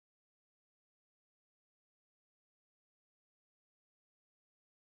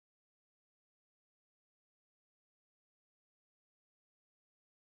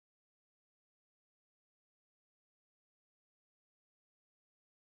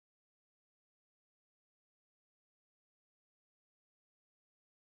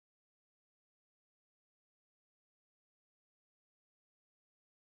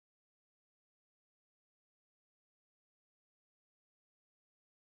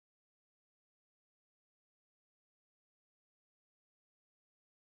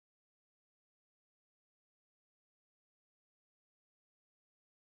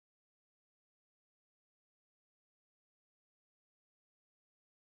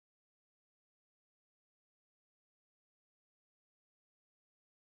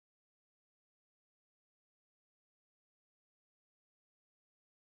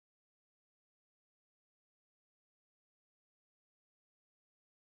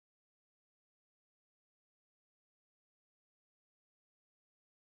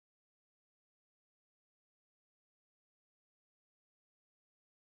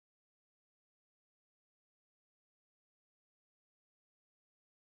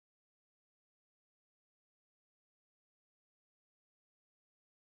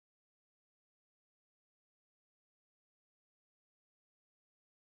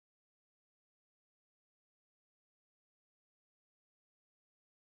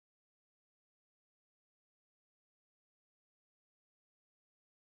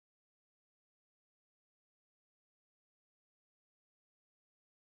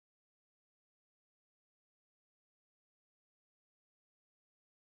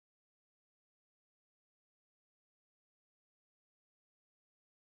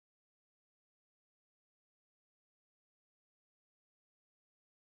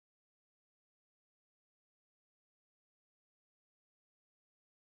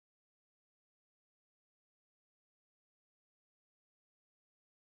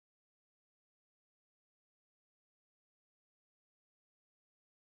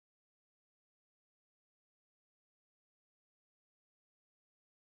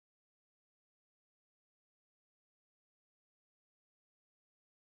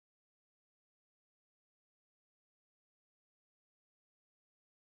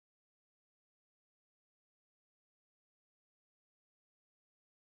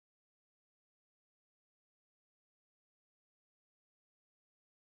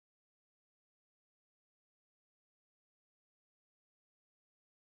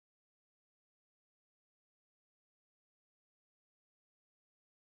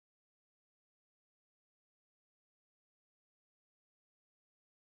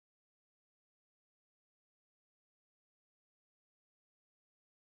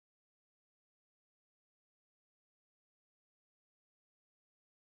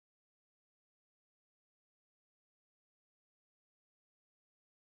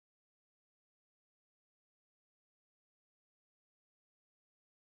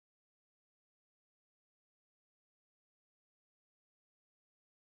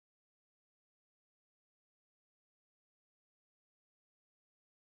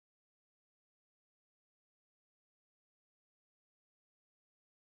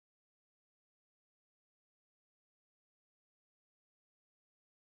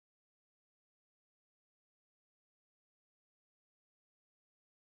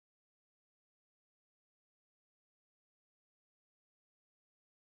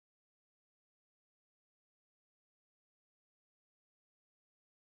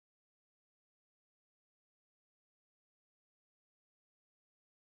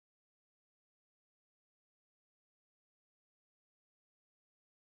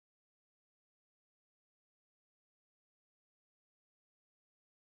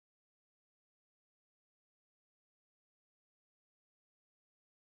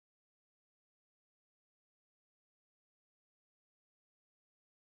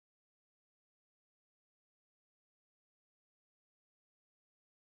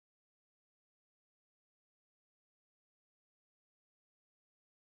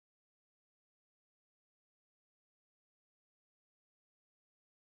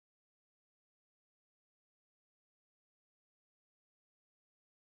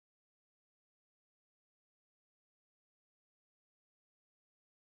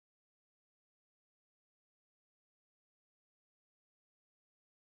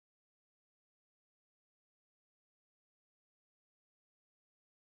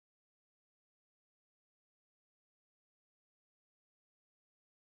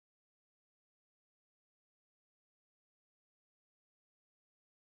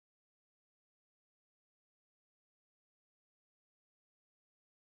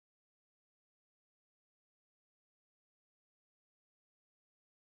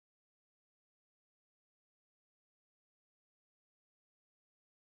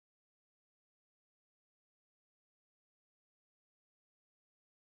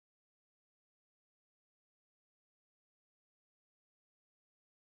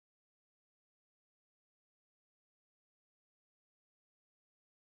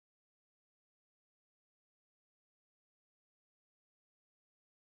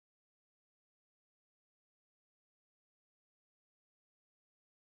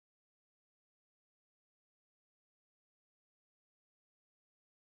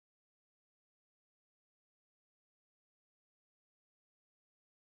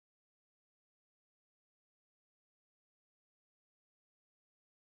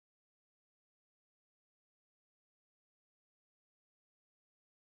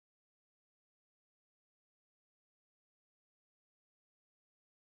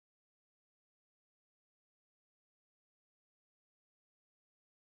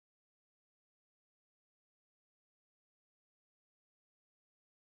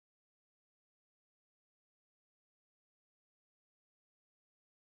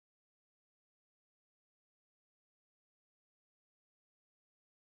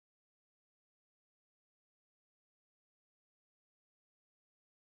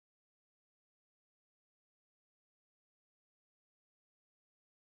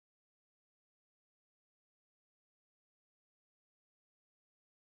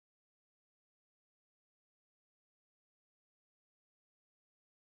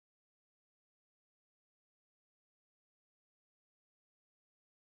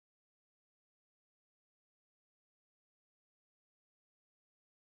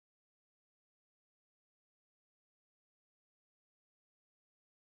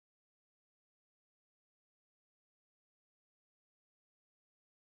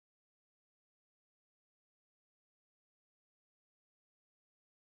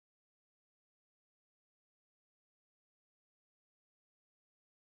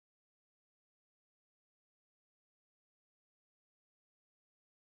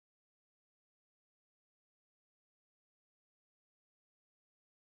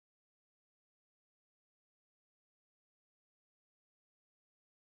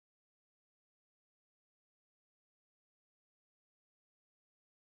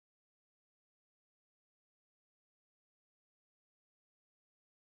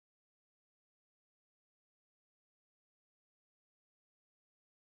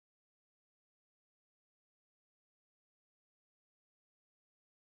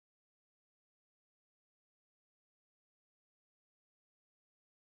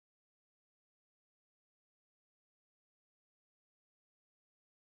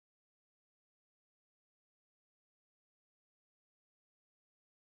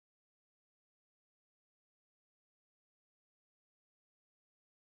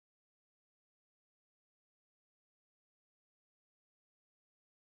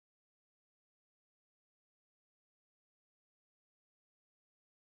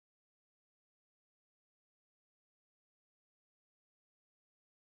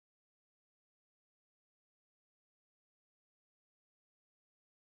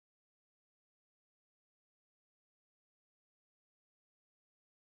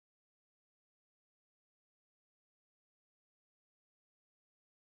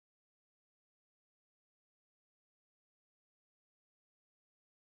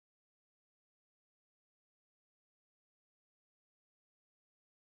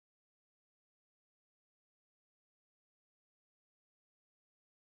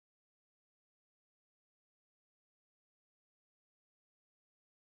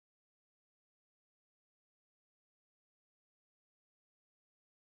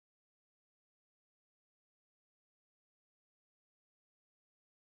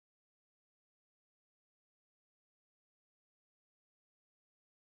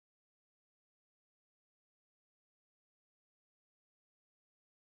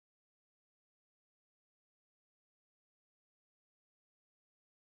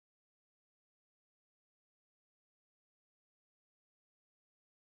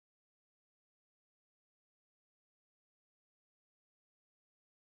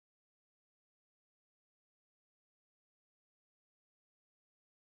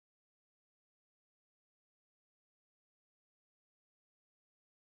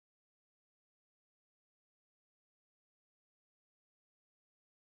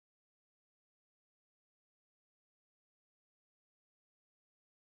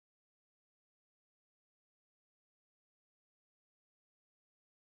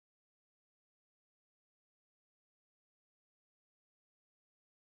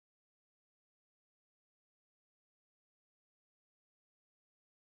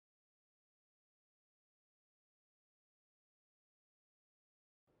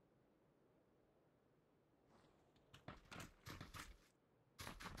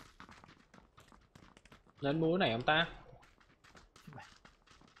Nên mua cái này không ta?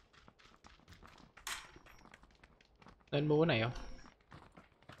 Nên mua cái này không?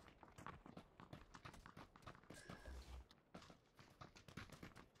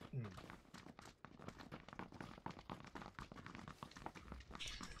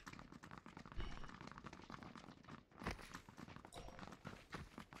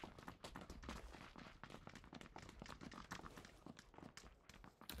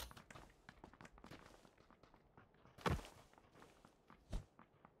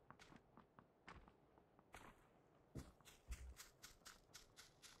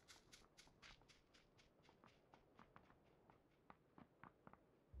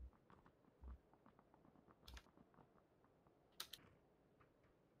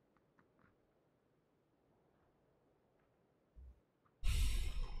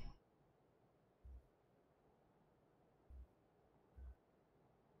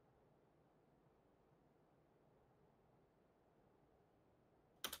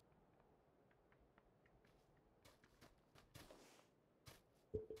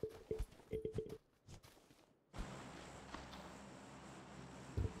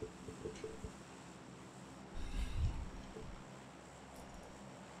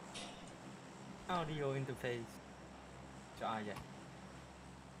 Audio interface cho ai vậy?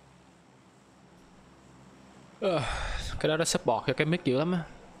 Cái đó nó support cho cái mic dữ lắm á.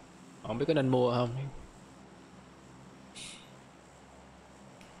 Không biết có nên mua không?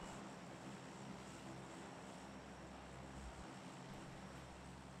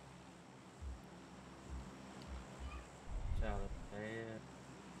 Chào rồi, cái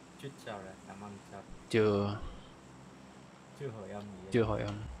Chuyết chào rồi, cảm ơn chào. Chưa Chưa hồi âm gì vậy? chưa hồi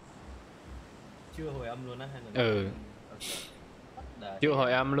âm. Chưa hồi âm luôn á hay là Ừ, What the chưa hồi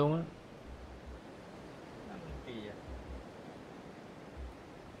hell? âm luôn á. Làm cái kỳ vậy?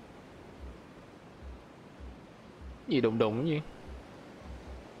 Gì đụng đụng cái gì?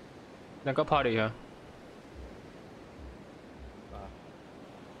 Đang có party hả? Ờ,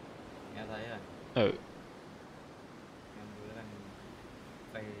 nghe thấy rồi, Ừ. em vừa đang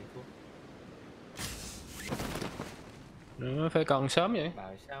phê thuốc. Nó phải cần sớm vậy.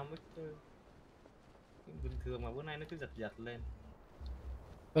 Bảo sao mới cứ bình thường mà bữa nay nó cứ giật giật lên.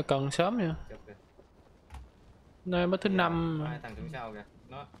 Phải cần sớm nha. Chật kìa. Nay mới thứ Kìa, năm. có hai thằng đứng sau kìa.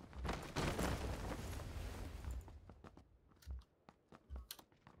 Nó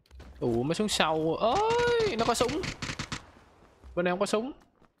Ủa mới xuống sau. Ơi, nó có súng. Bên này không có súng.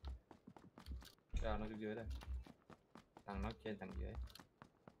 chào nó xuống dưới đây. Thằng nó trên thằng dưới.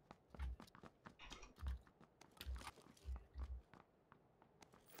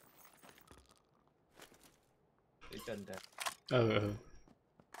 Dưới chân kìa. Ừ.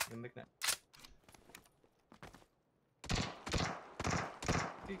 Cái mic này.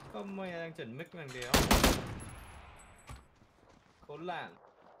 Thì có mày đang chuẩn mic bằng đéo. Khốn nạn.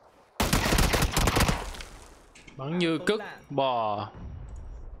 Bắn như Khốn cứt nạn. bò.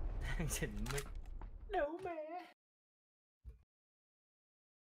 Đang chuẩn mic. Đấu mẹ.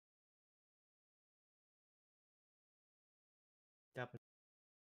 Chấp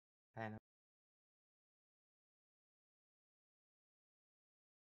Phan.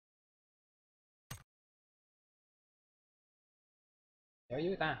 Ở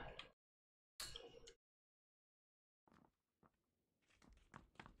dưới ta.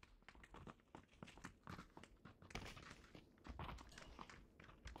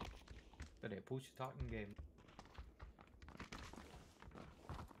 Tôi để push start in game.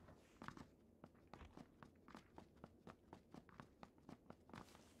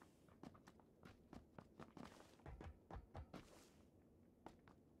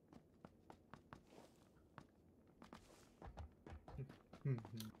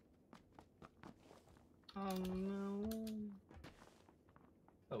 Oh no.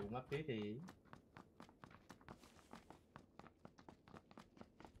 Tủ mắt tí thì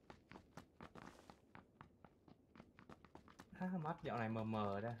mắt dạo này mờ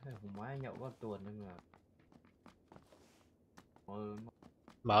mờ ra. Hôm ngoái nhậu có tuần nhưng mà mờ.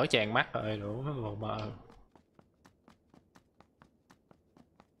 Mở tràn mắt rồi đủ mờ mờ.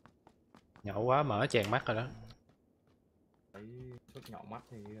 Nhậu quá mở tràn mắt rồi đó. Thấy suốt nhậu mắt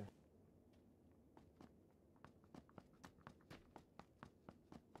thì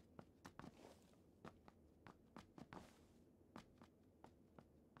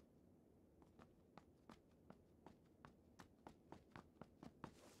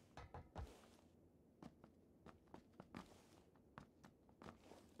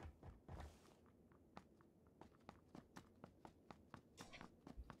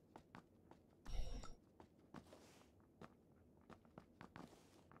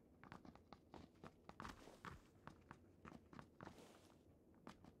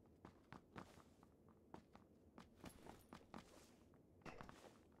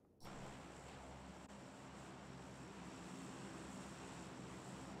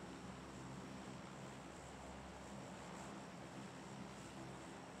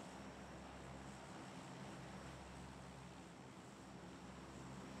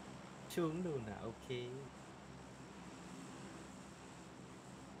xuống luôn là ok.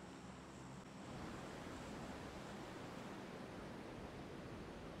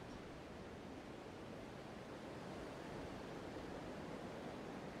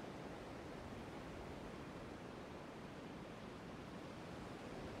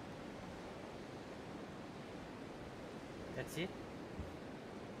 That's it.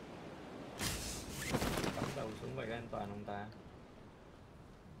 Bắn đầu xuống vậy an toàn không ta?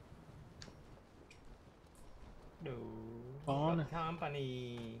 Đủ. Có nè.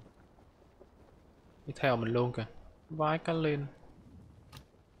 Company. Đi theo mình luôn kìa. Vãi cá lên.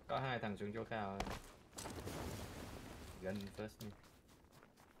 Có hai thằng xuống chỗ Khao. Gần first nè.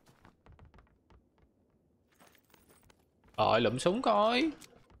 Rồi lụm súng coi.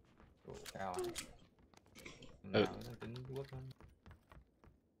 Ủa, Khao à? Nào nó tính quốc lắm.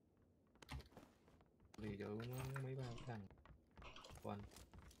 Vì chỗ mấy ba thằng. Quanh.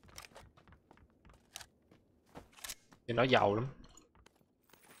 Thì nó giàu lắm.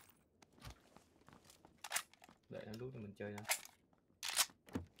 Để nó lúc mình chơi nha.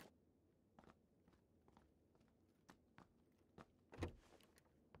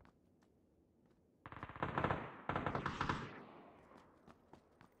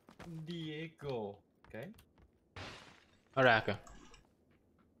 Diego. Ok. Nó ra kìa.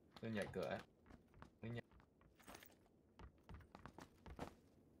 Tôi nhảy cửa.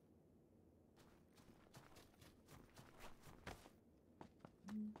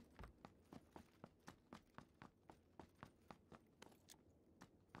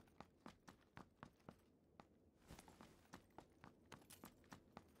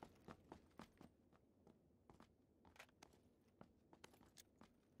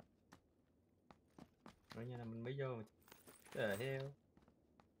 Nói nha là mình mới vô mà. Ở heo.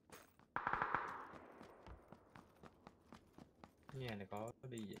 Nhà này có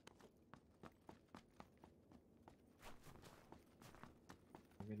đi vậy.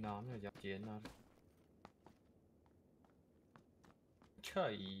 Cái nón rồi dọc chiến nó.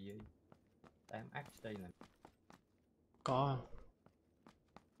 Trời ơi. 8x đây là. Có.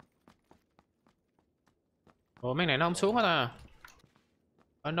 Ủa mấy này nó không xuống hết à?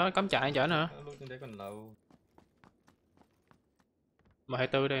 Anh nói cắm trại chở nữa. Lúc trên đấy còn lâu.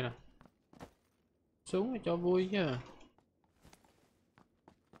 M24 đây nè. Xuống cho vui chứ.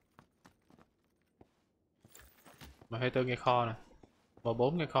 M24 nghe kho nè.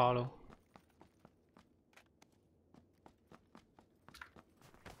 M4 nghe kho luôn.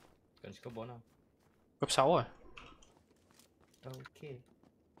 Cần scope 4 không? Cấp 6 rồi. Ok.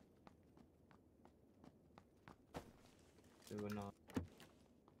 Đưa nó.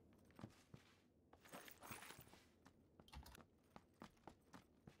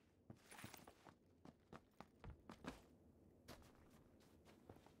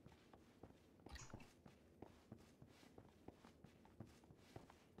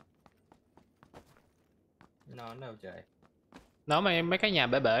 Nó đâu chạy? Nó mà em mấy cái nhà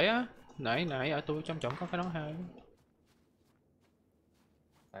bể bể á. Nãy ở tôi trong trọng có cái đó hai.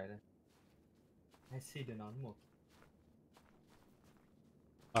 Tại đây. I see the nón một.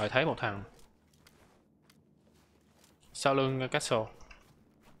 Rồi thấy một thằng. Sau lưng castle.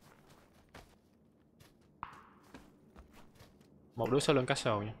 Một đứa sau lưng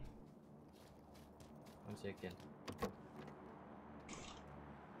castle nha. Con xe kìa.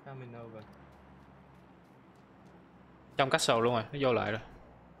 Coming over. Trong castle luôn rồi, nó vô lại rồi.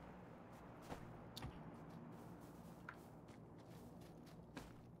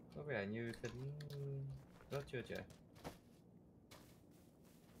 Có vẻ như tính rớt chưa chạy.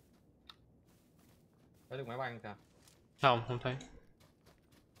 Thấy được máy bay không sao? Không thấy.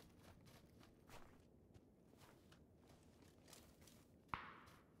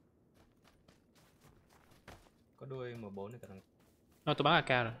 Có đuôi M4 này cả thằng. Nó tôi bắn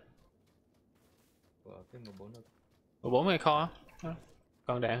AK rồi. Của cái M4 đâu. M4 ngay kho á.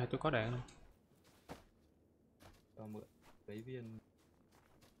 Còn đạn thì tôi có đạn rồi. Cho mượn lấy viên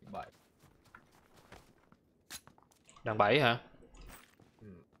 7. Đạn 7 hả? Ừ.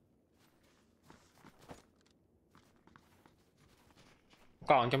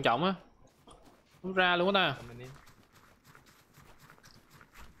 Còn trong trọng á. Không ra luôn á ta.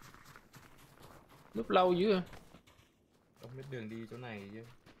 Lúc lâu dữ à. Không biết đường đi chỗ này chứ.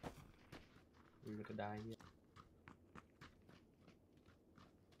 Ui người ta đai chứ.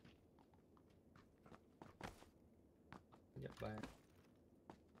 Nhập ba.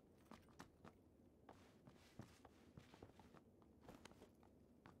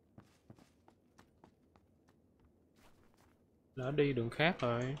 Nó đi đường khác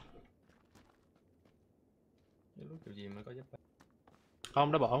rồi. Những lúc kiểu gì mới có giúp ba.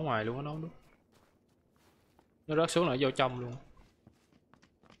 Không, nó bỏ ở ngoài luôn á, nó không đúng. Nó rớt xuống là nó vô trong luôn.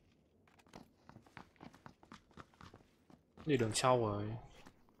 Đi đường sau rồi.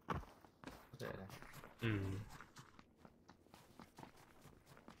 Có thể là Ừ.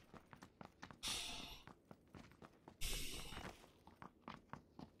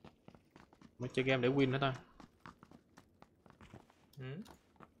 Mới chơi game để win đó ta.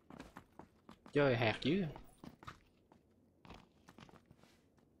 Chơi hạt dữ.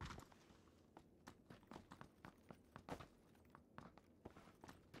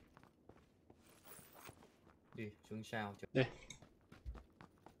 đi xuống sao chứ. Đi.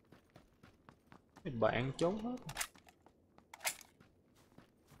 Mấy bạn trốn hết.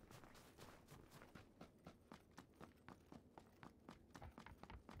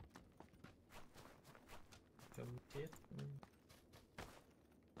 Chấm chết.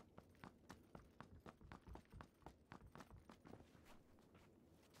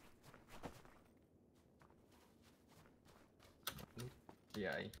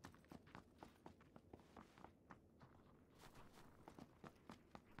 Vậy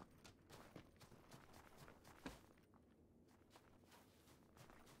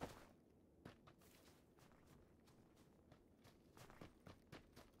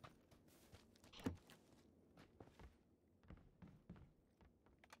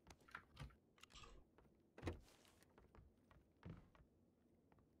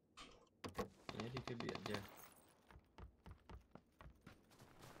nhé đi cái biển chưa.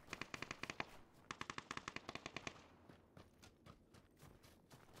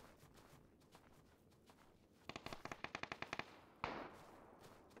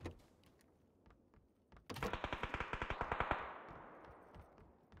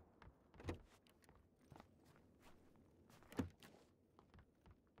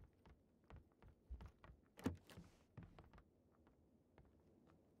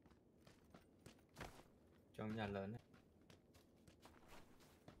 Trong nhà lớn này.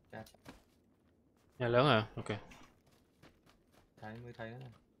 Cha Nhà lớn à? Ok. thấy mới thấy đó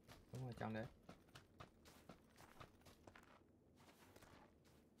này. Đúng rồi trong đấy.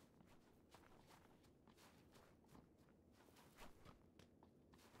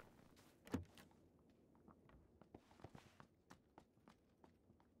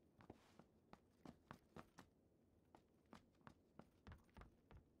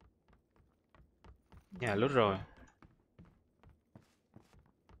 Nhà lút rồi.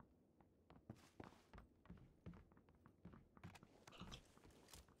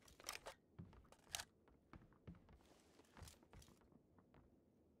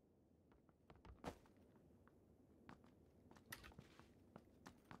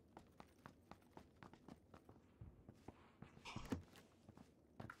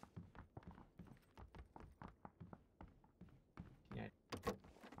 Nhà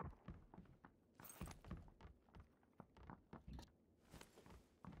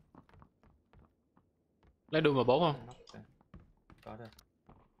Lấy đuôi mà bốn không? nóc ra. Có rồi.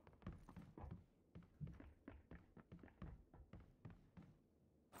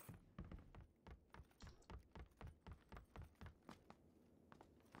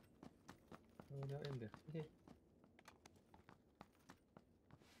 Đỡ em được thế.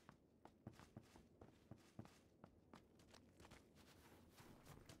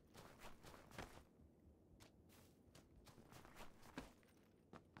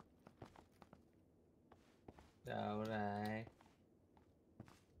 Đâu rồi.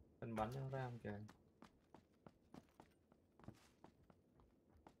 Mình bắn nó ra không kìa.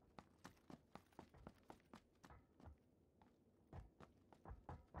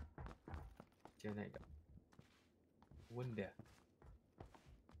 Trên này quân đẹp.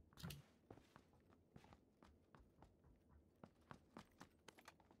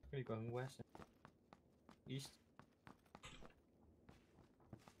 Cái đi qua hướng west. East.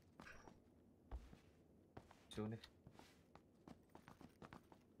 Xuống đi.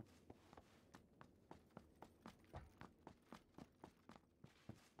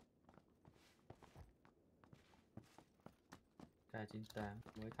 K98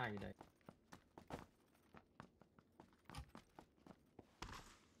 mới thay đấy.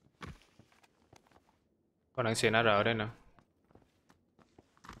 Còn đang xịn AR ở đây nè.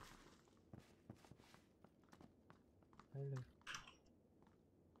 Hello.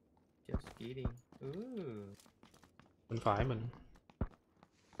 Just kidding. Bên phải mình.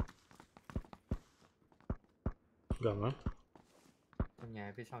 Gần lắm. Trong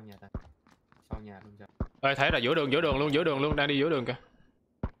nhà phía sau nhà ta. Sau nhà luôn rồi. Ê, thấy là giữa đường luôn, đang đi giữa đường kìa.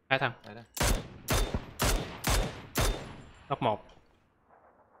 Hai thằng. Đấy đây. Knock một.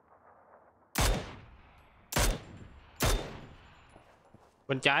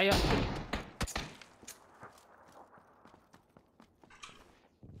 Bên trái á.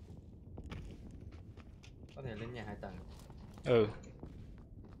 Có thể lên nhà 2 tầng. Ừ.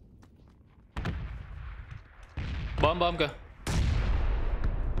 Bom kìa.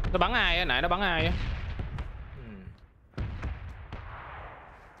 Nó bắn ai á, nãy nó bắn ai á.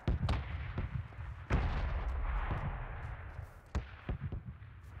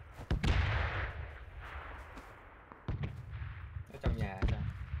 Ở trong nhà sao?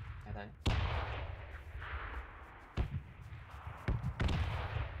 Nhà thấy.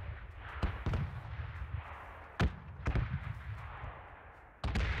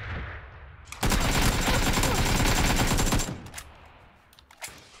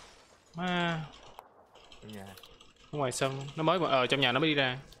 À, Trong nhà. ở ngoài sân nó mới ở trong nhà nó mới đi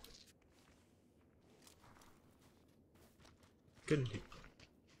ra. Kinh thiệt.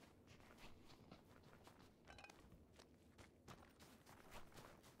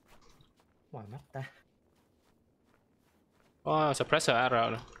 Ngoài mắt ta. Có suppressor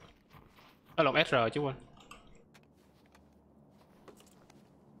AR nè. Nó lộn SR chứ quên.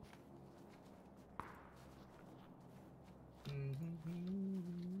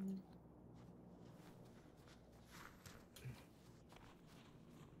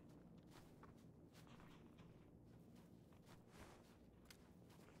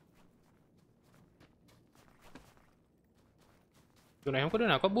 Tụi này không có đứa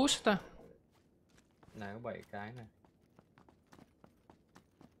nào có boost ta. Này có 7 cái này.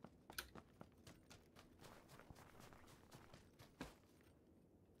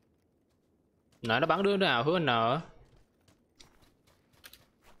 Nãy nó bắn đứa nào hướng N á.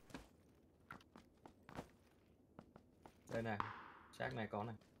 Đây này, xác này có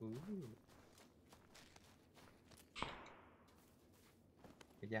này.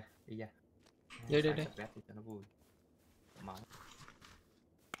 Đi ra, đi ra. Đây Thì cho nó vui. Máu.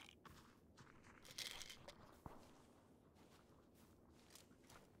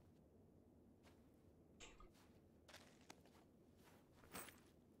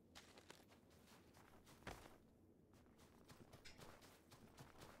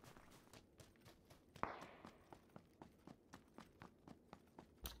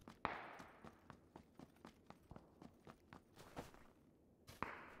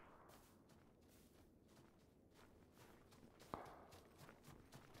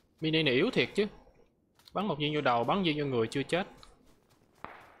 Mini này yếu thiệt chứ. Bắn một viên vô đầu, bắn viên vô người chưa chết.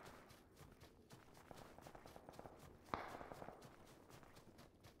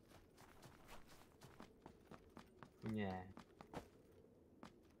 Nhà.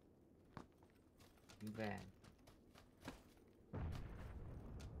 Vàng.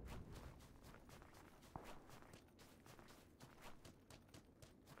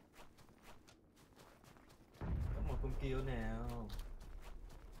 Có một con kill nào.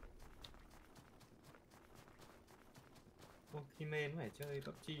 Ô, khi men phải chơi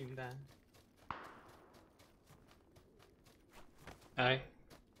PUBG chúng ta. Ai?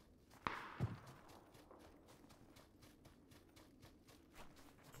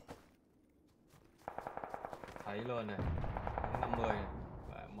 Thấy luôn này. 50 này.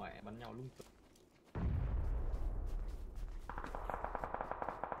 Và mẹ bắn nhau lung tung.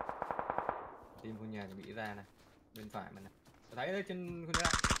 Team của nhà chuẩn bị ra này. Bên phải mà này. Thấy đấy trên con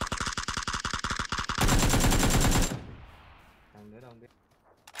ra. Thằng nữa đâu không biết.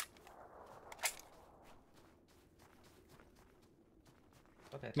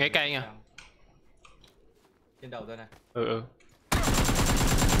 Có thể Ngay cây nha. Trên đầu tôi này. Ừ.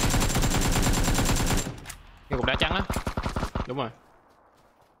 Cái cục đá trắng á. Đúng rồi.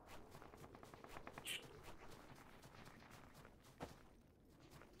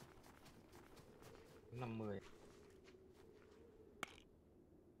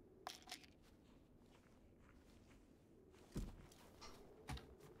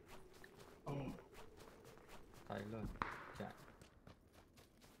 Thấy luôn. Chạy.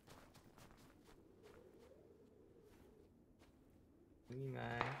 Như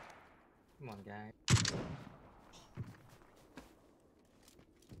ai? Mòn gai.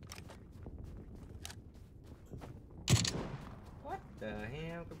 What the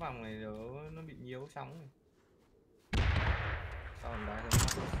hell? Cái vòng này nó bị nhiều sóng này. Sao đá ra mắt?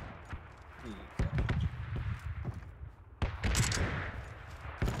 Gì?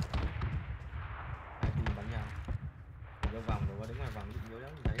 Hai team bắn nhau. Vô vòng rồi qua đứng ngoài vòng bị nhiều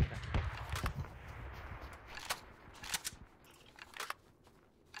lắm đấy cả.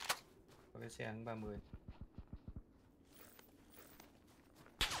 Có cái xe ăn 30.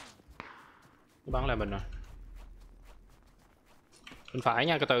 Nó bắn lại mình rồi. Bên phải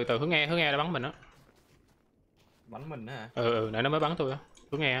nha, từ hướng nghe đã bắn mình á. Bắn mình hả? Nãy nó mới bắn tôi á.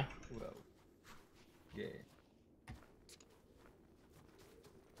 Tôi nghe. Wow. Yeah.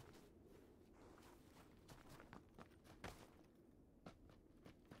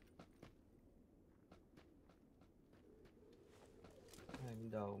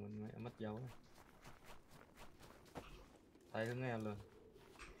 Bên đầu mình mẹ mất dấu này. Thấy hướng nghe luôn.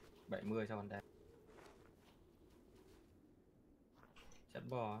 70 sao còn đẹp. Chặt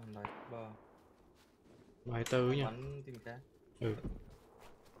bò, nói bò. 24 nha. Bắn tìm khác. Ừ.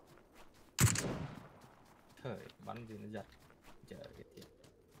 Thời bắn gì nó giật. Chờ cái thiệt.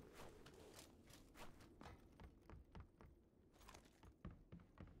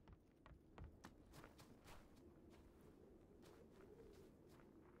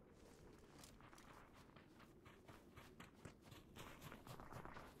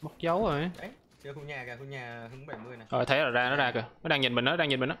 Mất dấu rồi. Đấy, kìa khu nhà hướng 70 này. Rồi thấy là ra, nó ra kìa. Nó đang nhìn mình đó, đang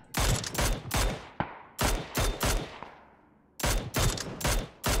nhìn mình đó.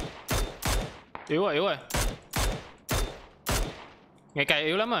 Yếu rồi, yếu rồi. Ngày cày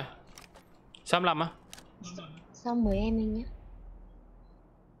yếu lắm rồi. 65 á. Xong mời em anh nhé.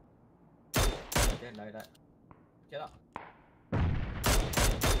 Đây. Chết rồi.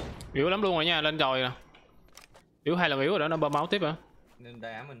 Yếu lắm luôn rồi nha, lên rồi nè. Yếu 2 lần yếu rồi đó, nó bơm máu tiếp rồi. Nên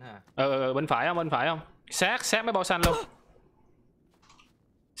đá mình hả? Bên phải không? Sát mấy bao xanh luôn.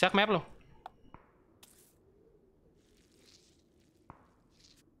 Sát mép luôn.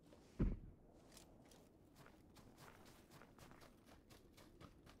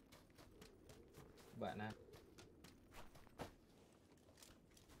 Bạn à.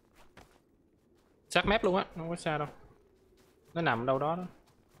 Sát mép luôn á, không có xa đâu. Nó nằm đâu đó đó.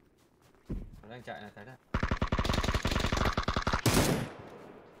 Nó đang chạy này, thấy đấy.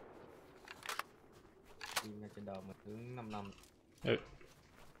 Đi ngay trên đầu mình hướng 55. Ừ.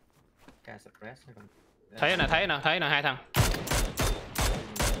 Ca stress hay còn. Thấy nè, 2 thằng.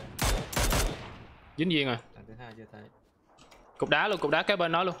 Dính viên rồi. Thằng thứ hai chưa thấy. Cục đá kế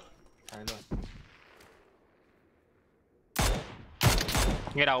bên nó luôn. Thấy luôn.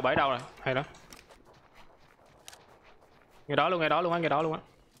 Ngay đầu bể đầu rồi, hay đó. Ngay đó luôn á.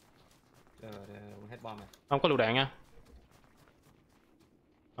 Hết bom này. Không có lựu đạn nha.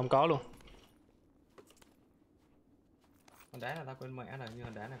 Không có luôn. Con đá này tao quên mẹ là như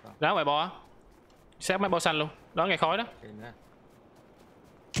con đá này còn. Đá ngoài bo á. Sát mấy bo xanh luôn. Đó ngay khói đó. Kì nữa.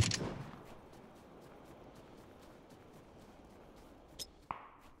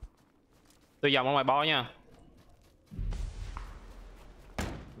 Tôi vòng ở ngoài bo nha.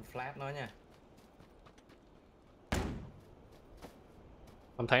 Flat nó nha.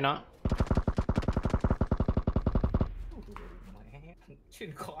 Không thấy nó. Mẹ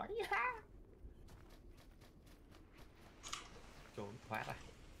trên khói. Trốn thoát à.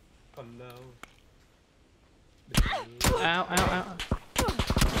 Còn lâu. Ao.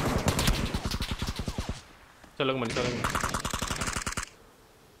 Sau lưng mình.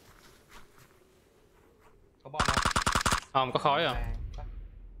 Có bom không? Không, có khói à.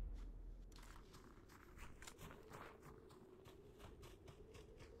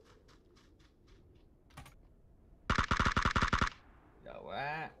 Đậu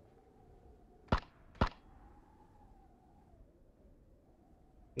quá.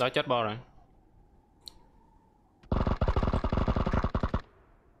 Đó chết bo rồi.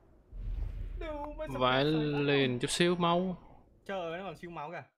 Vãi liền chút xíu máu. Trời ơi, nó còn siêu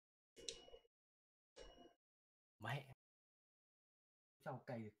máu kìa. Mẹ. Sao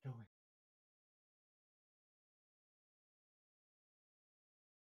cày được rồi.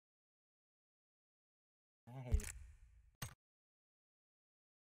 Hay.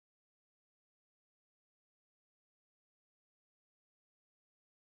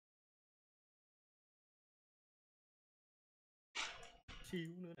 Xíu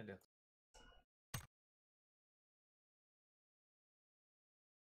nữa là được.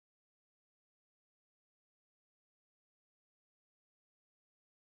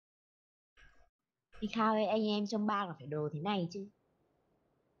 Thì Khao ơi, anh em trong bang là phải đồ thế này chứ.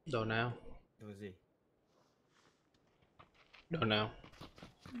 Đồ nào? Đồ gì? Đồ nào?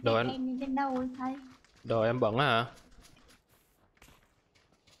 Đồ Đồ anh. em đến đâu ấy thấy. Đồ em bận á hả?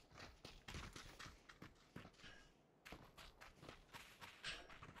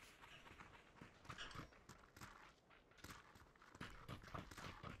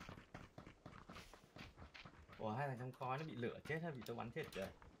 Ủa, hai thằng trong khói nó bị lửa chết hay bị tôi bắn chết trời?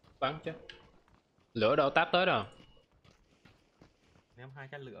 Bắn chứ. Lửa đâu táp tới đâu. Ném 2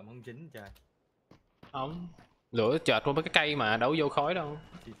 cái lửa mà không dính trời. Không. Lửa chợt qua mấy cái cây mà đâu vô khói đâu.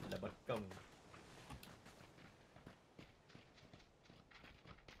 Chỉ là bất công.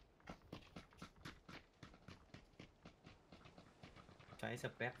 Cháy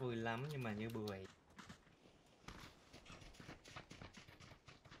SubHype vui lắm nhưng mà như bưởi.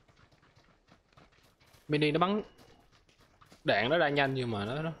 Mini nó bắn đạn nó ra nhanh nhưng mà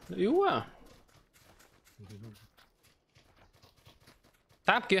nó yếu quá à.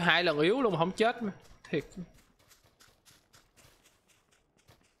 Táp kia 2 lần yếu luôn mà không chết mà. Thiệt.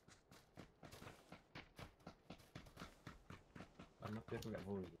 Bắn nó tuyết vẻ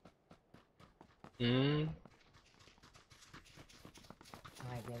vui.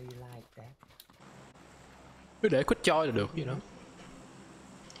 I very like that. Cứ để quýt choi là được gì đó.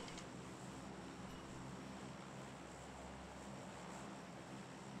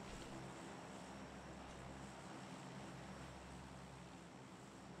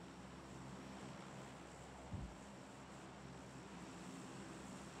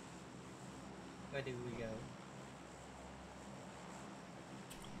 Where do we go?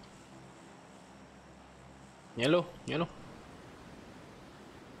 Nhảy luôn, nhảy luôn.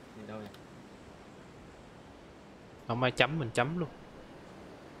 Đi đâu vậy? Không ai chấm mình chấm luôn.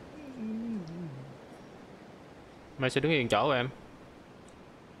 Mày sẽ đứng yên chỗ của em.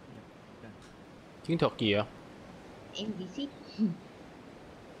 Chiến thuật gì vậy? Em bị xít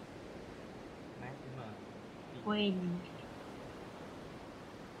Mát nhưng mà quên.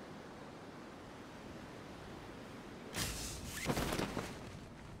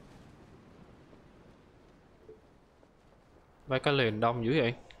 Mấy cái liền đông dữ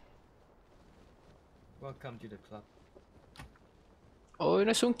vậy? welcome to the club. Ôi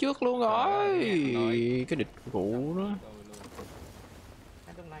nó xuống trước luôn Trời rồi. ơi, nói. Cái địch cụ đó. Rồi luôn.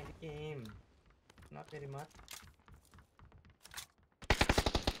 I don't like the game. Not very much.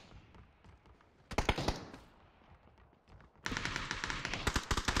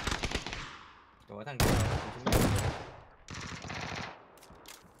 Có thằng kia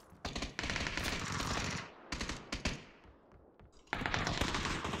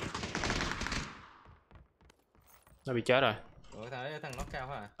Nó bị chết rồi. Ủa thằng nó cao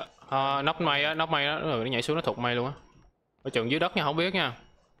hả? Nóc mây á, nó nhảy xuống nó thụt mây luôn á. Ở chừng dưới đất nha, không biết nha.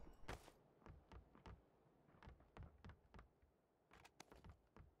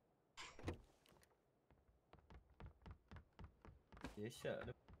 Dễ sợ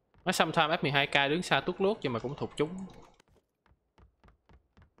đó. Nó sometimes F12K đứng xa tuốt lút nhưng mà cũng thụt chúng.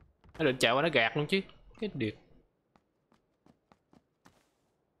 Nó định chạy qua nó gạt luôn chứ. Cái điệt.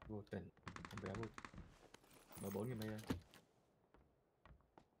 Vô tình. Không béo vô tình. M4 như mày ơi.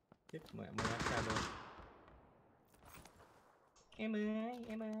 Tiếp mẹ mày áp ra luôn. Em ơi,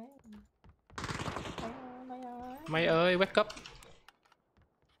 em ơi. Mày ơi. Mày ơi, wake up.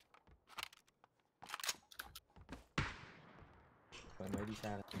 Phải mới đi xa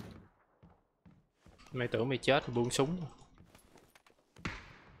rồi. Mày tưởng mày chết thì buông súng.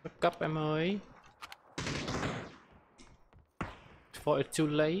 Wake up em ơi. For it's too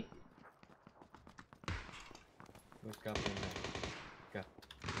late. Wake up em này. Gặp.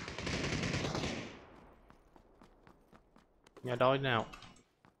 Nhà đôi nào.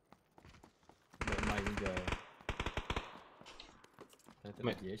 Đợi mày bây giờ. Thế thật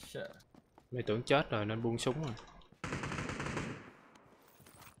là dễ sợ. Mày tưởng chết rồi nên buông súng rồi.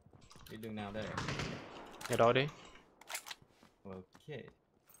 Đi đường nào đây? Nhà đôi đi. Ok.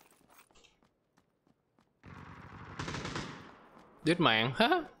 Đứt mạng hả?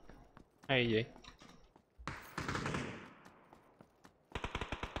 Hay vậy?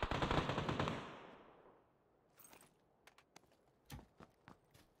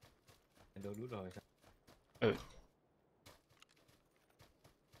 Đâu đút rồi sao? Ừ.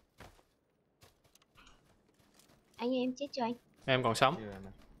 Anh ơi, em chết chưa anh? Em còn sống. Chưa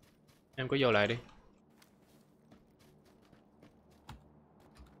mà. Em cứ vô lại đi.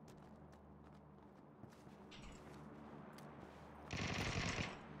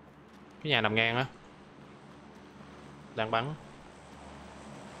 Cái nhà nằm ngang á. Đang bắn.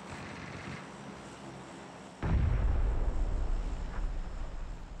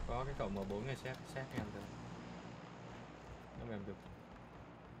 Có cái cậu M4 này sát em rồi. Nó làm được.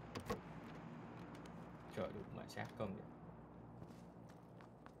 Trời được mà sát công vậy.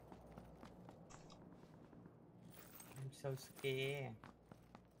 I'm so scared.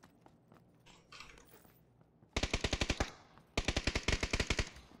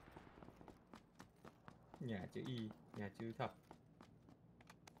 Nhà chữ Y, nhà chữ thập.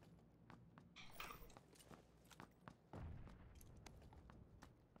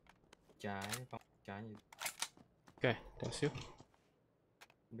 Trái, phòng trái như Ok, đợi xíu.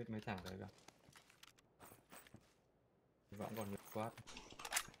 không biết mấy thằng đấy đâu. Vẫn còn nhiều quá.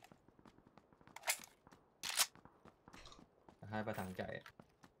 2-3 thằng chạy.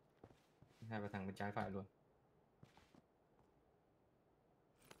 2-3 thằng bên trái phải luôn.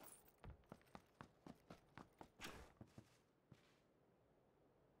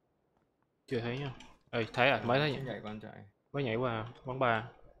 Chưa thấy nha. Ê, thấy rồi, mới thấy. Cái nhảy quan chạy. Mới nhảy qua quán bar.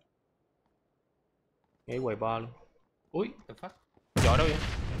 Nhảy quầy bar luôn. Ui, Tập phát. giỏi đâu vậy?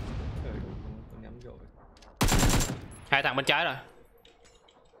 Trời ơi, con nhắm rồi. Hai thằng bên trái rồi.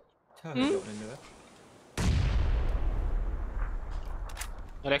 Trời Ừ. độ này nữa.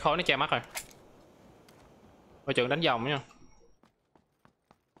 Ở đây khói nó che mắt rồi. Coi chừng đánh vòng nha.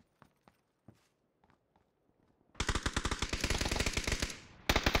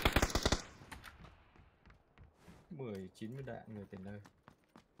 19 viên đạn người tiền ơi.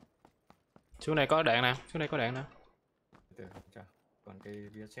 Xuống này có đạn nè, xuống đây có đạn nè. Từ chào. Còn cái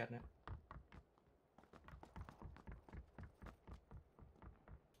VSS nữa.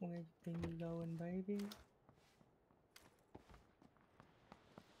 Waiting going baby.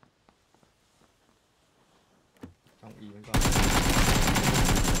 Trong ý vẫn còn.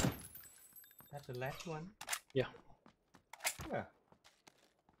 That's the last one. Yeah. À.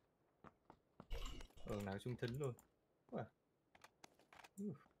 Nào trung thính luôn. À.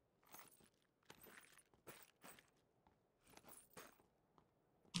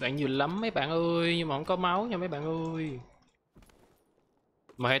 Đạn nhiều lắm mấy bạn ơi, nhưng mà không có máu nha mấy bạn ơi.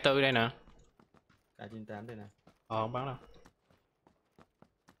 M24 đây nè. K98 đây nè. Không bắn đâu.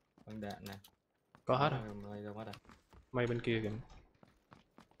 Băng đạn nè. Có hết rồi. Mày đâu hết rồi. Mây bên kia kìa.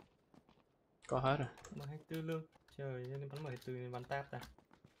 Có hết rồi. M24 luôn. Trời ơi, bắn M24 nên bắn táp ta.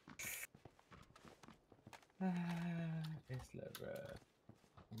 SLR.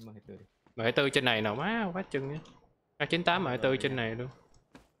 M24 đi. M24 trên này nào má quá chừng nhá. K98 M24 trên này luôn.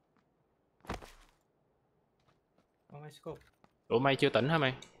 Máy scope. Ủa mày chưa tỉnh hả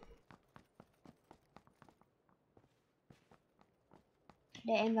mày?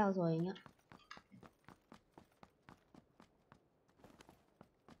 Để em vào rồi anh ạ.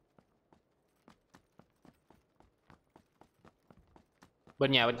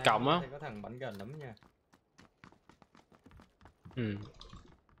 Bên nhà bên cổng á. Có thằng bắn gần lắm nha. Ừ.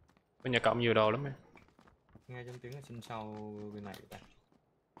 Bên nhà cổng nhiều đồ lắm em. Nghe trong tiếng ở sân sau bên này ta.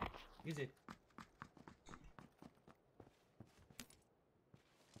 Cái gì?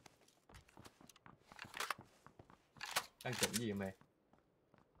 Đang chỉnh gì mày?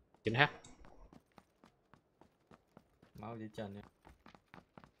 Chỉnh hát. Máu dưới chân nha.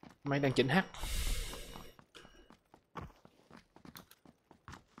 Mày đang chỉnh hát.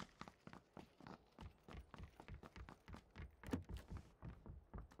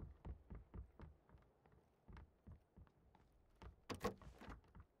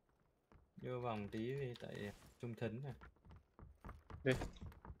 Vô vòng tí đi tại trung thính nè. Đi.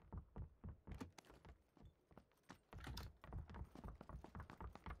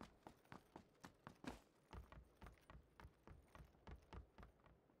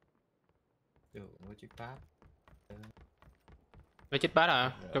 Được, có chiếc phát. Lấy chích bát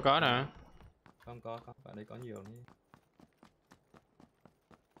à? Tôi có nè. Không có, bạn đây có nhiều nữa.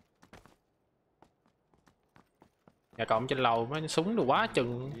 Nhà cổng trên lầu mấy súng đồ quá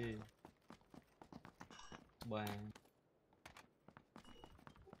chừng. Ba.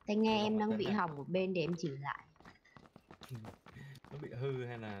 Tai nghe em đang bị hỏng một bên để em chỉnh lại. Nó bị hư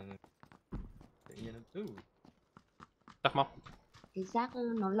hay là tự nhiên nó Tắt móc. Cái xác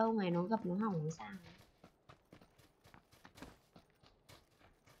nó lâu ngày nó gập nó hỏng nó sao?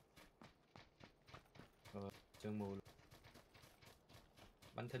 Sương mù.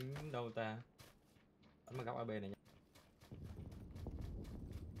 Bắn thính đâu ta? Bắn vào góc AB này nhá.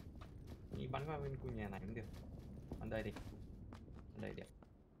 Nghĩ bắn qua bên khu nhà này cũng được. Bắn đây đi. Bắn đây đi.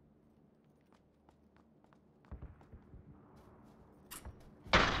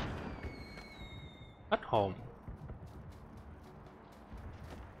 Hết hồn.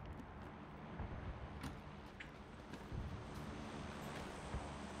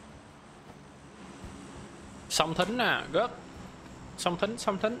 Song thính nè, gớt. Song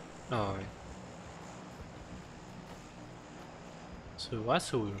thính. Rồi. Xùi quá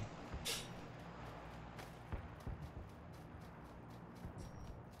xùi.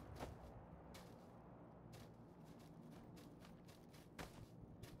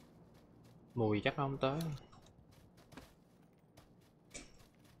 Mùi chắc nó không tới.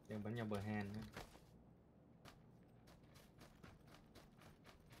 Đừng bắn nhau bờ hàn nữa.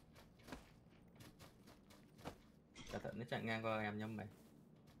 Cả thận nó chạy ngang qua em nhâm mày.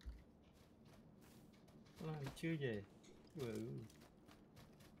 Nó làm chưa về.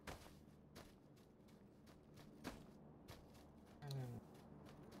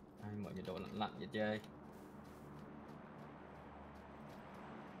 Ai mở nhiệt độ lạnh lạnh vậy chơi.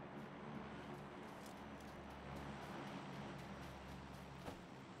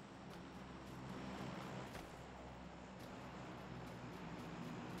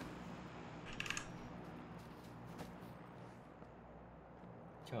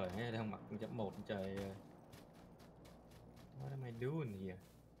 trời hay đang mặc 1.1 trời. What am I doing here?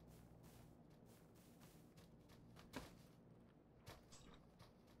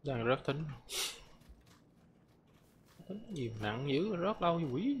 Đang rất tính. Tính gì nặng dữ, rất lâu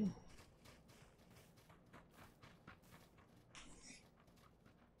như quỷ.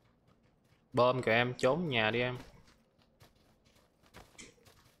 Bơm kìa em, trốn nhà đi em.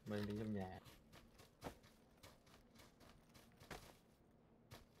 Mình đi trong nhà.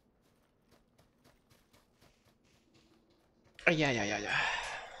 Ây da da da da.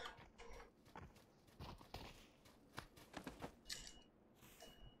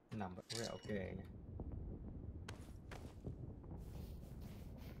 Nằm vẫn có vẻ ok nha.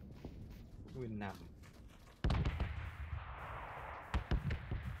 Nguyên nằm.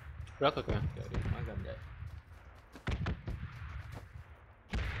 Rất là kìa. Trời đi quá gần vậy.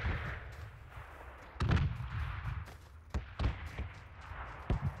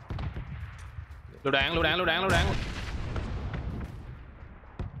 Lựu đạn, lựu đạn, lựu đạn, lựu đạn.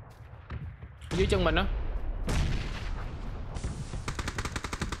 Dưới chân mình đó.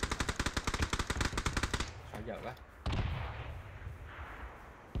 Sao dở quá.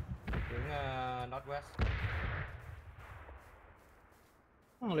 Hướng northwest.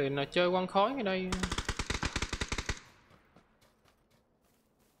 Thằng liền là chơi quăng khói ở đây.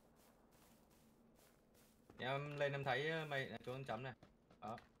 Em lên em thấy mày chỗ anh chấm này.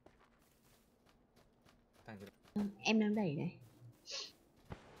 Đó. Thằng gì Em đang đẩy đấy.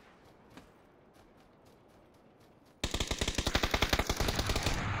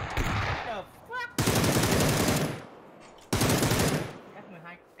 the fuck?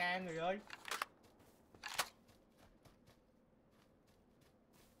 F12K người ơi.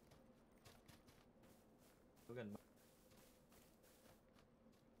 Có gần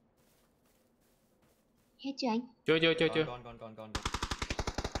Hết chưa anh? Chưa.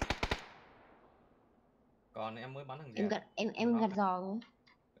 Còn em mới bắn thằng Em dẹt. gật em gật giò rồi.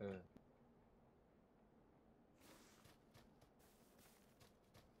 Ừ.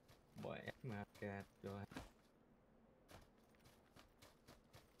 Bởi F12K rồi.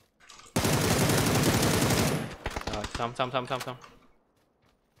 Rồi, xong.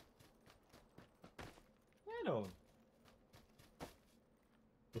 Thế rồi.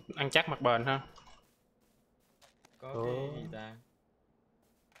 Ăn chắc mặt bền ha. Có cái gì ta?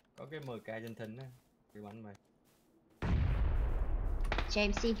 Có cái MK chân thính á. Cái bắn mày. Cho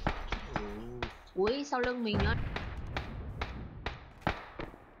em xin. Ừ. Ui sau lưng mình nữa.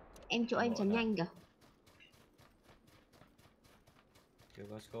 Em chỗ em Bộ chấm này. nhanh kìa. Chưa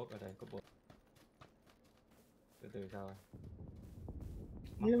có scope ở đây, có bộ. Từ từ sao rồi?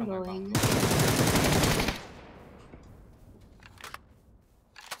 Lưng rồi anh.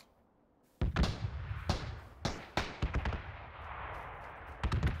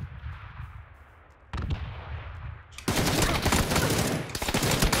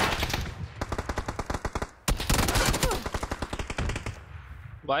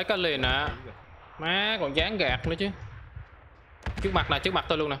 Vãi cả liền à. Má còn dán gạt nữa chứ. Trước mặt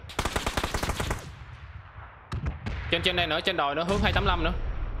tôi luôn nè. Trên đây nữa, trên đồi nữa, hướng 285 nữa.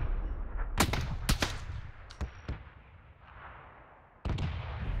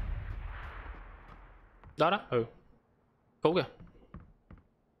 Đó. Ừ. Cứu kìa.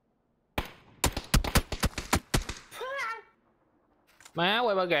 Má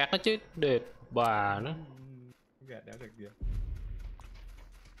quay ba gạt nó chứ. Đệt bà nữa. Gạt đéo được kìa.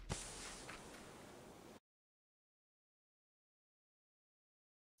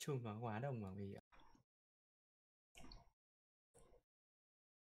 Chung nó quá đông mà vì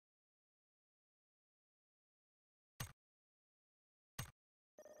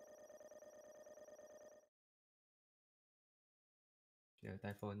giờ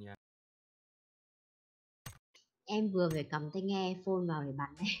tai phone nha. Em vừa phải cầm tai nghe phone vào để bắn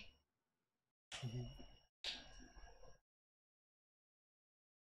đấy.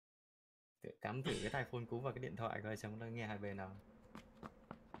 Cắm thử cái tai phone cú vào cái điện thoại coi xem nó nghe hai bên nào.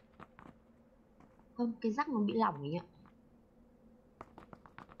 Không, cái rắc nó bị lỏng ấy ạ.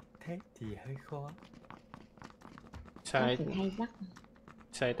 Thế thì hơi khó. Xài Phải thay rắc.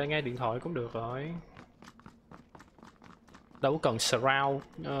 tai nghe điện thoại cũng được rồi. Đâu có cần surround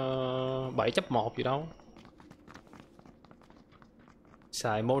 7.1 gì đâu.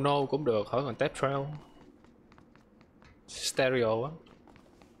 Xài mono cũng được, khỏi cần tép trail. Stereo á.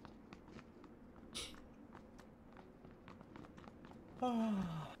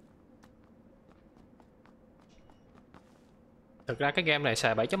 Thực ra cái game này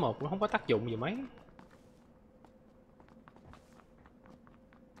xài 7.1 nó không có tác dụng gì mấy.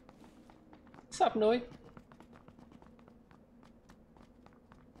 Sắp nuôi.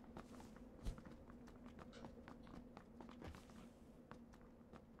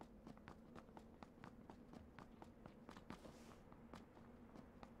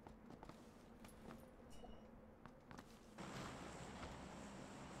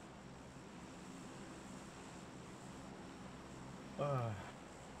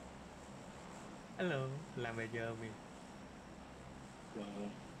 Hello, làm về giờ mình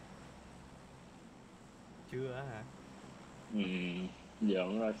chưa á hả?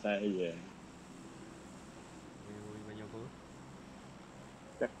 Dọn ra xe về Ui, bao nhiêu phút?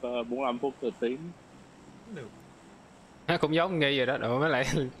 chắc 45 phút từ tiếng. Được. Nó cũng giống nghi rồi đó, rồi mới lại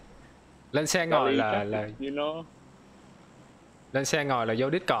lên xe ngồi Cali là chắc you know. lên xe ngồi là vô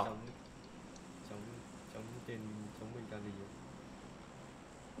Discord. Sống sống sống trên sống bên Cali.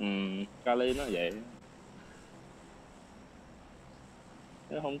 Cali nó vậy,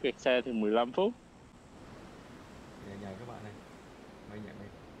 nếu không kẹt xe thì 15 phút. Nhảy nhảy các bạn này. Mày nhảy mày.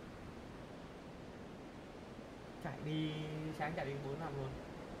 Chạy đi sáng chạy đi 4 năm luôn.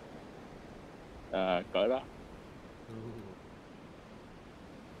 Cỡ đó. Ừ.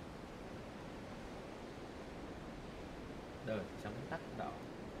 Đời chấm tắt đỏ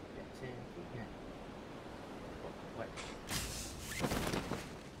kẹt xe suốt ngày. Vậy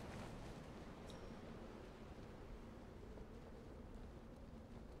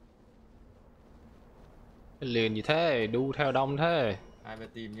Liền gì thế, đu theo đông thế. ai về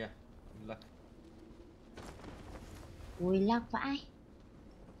tìm nha. Lật Ui lắc vãi.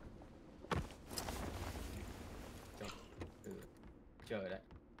 chậm từ trời đấy.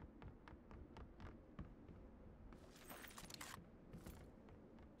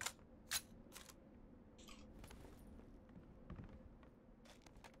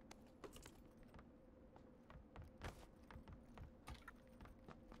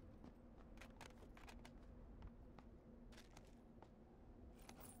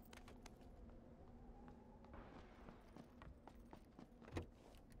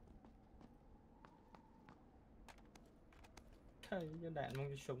 Chạy cho đạn mang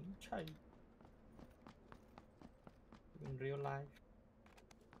cái súng chạy. In real life.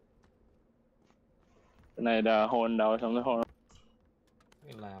 Cái này là hồn đầu xong cái hồn.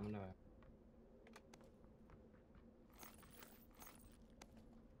 Cái làm rồi.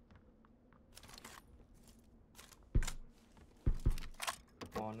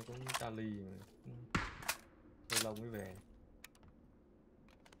 Con nó cũng Cali mà. Lâu lâu mới về.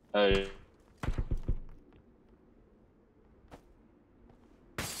 Ừ.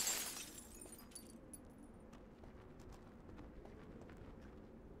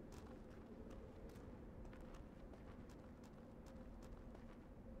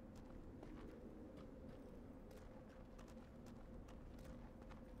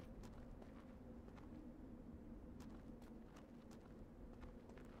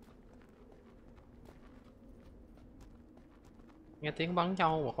 Nghe tiếng bắn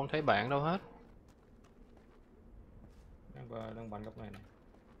nhau mà không thấy bạn đâu hết. Đang bắn góc này này.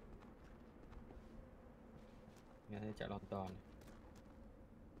 Nghe thấy chạy lon toàn này.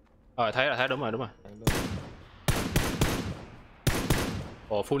 Rồi thấy là thấy, đúng rồi đúng rồi. Thấy luôn.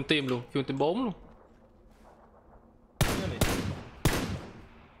 Ồ, full team luôn, full team 4 luôn. Cái này.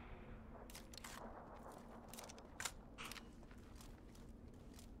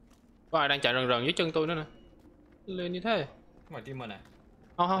 Có ai đang chạy rần rần dưới chân tôi nữa nè. Lên như thế. Ngoài team mình à?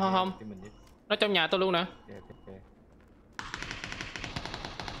 Không không không không, Team mình đi. nó trong nhà tôi luôn nè. Ok.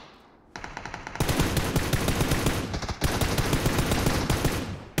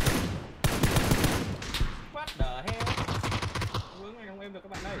 What the hell? Hướng này không em được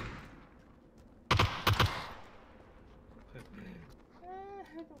các bạn ơi.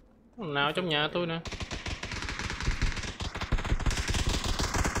 Nào trong nhà tôi nè.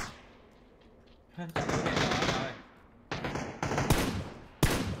 Chạy cái này rồi.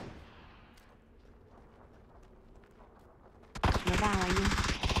 Nó vào rồi nhưng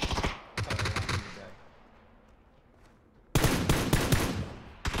Trời ơi, làm gì vậy?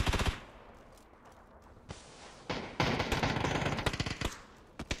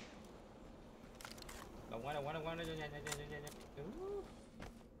 Đồng quá, nhanh.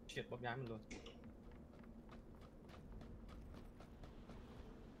 Shit, bóp nhái mình luôn.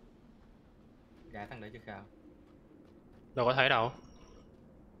 Gà thằng đấy chứ Khao. Đâu có thấy đâu.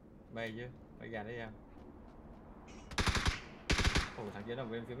 Bay chứ, bay gà đấy em. Ủa thằng kia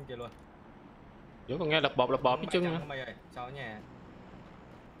nằm bên phía bên kia luôn. Vẫn còn nghe lật bọt cái chân nữa. Mày ơi, sao nhà.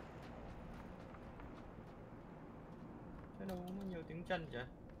 Thế đâu có nhiều tiếng chân chứ.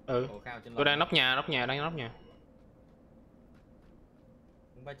 Ừ. Ủa Khao trên Tôi đang lầu. nóc nhà, đang nóc nhà.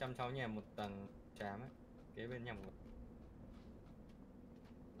 306 nhà một tầng trám ấy. Kế bên nhà một.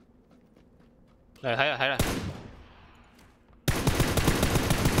 Đây thấy rồi.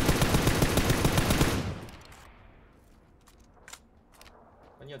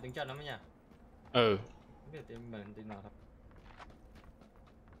 Có nhiều tiếng chân lắm ấy nhỉ? Ừ. Không biết tên mình tên nào thật.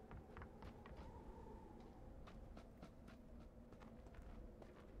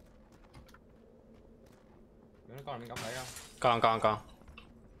 nó còn bên góc đấy không? Còn.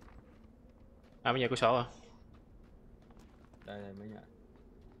 À bây giờ cửa sổ à? Đây mới nhận.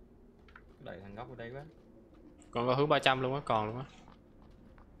 Đẩy thằng góc ở đây quá. Còn có hướng 300 luôn á, còn luôn á.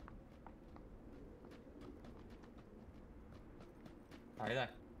 Thấy rồi.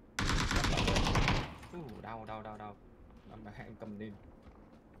 Đau. Làm bạn em cầm đi.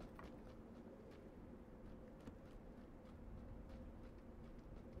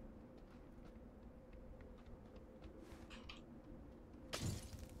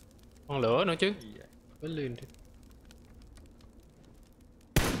 Con lửa nữa chứ. Gì vậy? Cái liền thì.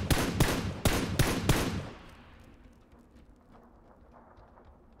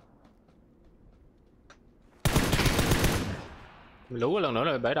 Lú lần nữa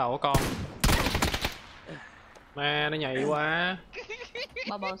là bể đầu của con. Ma nó nhạy quá.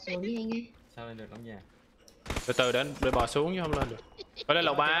 Bò xuống đi anh ơi. Sao lên được lắm nhà? Từ từ để bò xuống chứ không lên được. Phải lên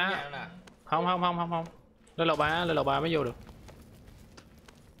lầu 3. Không. Lên lầu 3 mới vô được.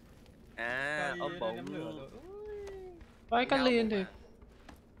 À, ôm bụng. Phải cái liền thì.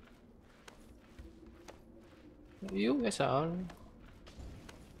 Yếu cái sợ.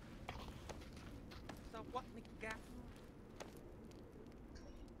 Sao quắc này căng?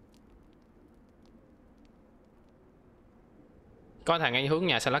 Có thằng ngay hướng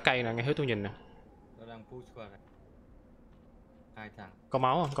nhà xanh lá cây nè, ngay hướng tôi nhìn nè. Nó đang push qua này. Hai thằng. Có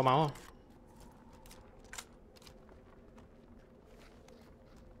máu không?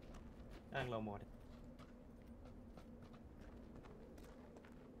 Đang lầu 1.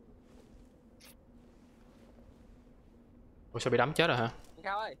 Ủa sao bị đấm chết rồi hả?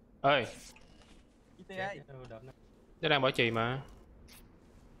 Khao ơi, Ơi, IT ơi. nó đang bảo trì mà.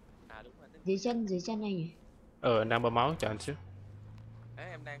 À đúng rồi. Dưới chân anh nhỉ? Anh đang bơm máu, chờ anh xíu. Đấy,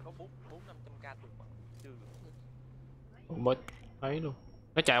 em đang có 400-500k tiền mặt. Chưa được. Ủa, mới ấy luôn.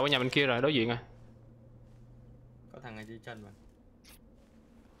 Nó chạy qua nhà bên kia rồi, đối diện à. Có thằng ở dưới chân mà.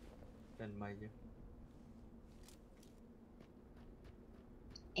 Chân mây chứ.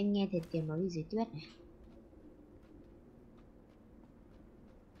 Em nghe thấy tiếng nói gì dưới tuyết này.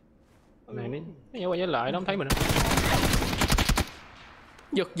 Này nó nhớ qua nhớ lại nó không thấy mình đâu.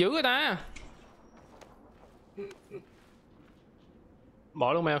 Giật dữ người ta.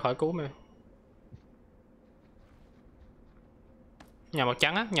 Bỏ luôn mẹ khỏi cứu mẹ. Nhà màu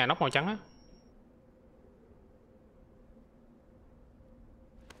trắng á, nhà nóc màu trắng á.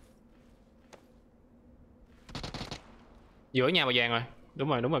 Giữa nhà màu vàng rồi.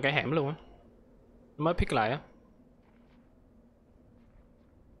 Đúng rồi cái hẻm luôn á. Nó mới pick lại á.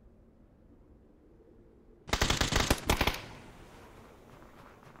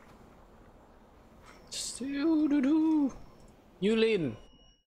 Siêu đu đu. Như Linh.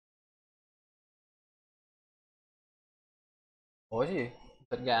 Ủa gì?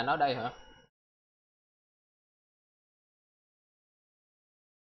 Thịt gà nó ở đây hả?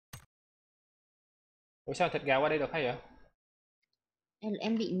 Ủa sao thịt gà qua đây được hay vậy?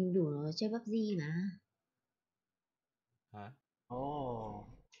 Em định đủ nó chơi PUBG mà. Hả? Ồ.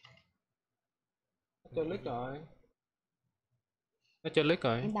 Nó chơi lít rồi. Nó chơi lít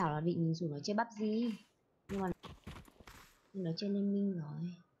rồi. Em bảo là định rủ nó chơi PUBG. Nhưng mà nó chơi Liên Minh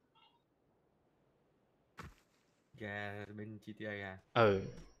rồi. Gà bên GTA à? Ừ.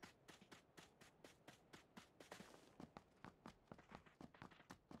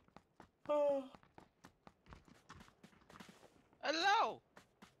 Hello.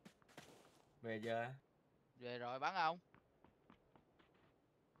 Về chưa? Về rồi bắn không?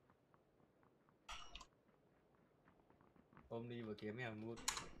 Ôm đi và kiếm em mua.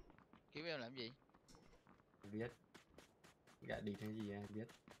 Kiếm em làm gì? Biết. Gạ đi cái gì em biết.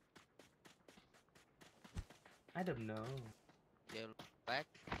 I don't know. Kêu bác.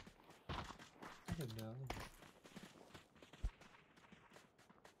 I don't know.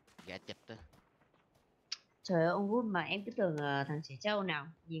 Gà chịch à. Trời ơi ông Vút mà em cứ tưởng thằng trẻ trâu nào.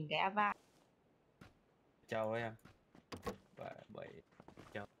 Nhìn cái avatar. Chào em. Bảy.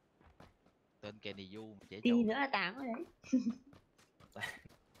 Tên Kenny Du trẻ Tí trâu. nữa là 8 rồi đấy.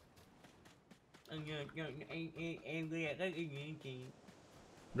 Em nghe rất ý chị.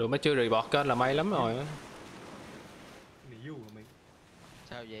 Rồi mới chưa report kênh là may lắm rồi á. Mày du hả mày?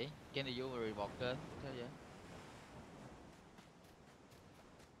 Sao vậy? Kenny Du report kênh. Sao vậy?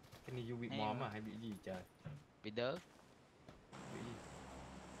 Cái này du bị Hay móm mà. à hay bị gì trời? Bị đớt. Bị gì?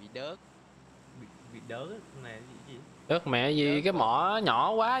 Bị đớt. Bị đớ này gì? Đất mẹ gì cái mỏ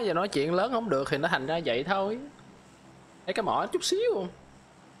nhỏ quá giờ nói chuyện lớn không được thì nó thành ra vậy thôi. Thấy cái mỏ chút xíu.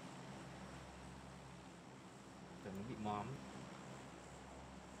 Tưởng nó bị móm.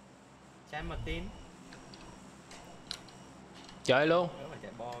 Sam Martin. Chơi luôn. Đỡ phải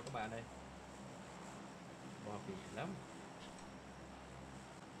chạy bo các bạn đây. Bo Wow, phiền lắm.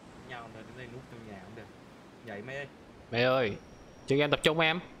 Nhau rồi đến đây núp trong nhà cũng được. Dậy mấy ơi. Mẹ ơi, chơi game tập trung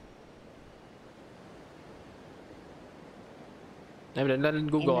em. Em định lên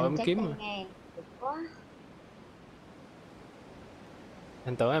Google em check kiếm tai mà. nghe được quá.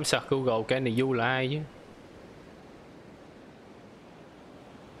 Anh tưởng em search Google cái này du là ai chứ.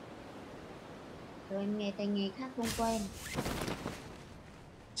 Rồi em nghe tai nghe khác không quen.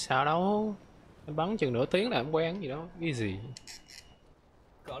 Sao đâu. Em bắn chừng nửa tiếng là em quen gì đó. Cái gì.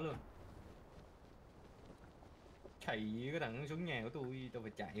 Có luôn. Chạy cái thằng xuống nhà của tôi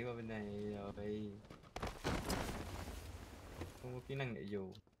phải chạy qua bên này rồi. Không có kỹ năng nhảy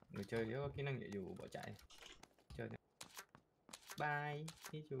dù. Người chơi có kỹ năng nhảy dù bỏ chạy. Chơi này. Bye,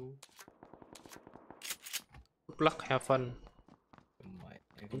 nhảy dù. Good luck, have fun.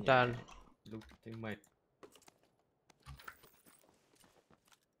 Chúng ta lúc thấy mệt.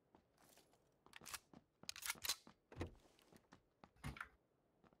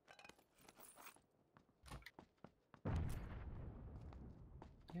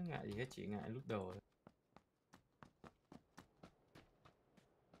 Nếu ngại gì hết, chỉ ngại lúc đầu.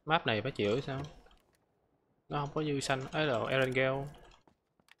 map này phải chịu sao? Nó không có dư xanh ấy là Erangel.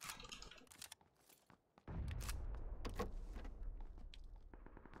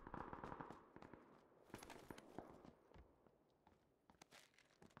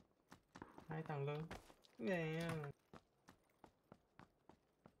 Hai thằng lớn nè.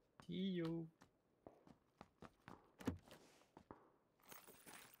 Thí dụ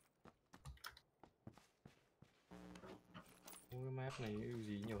cái map này ưu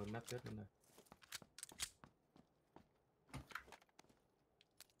gì nhiều hơn map trước nữa rồi.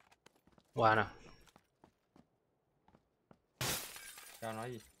 Qua nè. Tao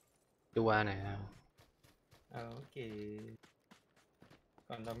nói gì? Đi qua nè. Ok.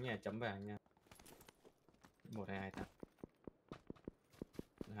 Còn đóng nhà chấm vàng nha. 1 hay 2 thằng.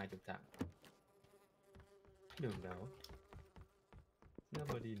 20 thằng. Đường đấu.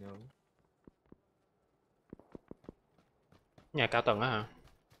 Nobody know. Nhà cao tầng á hả?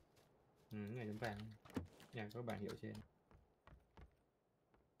 Nhà chấm vàng. Nhà có bảng hiệu trên.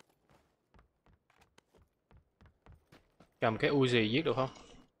 Cầm cái Uzi giết được không?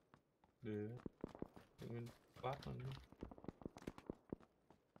 Được. Mình bắt con.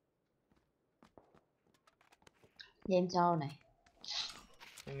 Để em cho này.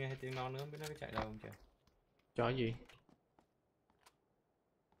 Em nghe tiếng nó nữa, không biết nó có chạy đâu không kìa. Cho cái gì?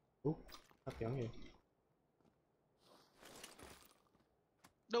 Hấp dẫn gì?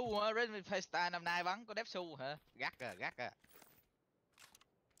 Đu hả? Redmi FaceTime năm nay bắn có đép su hả? Gắt à, gắt à.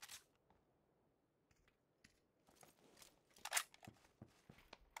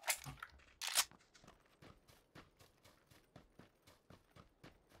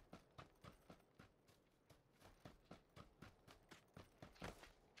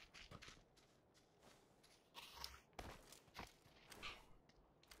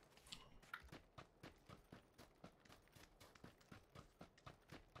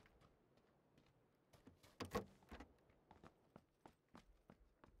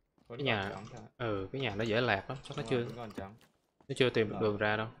 Cái nhà cái nhà nó dễ lạc lắm, chắc nó chưa còn trống. nó chưa tìm được đường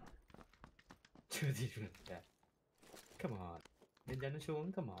ra đâu. Chưa tìm được ra. Come on. Nên cho nó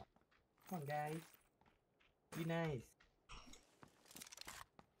xuống, come on. Come on guys. Be nice.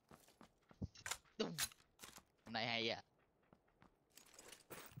 Đúng. Hôm nay hay à.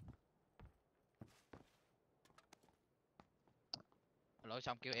 Lỗi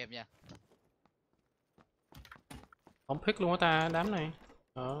xong kêu em nha. Không pick luôn á ta, đám này.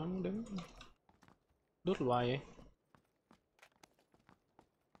 Đứng đút hoài vậy.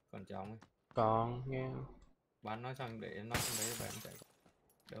 Còn trống ấy. Còn nghe Bán nó xong để nó xong đấy bạn chạy.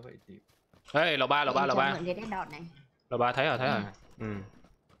 Đỡ vậy tìm. ê lò ba Mượn cái đọt này. lò ba thấy rồi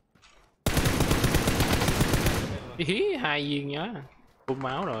Hí 2 viên nhá, phun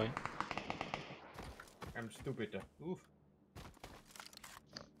máu rồi. I'm stupid rồi.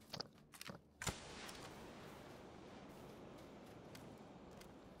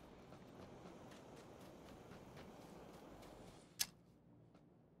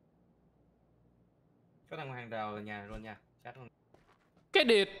 Có thằng hàng đào ở nhà luôn nha, chat luôn. Cái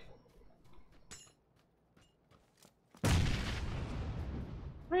điệt.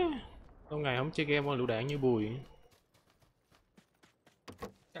 Lâu ngày không chơi game con lựu đạn như Bùi.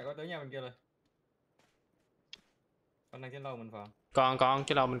 Chạy qua tới nhà bên kia rồi. Con đang trên lầu mình phòng. Còn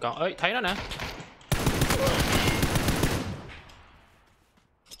trên lầu mình còn. Ấy thấy nó nè.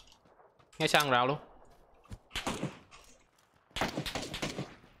 Ngay sang rào luôn.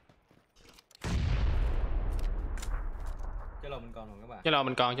 Trên lầu mình còn không các bạn? Trên lầu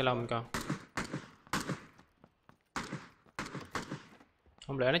mình còn.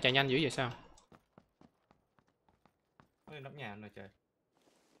 Không lẽ nó chạy nhanh dữ vậy sao? Nó lên nóc nhà rồi trời.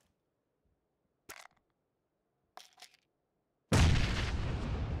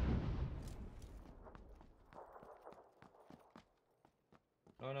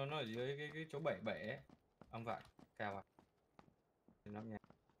 Nó ở dưới cái chỗ bể ấy. Ông vạn cao à. Lên nóc nhà.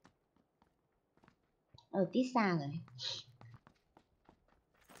 Ở tít xa rồi.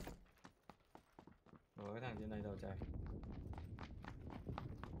 Rồi cái thằng trên này rồi trời.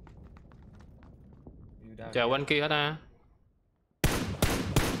 View down Chờ here. quanh kia hả ta?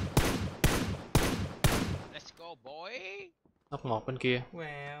 Let's go boy. Nóc 1 bên kia.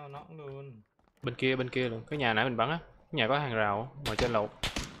 Wow, nõn luôn. Bên kia luôn. Cái nhà nãy mình bắn á. Cái nhà có hàng rào á, ngoài trên lầu.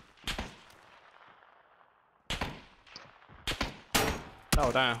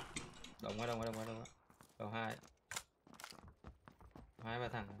 Đâu ta? Động qua. Đầu 2. 2 3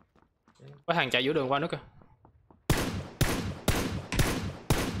 thằng. Có thằng chạy giữa đường qua nữa kìa.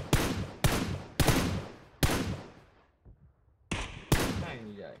 Hay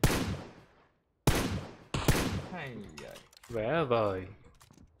vậy. Hay vậy. Vẽ vời.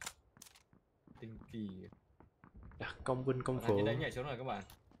 Tinh kỳ. Đặt công vinh công Thằng trên phượng. đấy nhảy xuống rồi các bạn.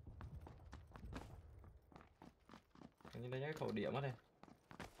 Thằng trên đấy cái khẩu điểm mất đây.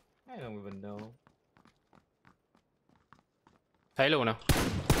 Hay là người vần đâu. Thấy luôn nè.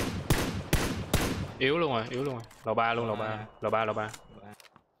 Yếu luôn rồi. Lầu 3 luôn, lầu 3. Lầu 3.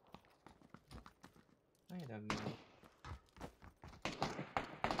 Hay là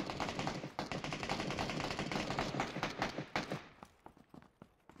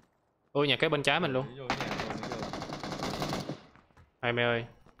Ôi nhà cái bên trái mình luôn. Vô cái nhà rồi, vô. Hai mẹ ơi.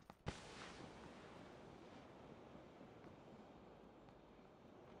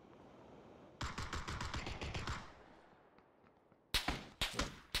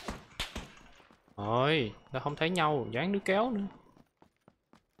 Ôi, nó không thấy nhau, dán đứa kéo nữa.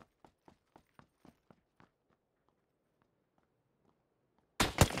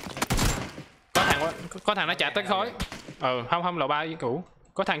 Có thằng nó chạy tới khói. Không lầu 3 với cũ.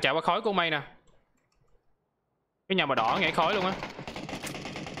 Có thằng chạy qua khói của mây nè. Cái nhà mà đỏ nhảy khói luôn á.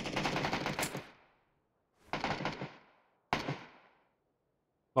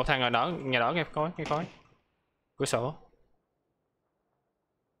 Một thằng nhà đỏ nghe khói. Cửa sổ.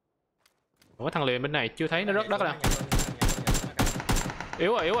 Ủa thằng liền bên này chưa thấy nó rớt đất nè.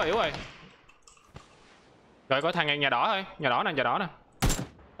 Yếu rồi. Rồi có thằng nhà đỏ thôi, nhà đỏ nè.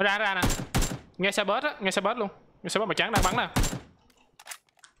 Nó ra nè. Nghe xe bớt luôn. Nghe xe bớt màu trắng đang bắn nè.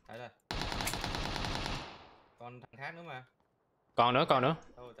 Thấy rồi. Còn thằng khác nữa mà. Còn nữa. Đâu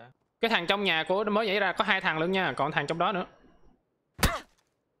rồi ta? Cái thằng trong nhà của nó mới nhảy ra có 2 thằng luôn nha, còn thằng trong đó nữa.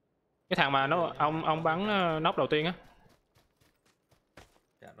 Cái thằng mà nó ông bắn nóc đầu tiên á.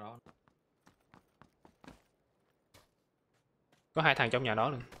 Dạ đó. Có 2 thằng trong nhà đó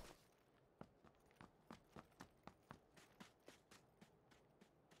luôn.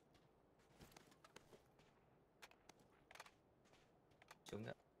 Xuống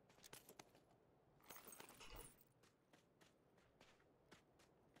đó.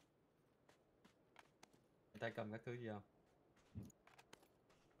 Tay cầm các thứ gì không?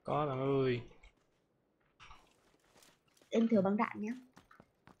 Có bạn ơi. Em thừa băng đạn nhá.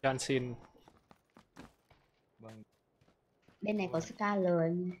 Cho anh xin. Vâng. Bên này có Scar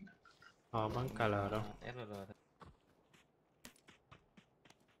anh. Bắn KL đâu. SRR thôi.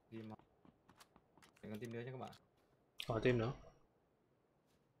 Ghi mà. Còn team nữa nha các bạn. Còn team nữa.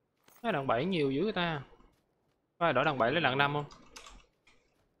 Cái đòn 7 nhiều dữ ta. Có ai đổi đòn 7 lấy đòn 5 không?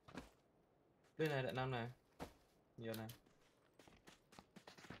 Đây này đợt 5 này. Nhiều này.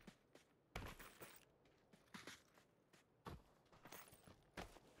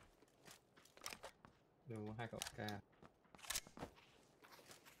 Đủ 2 cậu K.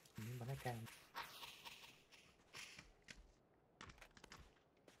 Bắn cái cam.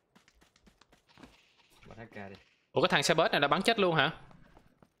 Bắn 2K đi. Ủa cái thằng xe bớt này đã bắn chết luôn hả?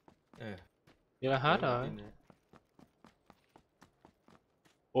 Ừ. Vậy là hết rồi.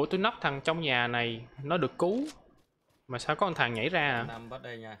 Ủa tôi nóc thằng trong nhà này nó được cứu. Mà sao có con thằng nhảy ra à? Nằm bắt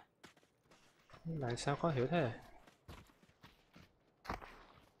đây nha. Là sao khó hiểu thế?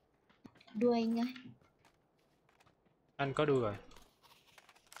 Đuôi anh ơi. Anh có đưa rồi.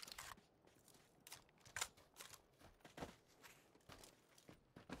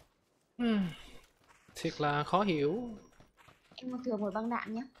 Thiệt là khó hiểu. Em thừa một băng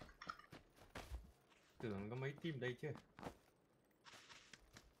đạn nhá. Tưởng có mấy team đây chứ.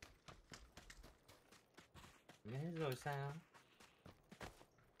 Nghe hết rồi sao?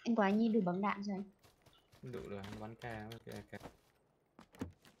 Anh có nhi đủ băng đạn rồi anh. Đủ rồi, bắn K.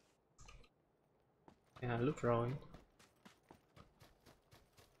 Lúc rồi.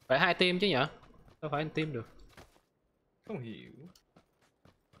 Phải 2 team chứ nhở? Đâu phải 1 team được. Không hiểu.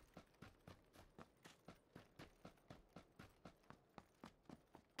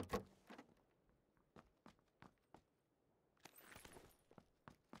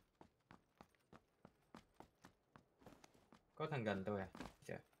 Có thằng gần tôi à?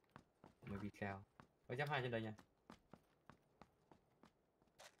 Chà. Mới bị Khao. Có giáp 2 trên đây nha.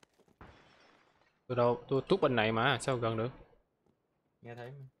 Từ đâu? Tôi tút bên này mà, sao gần được? Nghe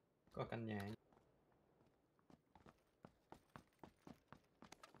thấy mà. Có căn nhà.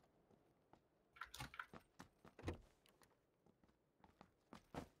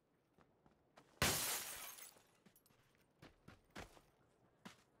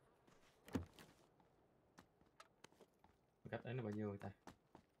 Cách đấy là bao nhiêu rồi ta?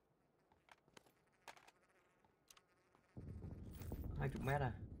 20 mét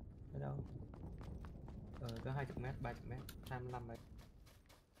à? Ở đâu? Có 20 mét, 30 mét, 25 mét.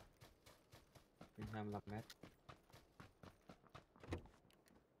 25 mét.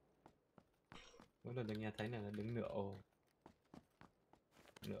 Mỗi lần tôi nghe thấy này là đứng nửa ô.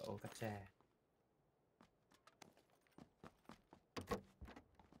 Nửa ô cắt tre.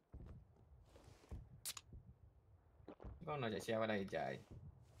 Con nào chạy xe qua đây chạy.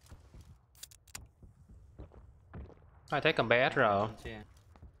 Ai thấy cầm bé SR. Bắn xe.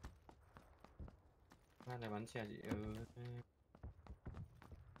 Mai này bắn xe chị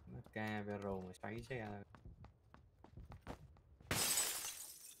ca về rồi mà xoáy xe.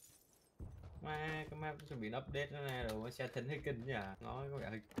 Mà cái map chuẩn bị update nữa nè, rồi xe thính hơi kinh nhỉ, nói có vẻ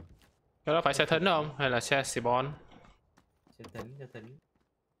hơi. Cái đó phải xe thính không? Hay là xe Sibon? Xe thính.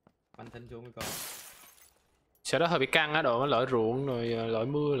 Bắn thính xuống mới có. Xe đó hơi bị căng á, đồ nó lội ruộng rồi lội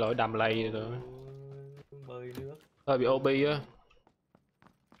mưa, lội đầm lầy rồi. Bơi nước. Hơi bị OB á.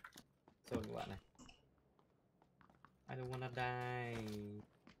 Rồi các bạn này. I don't wanna die.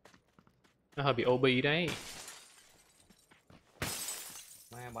 Nó hơi bị OB đấy.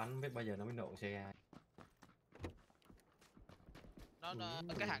 Mà bắn biết bao giờ nó mới nổ xe.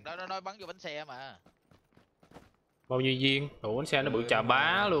 Cái thằng đó nó nói bắn vô bánh xe mà. Bao nhiêu viên? Ủa bánh xe nó bự chà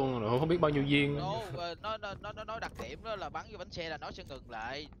bá luôn, rồi không biết bao nhiêu viên. Nó nói đặc điểm đó là bắn vô bánh xe là nó sẽ ngừng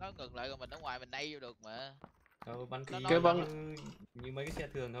lại. Nó ngừng lại rồi mình ở ngoài mình nay vô được mà. Bắn tí cái bắn như mấy cái xe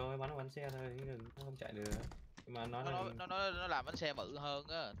thường thôi, bắn xe thôi, nó không chạy được. Nhưng mà nó làm bánh xe bự hơn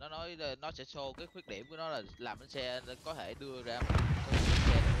á. Nó nói nó sẽ show cái khuyết điểm của nó là làm bánh xe có thể đưa ra một số bánh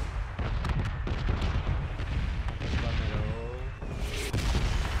xe.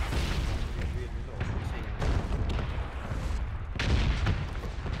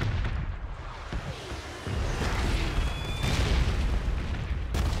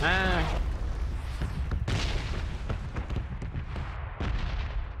 À.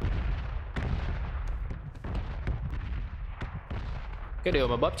 Cái điều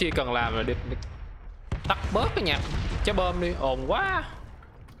mà PUBG cần làm là đi tắt bớt cái nhạc trái bom đi, ồn quá.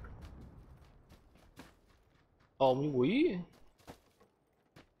 Ồn như quỷ.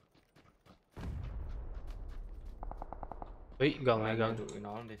 Ý, gần này gần. Tụi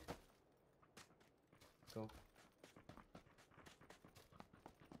nó đi. Go.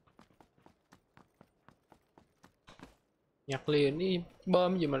 Nhặt liền đi,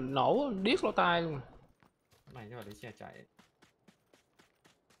 bơm gì mà nổ điếc lỗ tai luôn. Cái này cho vào lấy xe chạy.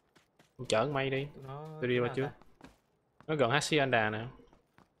 Chở may đi. Tôi đi qua trước. Nó gần Hacienda nè.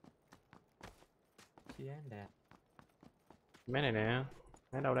 Mấy này nè.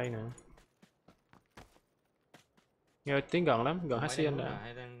 Mấy đâu đây nè. Nghe tiếng gần lắm, gần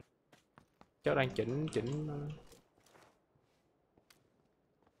Hacienda. Cháu đang chỉnh.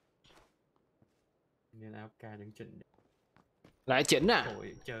 Nên AFK đứng chỉnh. Lại chỉnh à?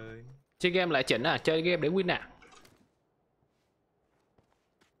 Chơi game lại chỉnh à? Chơi game để win à?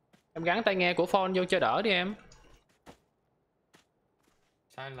 Em gắn tai nghe của phone vô cho đỡ đi em.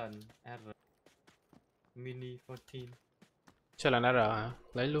 Silent R Mini 14. Sao là R hả?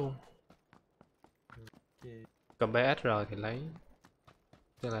 Lấy luôn. Okay. Cầm BSR thì lấy.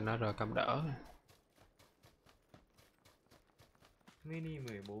 Sao là R cầm đỡ. Mini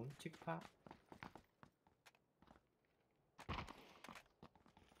 14 chiếc pháp.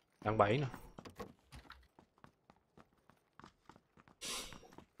 Đằng 7 nè.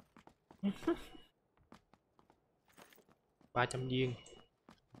 ba 300 viên.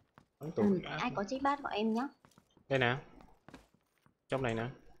 Ai có chiếc bát của em nhé. Đây nè. Trong này nè.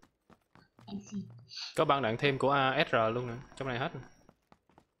 Em xin. Có băng đạn thêm của SR luôn nè. Trong này hết.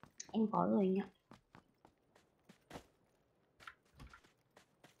 Em có rồi anh ạ.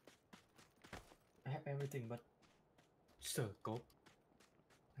 I have everything but scope.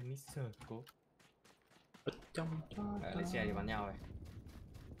 I need scope. Ở trong Lấy xe đi bắn nhau rồi.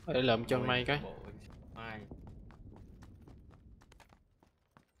 Để lượm chân mây cái. Bộ ai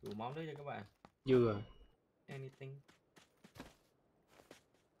đủ món nữa cho các bạn. Dưa. Anything.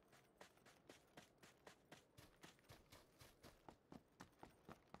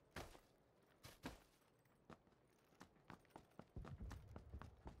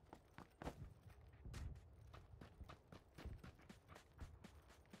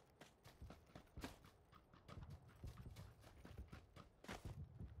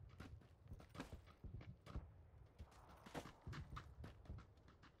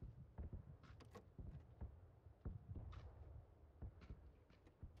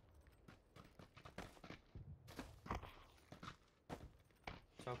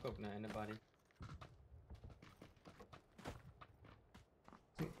 Sau cục này anybody.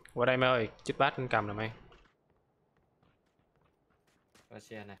 Qua đây mày ơi, chích bát anh cầm nè mày. Và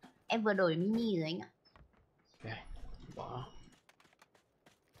xe này. Em vừa đổi mini rồi anh ạ. Ok, bỏ.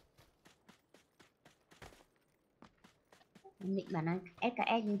 Em định bảo là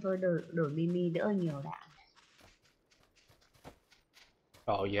SKS nhưng thôi đổi mini đỡ nhiều đã.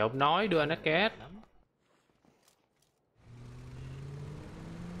 Rồi giờ ông nói đưa anh két. Lắm.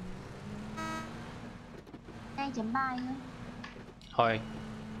 2.3 anh ơi. Thôi,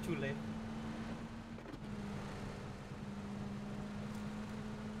 Chui lên.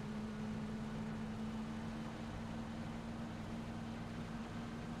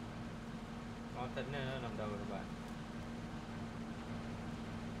 Có tính nó nằm đâu rồi bạn.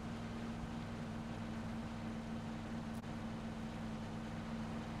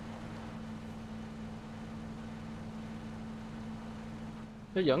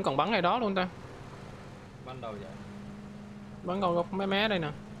 nó vẫn còn bắn ngay đó luôn ta. Ban đầu vậy. Bắn con góc mé mé đây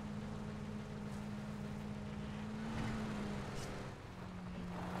nè.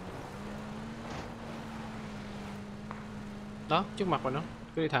 Đó, trước mặt rồi nó.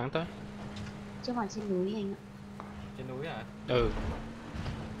 Cứ đi thẳng tới. Chứ còn trên núi anh ạ. Trên núi hả? Ừ.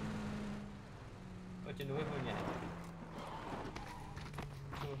 Ở trên núi hơi nhẹ.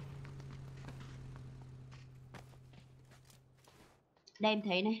 Đây em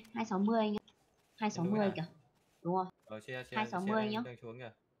thấy này, 260 anh ạ. 260 à? kìa. Đúng rồi. Ở xe 260 nhá. đang xuống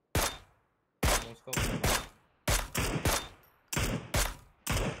kìa. No scope.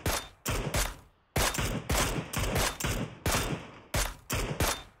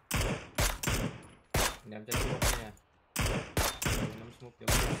 Ném cho smoke nha. Ném smoke cho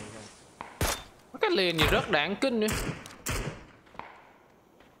mình. Cái liền gì rất đáng kinh nữa.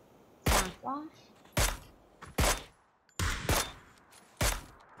 Xa quá.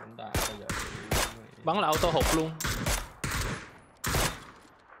 Bắn đạn bây giờ. Bắn là auto hụt luôn.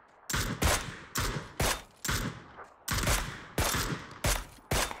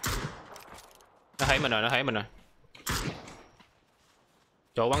 Nó thấy mình rồi, nó thấy mình rồi.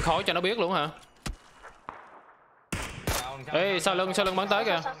 Chỗ bắn khói cho nó biết luôn hả? Ê, sau lưng bắn tới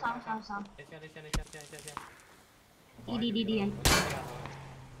kìa. Sao. Đi anh.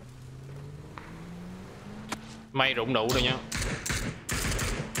 Mày rụng nụ rồi nha.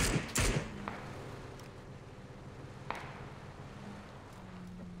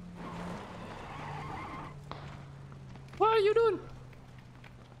 What are you doing?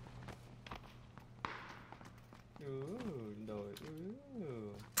 Rồi.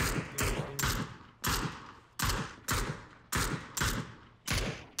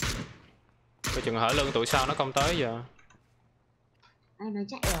 Coi chừng hở lưng tụi sau nó không tới giờ. Anh nói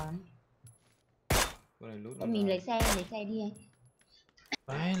chạy rồi. Mình Mình lấy xe đi anh.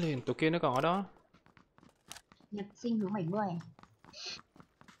 Đấy liền, tụi kia nó còn ở đó. Nhập sinh hướng 70.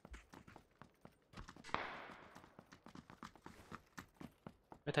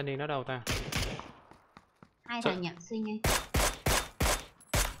 Cái thanh niên nó đâu ta? Hai thằng nhập sinh anh.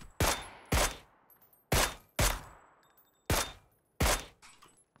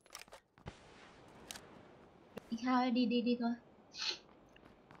 Khao ơi, đi thôi.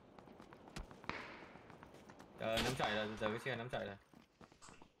 Nắm chạy là giờ cái xe nắm chạy là.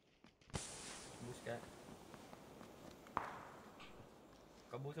 Boost cái.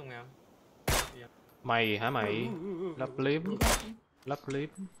 Có boost không em? Mày hả mày? Lắp clip. Lắp clip.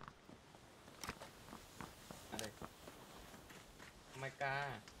 À đây.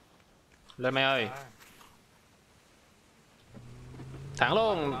 Micah. Lên mày ơi. Thẳng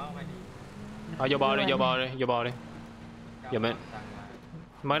luôn. Thôi vô bò đi. Giờ mình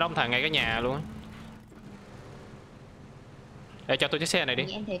mới đóng thằng ngay cái nhà luôn á. Để cho tôi chiếc xe này đi.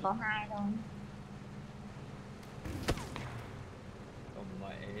 Em thấy có 2 thôi. Còn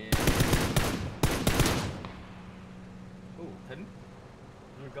mẹ. Thính.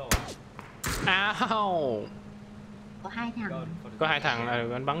 Go. Ow. Có 2 thằng. Có 2 thằng,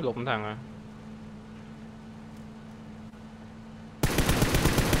 anh bắn gục một thằng à.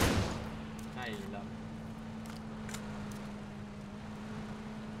 Hay lắm.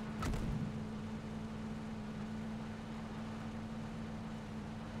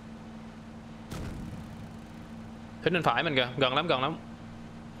 Thính bên phải mình kìa, gần lắm.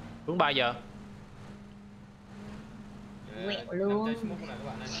 Đúng 3 giờ. Quẹo luôn. Nằm smoke này các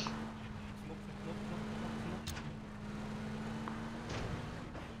bạn ơi. Smoke.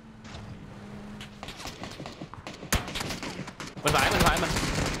 Bên phải mình.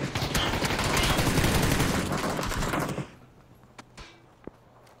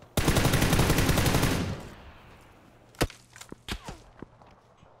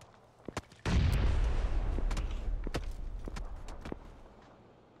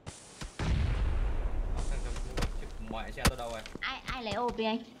 Mọi xe tôi đâu rồi? Ai lấy OP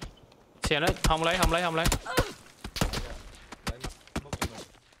anh? Xe nó không lấy. Lấy mà smoke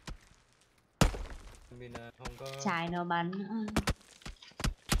cho mình không có. Trái nó bắn.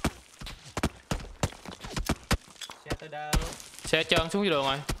 Xe tới đâu? Xe trơn xuống đường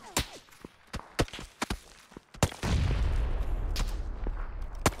rồi.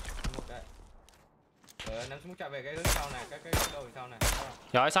 Smoke đấy. Ném smoke chạy về cái hướng sau này, cái đầu sau này.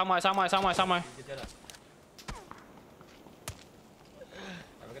 Rồi xong rồi. Đi chết rồi.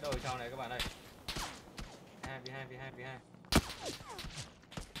 Cái đầu sau này các bạn ơi. 2v2.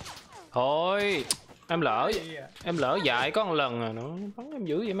 Thôi, em lỡ dại có một lần rồi nữa, bắn em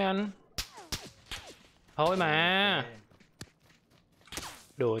dữ vậy mấy anh. Thôi mà.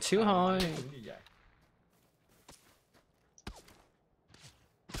 Đùa xíu thôi.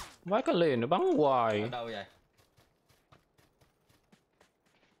 Vái cái liền nó bắn hoài. Ở đâu vậy?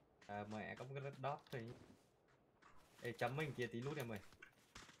 Mẹ có một cái dot thì. Ê, chấm mình kia tí nút em ơi.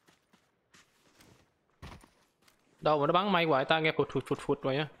 Đâu mà nó bắn may hoài, ta nghe phụt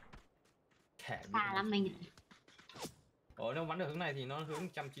rồi á. Xa lắm mình. Ủa nó bắn được hướng này thì nó hướng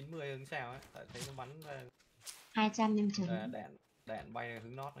 190 hướng sao ấy. Tại thấy nó bắn 200 nhưng chấm. đạn bay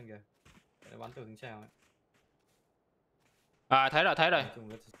hướng nót này kìa. Nó bắn từ hướng sao ấy. À thấy rồi.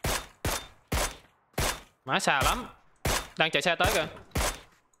 Má xà lắm. Đang chạy xe tới kìa.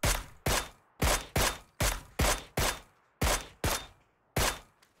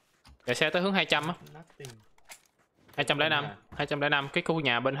 Chạy xe tới hướng 200 á. 205 cái khu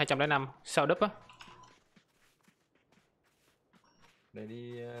nhà bên 205 sau đúp á. Để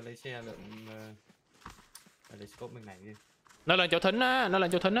đi lấy xe lượng lấy scope mình này đi. Nó lên chỗ thính á,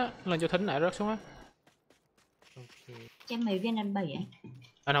 lên chỗ thính này rớt xuống á. Ok. Cho em mấy viên đạn 7 anh.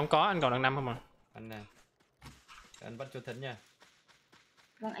 Anh không có, anh còn đạn 5 không à. Anh nè. Anh bắt chỗ thính nha.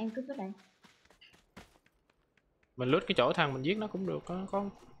 Vâng anh cứ vứt đấy. Mình lướt cái chỗ thằng mình giết nó cũng được,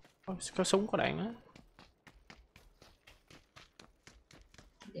 có súng có đạn á.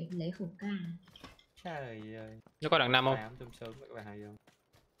 Để lấy khẩu ca. Trời ơi. Nó có đạn 5 không? Tôm sớm các bạn hay không?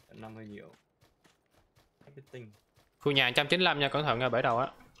 Đạn 5 hơi nhiều. Everything. Khu nhà 195 nha, cẩn thận nha, bể đầu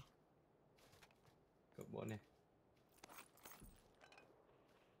á. Cậu bộ này.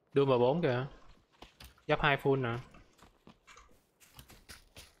 Đưa vào 4 kìa. Giáp 2 full nè.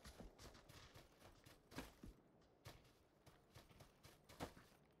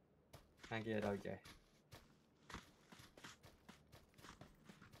 Hai kia đâu chạy?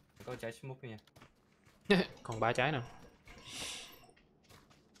 Có trái smoke nha. Còn 3 trái nè.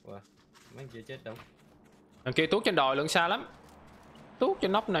 Ủa, mấy kia chết đâu? Đằng kia tuốt trên đồi lượng xa lắm. Tuốt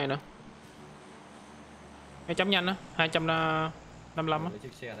trên nóc này nè. 2 chấm nhanh á, 255 á. Lấy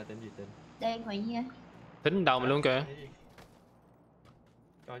chiếc xe là tính gì tính? Đây anh Khoái Nhiên. Tính đầu mình luôn kìa.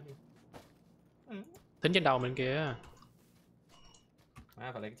 Có gì? Tính trên đầu mình kìa.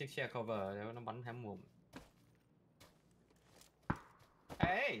 Phải lấy cái chiếc xe cover để nó bắn hám mồm.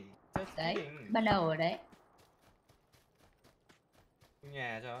 Ê, Đấy, ban đầu ở đấy.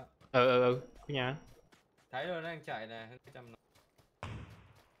 nhà cho. Cái nhà. Thấy rồi, nó đang chạy nè, hơn 100.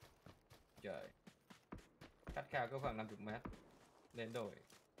 Trời. Cắt cao có khoảng 50 mét. Lên đổi,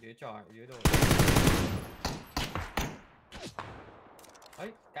 dưới tròi, dưới đồi.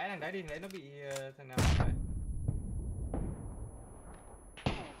 Ấy, cái thằng đấy đi, đấy nó bị thằng nào vậy?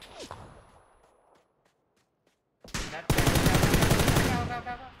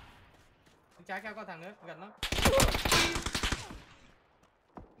 Cao. Trái cao có thằng nữa, gần lắm.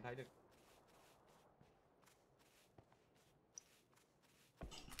 Thấy được.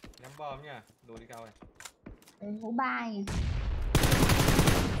 Nhắm bom nha, đồ đi cao này. Đấy, hố 3 kìa.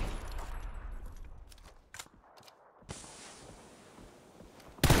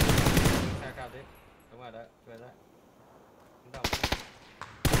 Xa cao thế. Đúng rồi đấy, về đấy.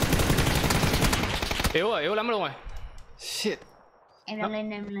 Yếu lắm luôn rồi. Shit. Em đang lên,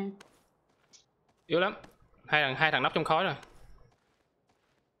 em lên. Yếu lắm. Hai thằng nấp trong khói rồi.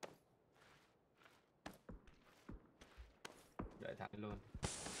 Đợi thẳng luôn.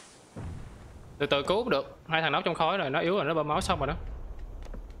 Từ từ cứu cũng được. Hai thằng nấp trong khói rồi, nó yếu rồi, nó bơm máu xong rồi đó.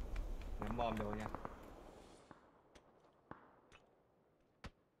 Ném bom đồ nha.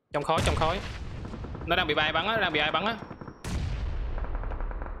 Trong khói. Nó đang bị ai bắn á,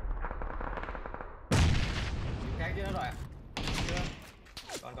 Những cái kia nó rồi à? Chưa.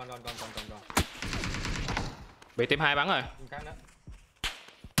 Còn. Bị team 2 bắn rồi. Những cái nữa.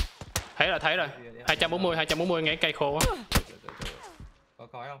 Thấy rồi. 240 ngay cây khô á. Có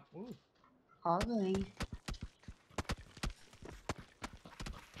khói không? Khó rồi anh.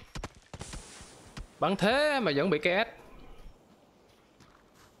 Bắn thế mà vẫn bị KS.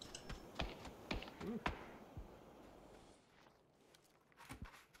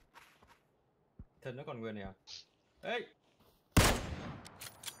 Thân nó còn nguyên này à? Ê!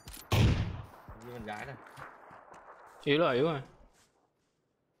 Như con gái này. Yếu rồi.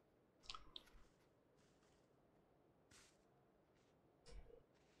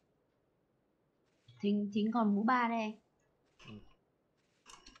 Thính còn mũ 3 đây anh.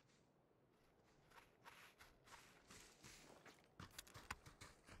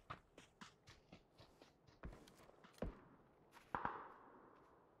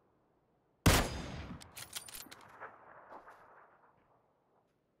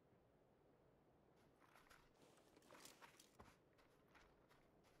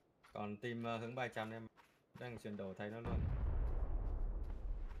 Còn team hướng 300 em đang chuyển đổi thấy nó luôn.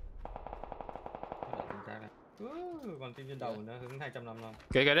 Còn team trên đầu nó hướng 255.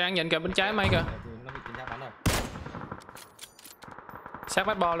 Kìa đang nhìn kìa bên trái mây kìa. Nó bị chính xác bắn rồi. Sát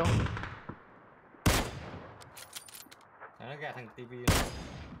bắt bo luôn. Nó gạt thằng TV.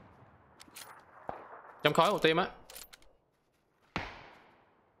 Trong khói một team á.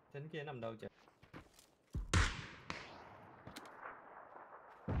 Trên kia nằm đâu trời?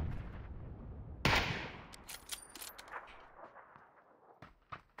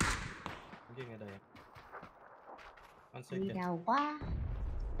 Cái ngay đây. Con xích Đi kìa. đau quá.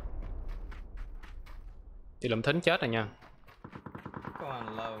 Chị lụm thính chết rồi nha.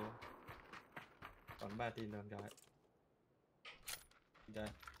 Còn lâu. Còn 3 team rồi rồi. Đây.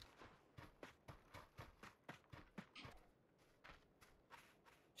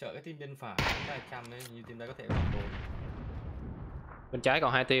 Chợ cái team bên phải 300 ấy, như team đây có thể bằng 4. Bên trái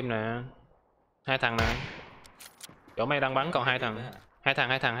còn 2 team nè. 2 thằng nè. Chỗ mây đang bắn còn 2 thằng. 2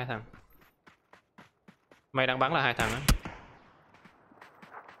 thằng. Mây đang bắn là 2 thằng á.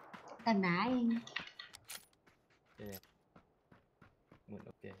 Cần đá anh. Ok. Muốn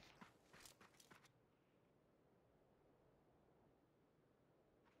ok.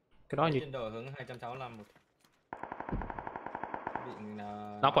 Cái đó như trên đầu hướng 265 một. Bị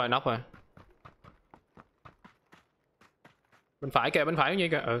nóc rồi. Bên phải kìa, như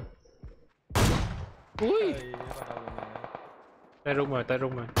kìa. Ui. Tay rung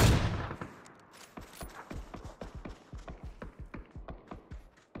rồi.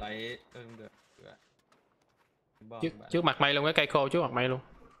 Đấy, được. Trước mặt mây luôn, cái cây khô trước mặt mây luôn.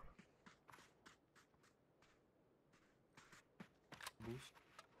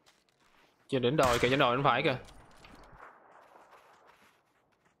 Trên đỉnh đồi bên phải kìa.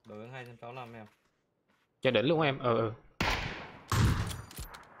 Đối hướng 265 em. Trên đỉnh luôn em.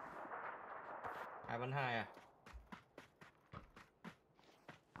 2 à?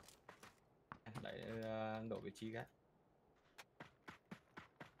 Đẩy đổi vị trí cái.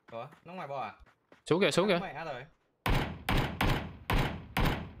 Ủa, nó ngoài bò à? Xuống kìa. Mẹ rồi.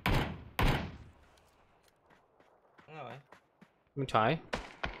 Đúng rồi. Bên phải.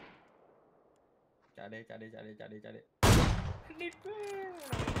 Chạy đi.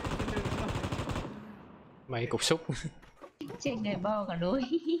 Mày cục xúc. Trên người bo cả đôi.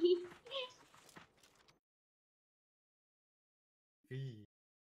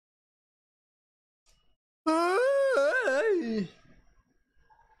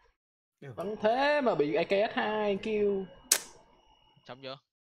 Bắn thế mà bị AKS 2 kêu. Xong chưa?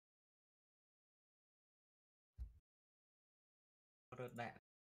 Rớt đạn.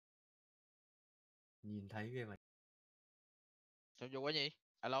 Nhìn thấy ghê vậy. Xong chưa quá nhỉ?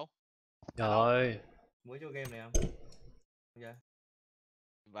 Alo? Rồi. Mới vô game này không? Dạ.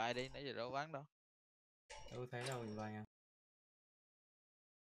 Vai đi, nãy giờ đâu bắn đâu. Đâu thấy đâu invite nha.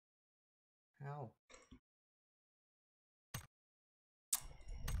 Khao.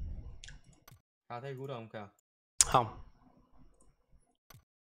 Khao thấy good không Khao? Không.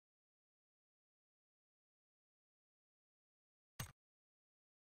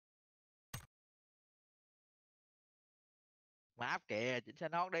 Mà áp kìa, chỉnh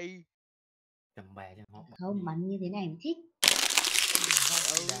xanh hót đi. Cầm bè cho họ. Không, bắn như thế này mình thích.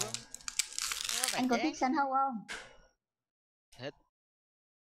 Ừ đó. Nó mày Anh có chán. thích săn hâu không? Thích.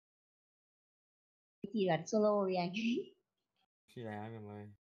 Thì bắn solo vì anh. Khi là em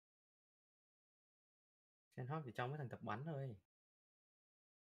ơi. Sen hot thì trong mấy thằng tập bắn thôi.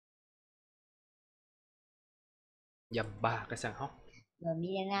 Dầm 3 cái sàn hóc. Rồi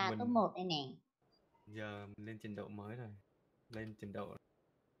Milena Mình- top 1 đây nè. Giờ mình lên trình độ mới rồi. Lên trình độ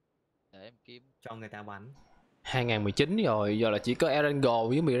Để em kiếm. cho người ta bắn. 2019 rồi, giờ là chỉ có Erangel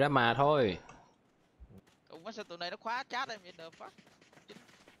với Miramar thôi. Ủa sao tụi này nó khóa chat em vậy the fuck?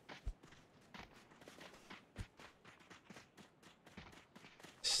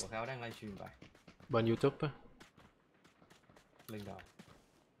 Của Khao đang livestream vậy. Bên YouTube á. Lên rồi.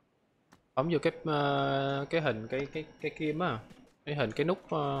 Bấm vô cái hình cái kim á. Cái hình cái nút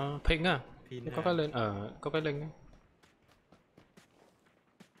pin á. Pin Nó có cái lên có cái link á.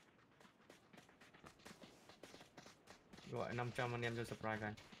 gọi 500 anh em cho subscribe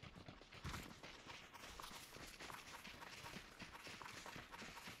kênh.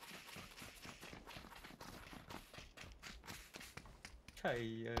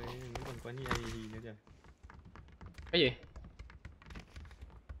 Trời ơi, nó còn có như AI nữa kìa. Cái gì?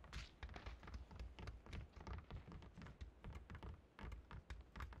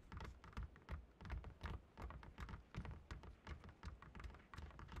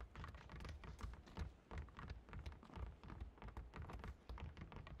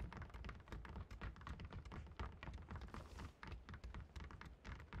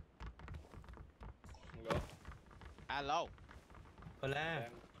 Alo, Hola,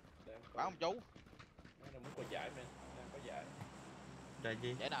 báo ông chú. Đang muốn có giải mà, đang có giải. giải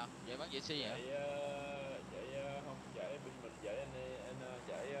gì? Vậy nào? Vậy bắn vậy xi Giải vậy? không, giải bên mình giải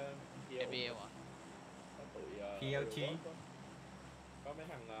giải KPL hả? có tụi PLG. có mấy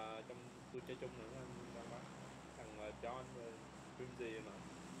thằng trong tôi chơi chung nữa đang bắn. Thằng John rồi Crimsy nữa.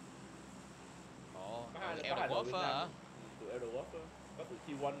 Ồ, Có hai Elder đội Wolf Việt á Nam hả? á. Tụi Elderwolf á. Có tụi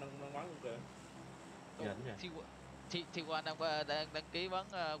T1 đang bắn luôn kìa. Dẫn nhỉ? T1 đăng ký bắn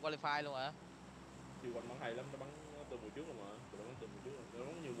qualify luôn hả? T1 bắn hay lắm, nó bắn từ mùa trước rồi mà. Tụi nó bắn từ mùa trước rồi. Nó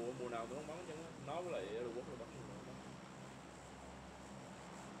bắn nhiều mùa nào tụi nó bắn chứ. Nó với lại Elderwolf nó bắn nhiều mùa đó.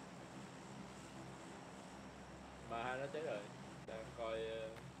 Mà hai nó cháy rồi. Đang coi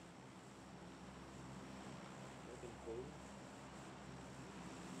mấy tin cuối.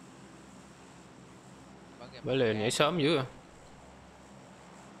 Bắn game Bởi lề nhảy sớm dữ à.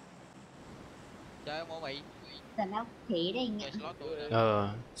 chơi không hả mày? Săn hóc thế đây nhỉ? Chơi slot tôi nè.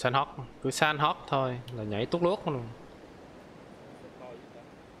 San hot, cứ san hot thôi là nhảy tuốt luốt luôn.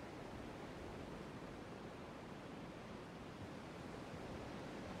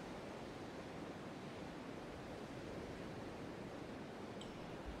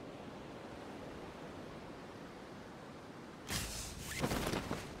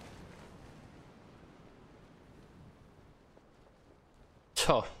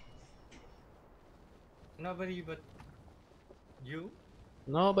 Trời, Nobody but you.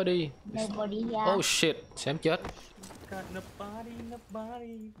 nobody. Nobody here. Oh shit, xém chết. Got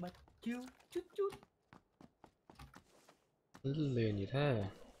nobody but you. Chút chút. Liền gì thế?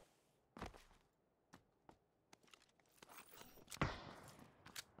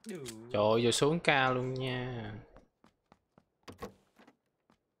 Đủ. Trời ơi, giờ xuống cao luôn nha.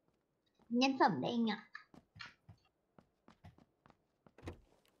 Nhân phẩm đây anh ạ.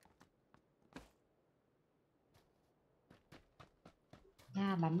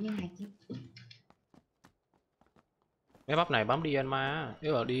 Bắn như hạch chứ. Mấy bắp này bấm đi anh ma,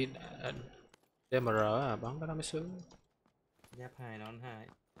 nếu mà đi DMR bấm cái đó mới sướng. Giáp 2 nón 2.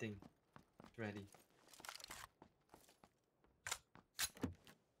 Tình. Ready.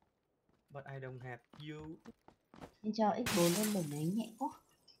 But I don't have you. Nên cho X4 lên đỉnh đấy nhẹ quá.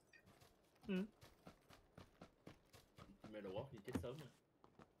 Elderwolf thì chết sớm rồi.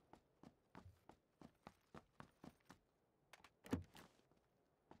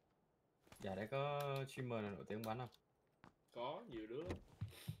 Dạ đấy có streamer nào nổi tiếng bắn không? Có nhiều đứa lắm.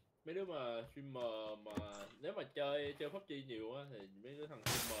 Mấy đứa mà streamer mà nếu mà chơi PUBG nhiều á thì mấy đứa thằng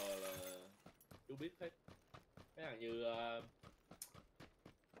streamer là chú biết hết. Mấy thằng như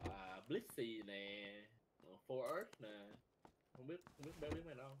Blitzy nè, For Earth nè, không biết béo biết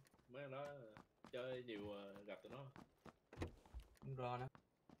mấy đó không? Mấy thằng đó chơi nhiều gặp tụi nó. Không rõ nữa.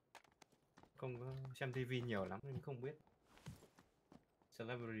 Không có xem TV nhiều lắm nên không biết.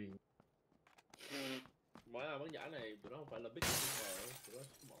 Celebrity. Mỗi lần bắn giải này tụi nó không phải là big streamer, tụi nó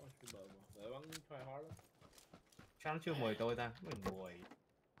small streamer mà, người bắn try hard lắm. Sao nó chưa mời tôi ta? Mình buổi.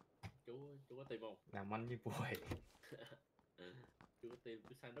 Chú có tìm không? Làm ăn như buổi. Chưa có tiền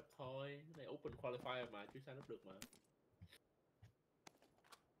cứ sign up thôi, cái này open qualifier mà, chứ sign up được mà.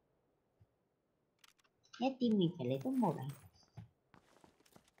 Hết team mình phải lấy top 1 à?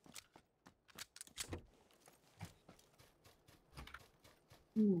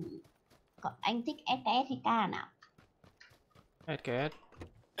 Còn anh thích SKS hay K nào? SKS.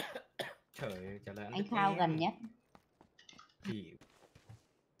 Trời ơi, trả lời Anh Khao gần nhất. Thì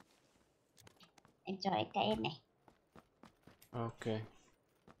Em cho SKS này. Ok.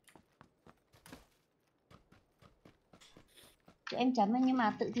 Chỗ em chấm nhưng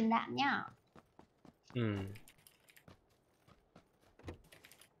mà tự tìm đạn nhá.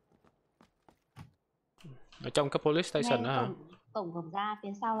 Ở trong cái police station Nghe đó hả? cổng ra phía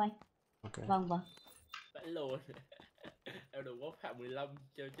sau anh. Ok. Vâng. Vãi luôn. Em được bóp hạ 15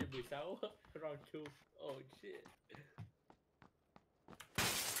 trên 16 round 2. Oh shit.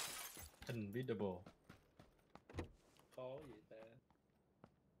 unbeatable. Khó vậy ta.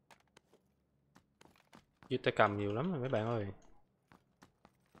 Dưới tay cầm nhiều lắm rồi mấy bạn ơi.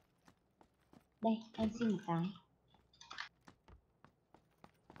 Đây, em xin một cái.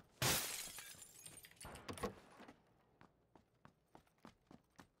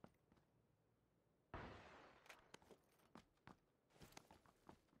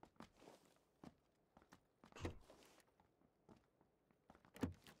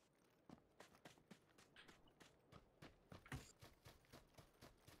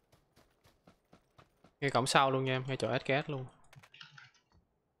 Ngay cổng sau luôn nha em, ngay chỗ SKS luôn.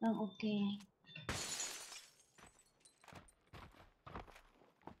 Vâng, ok anh.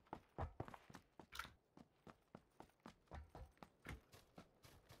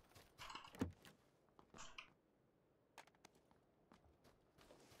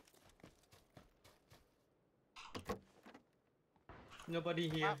 Nobody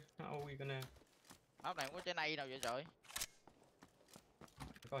here. How are we gonna? Map này không có trái này đâu vậy trời.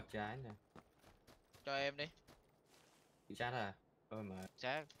 Có trái nè. Cho em đi. Tự chat à? Thôi mà.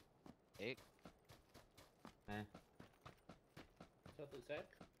 Xác. Thiệt. Nè. Sao tự xét?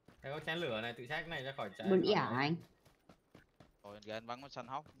 Đây có chén lửa này, tự chat cái này ra khỏi trái. Buồn ỉa anh. Rồi giờ anh bắn con xanh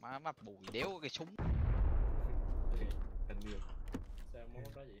hóc, má map bùi đéo cái súng. Cần điều. Sao món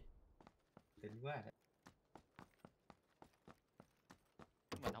đó vậy? Tính quá.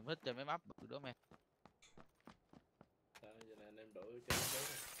 Mình không thích chơi mấy map bự đó mẹ. Sao giờ này anh em đổi chơi đấu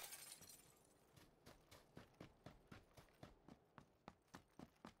này.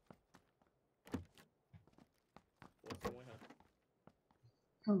 Ủa xong rồi hả?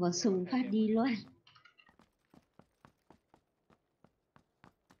 Không có súng phát đi luôn.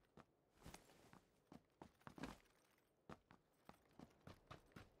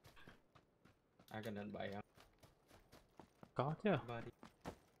 Ai cần đánh bậy không? Có chứ. Ba đi.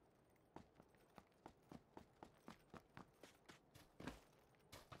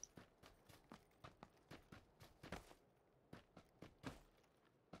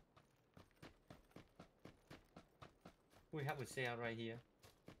 We have a sale right here.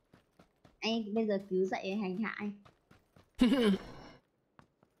 Anh bây giờ cứu dậy hành hạ anh.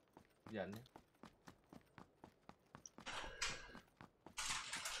 Dẫn đấy.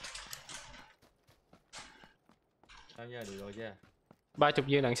 Sao giờ đủ rồi chưa? 30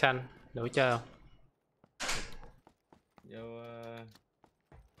 viên đạn xanh, đủ chơi không? Vô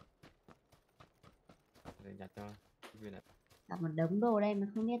để nhặt cho viên này. Cả một đống đồ đây mà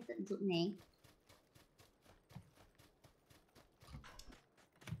không biết tận dụng này.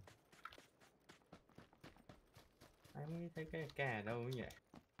 Anh không thấy cái AK đâu nhỉ?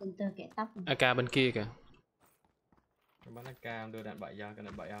 Center kẻ tóc. AK bên kia kìa. Cái bắn AK không đưa đạn bậy cho, cái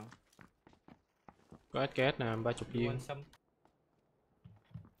đạn bậy không? Có SKS nè, 30 viên. Quan xâm.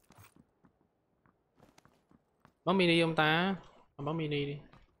 Bắn mini không ta? Không bắn mini đi.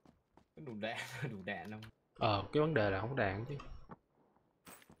 Có đủ đạn, đủ đạn không? Cái vấn đề là không có đạn chứ.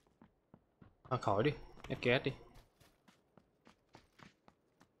 Khỏi đi, SKS đi.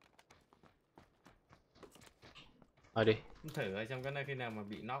 Đi. Thử ở trong cái này khi nào mà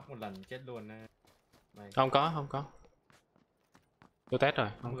bị knock một lần chết luôn này. Không có. Tôi test rồi,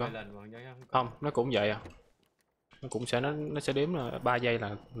 không có. Lần mà nhớ Không, nó cũng vậy à. Nó cũng sẽ nó sẽ đếm là 3 giây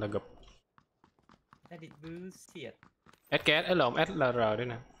là gục. That is bullshit. SKS lộn SLR đây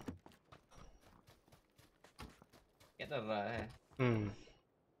nè. SR hả?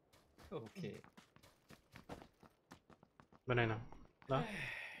 Ok. Bên này nè. Đó.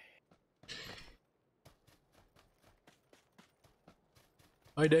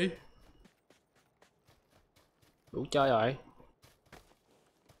 Ơi đi. Đủ chơi rồi.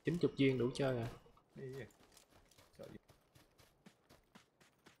 90 viên đủ chơi rồi. Đi rồi. Sợ gì?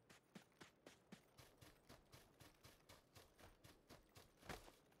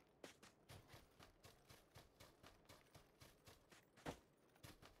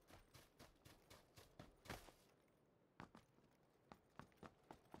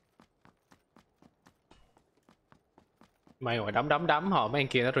 Mày ngồi đấm họ mấy anh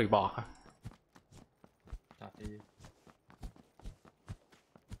kia nó report à. Thật đi.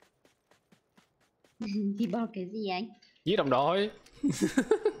 Thì bỏ cái gì anh? Giết đồng đội.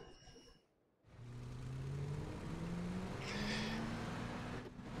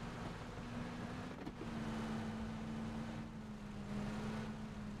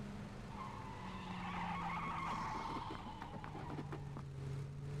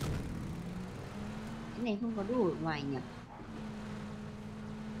 Cái này không có đủ ở ngoài nhỉ?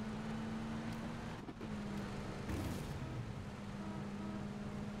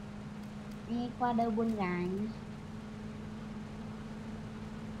 Ê, qua đâu buôn gái.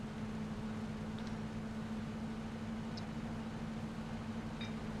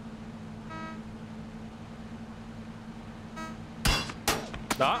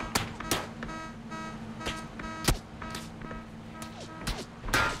 Đó.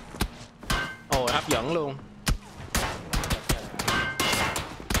 Ôi hấp dẫn luôn.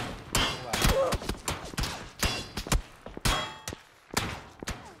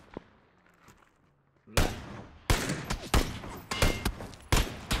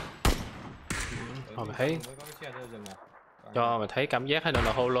 Mà thấy cho mày thấy cảm giác hay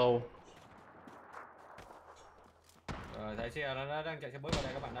là holo. Rồi thấy xe nó đang chạy xe bước vào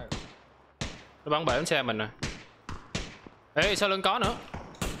đây các bạn ơi. Nó bắn bể xe mình nè. Ê sau lưng có nữa.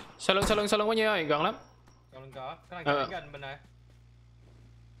 Sau lưng có nhiêu ơi, gần lắm. Sau lưng có. Cái này gần mình này.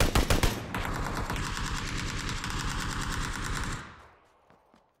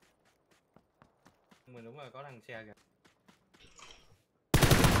 Mình đúng rồi, có thằng xe kìa.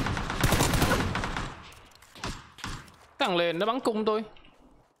 Thằng lên nó bắn cung tôi.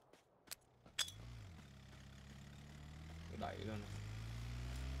 Đẩy luôn này.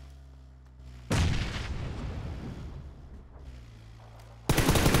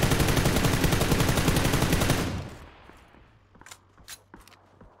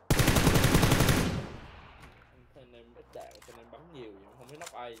 Thằng em ít đạn, thằng em bắn nhiều vậy không biết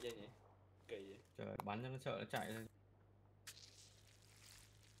nóc ai vậy nhỉ? Kỳ vậy. Trời, bắn cho nó sợ nó chạy thôi.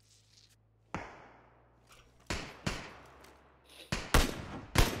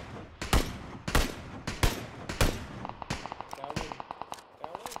 Cao lên.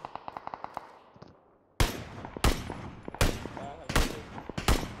 Cao lên. Cao thằng em đi.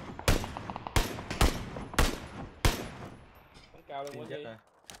 Bắn cao lên quá gì?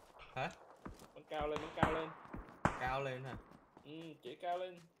 Hả? Bắn cao lên, bắn cao lên. Cao lên hả? Ừ, chỉ cao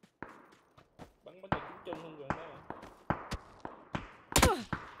lên. Bắn bắn trúng chân không gần đó.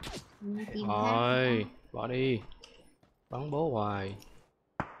 Thôi bỏ đi. Bắn bố hoài.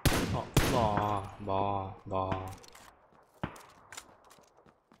 Bò.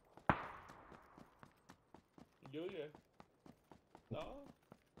 Dưới kìa. Đó.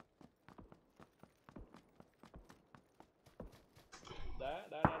 Đá.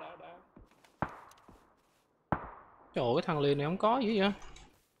 Trời ơi cái thằng liền này không có gì vậy.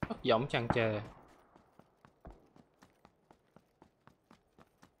 Thất vọng tràn trề.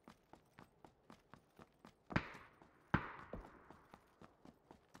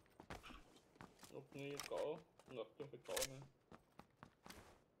 Ngực ngay cổ, ngực trong cái cổ nữa.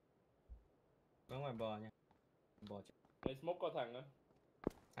 Có ngoài bò nha. Bò chạy. Đây smoke có thằng á.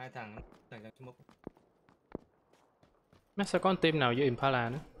 Hai thằng thằng đang smoke. Nó sẽ có con team nào với Impala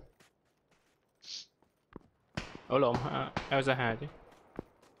nữa. Ủa lộn Elzaha chứ.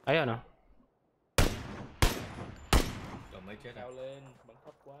 Ấy rồi nè. Rồi mấy chết Cao rồi. lên, bắn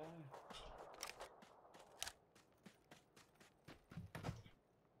thấp quá.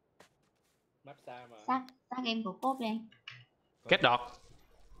 Map xa mà. Xác em có cốp đây. Get dog.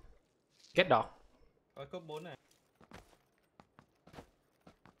 Có cốp 4 này.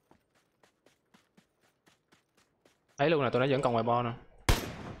 Thấy luôn là tôi đã vẫn còn ngoài bo nè.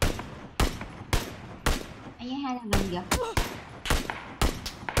 Anh ấy hai thằng gần kìa.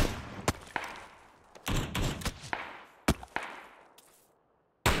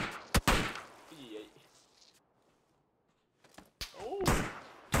 Cái gì vậy?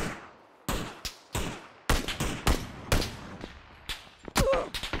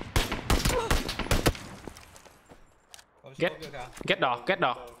 Get dog.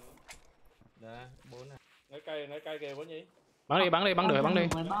 Đó, 4 này. Nói cây kìa quá nhỉ? Bắn đi. Ngoài bo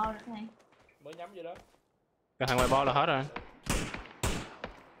nữa này. Mới nhắm vậy đó. Cái thằng ngoài bo là hết rồi.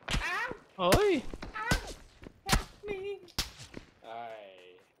 Ôi.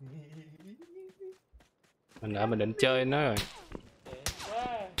 Ai. Mình định chơi nó rồi.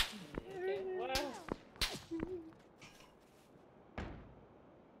 Quá.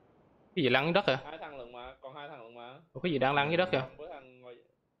 Cái gì lăn dưới đất kìa? Hai thằng lần mà, còn hai thằng lần mà. Ủa, cái gì đang lăn dưới đất kìa? Với thằng ngoài.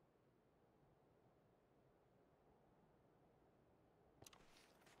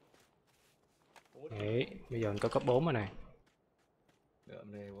 Không có Đấy, bây giờ mình có cấp 4 rồi này.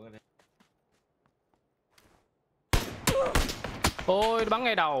 Đượm này quá đây. Ôi, bắn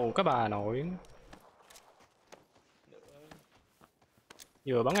ngay đầu cái bà nội. nữa.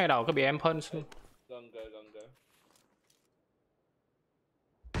 Vừa bắn ngay đầu cái bị em punch luôn. Gần kìa, gần kìa.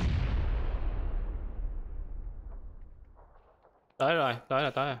 Tới rồi,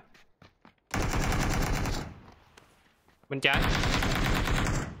 tới rồi. Bên trái.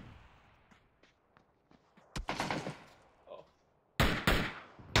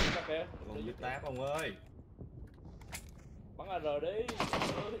 Chắc kìa. Ông biết táp ông ơi. Bắn AR đi.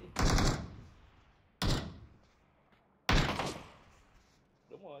 Ơi.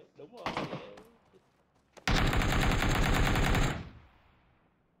 Đúng rồi, đúng rồi.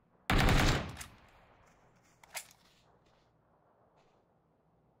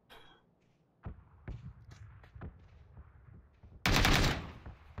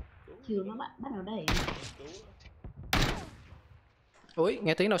 Chiều nó bắt đầu đẩy. Ui,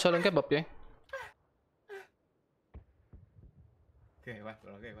 nghe tiếng đâu sơ lên cái bụp vậy? Ghê quá,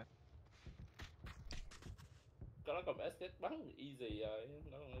 nó ghê quá. Có nó cầm SK bắn easy rồi,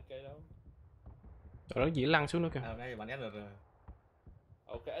 nó còn ok đâu. Rồi nó dĩ lăn xuống nữa kìa. À, đây bắn SR.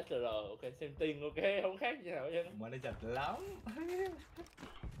 Ok, SR, ok, xem tiền ok, không khác gì nào chứ. Mà nó giật lắm.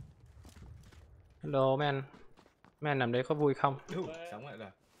 Hello mấy anh. Mấy anh nằm đây có vui không? Sống lại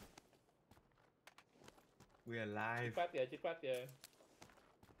rồi. We are live. Chiếc phát kìa.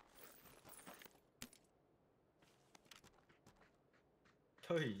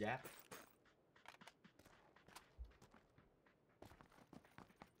 Thôi giá.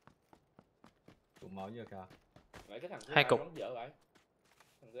 Tụ máu chưa kìa. Lại cái thằng thứ Hai hai cục. nó dở vậy.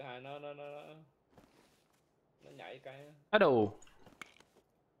 Thằng thứ hai nó nhảy cái. Á đủ.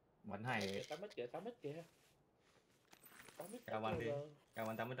 Bắn hay. 8 mét kìa. 8 mét. Cao bắn đi. Cao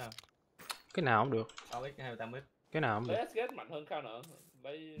bắn 8 mét đâu. Cái nào cũng được. 6x hay 8 mét. Cái nào cũng được. Lấy SK mạnh hơn Khao nữa.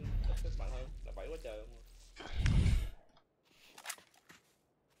 Lấy SK mạnh hơn, là 7 quá trời luôn.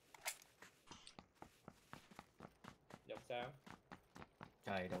 Dòng sao?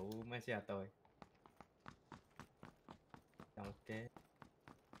 Trời đủ Messi tôi. Ok.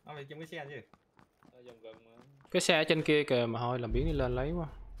 Nó phải kiếm cái xe chứ. Dòng gần mà. Cái xe ở trên kia kìa mà thôi làm biến đi lên lấy quá.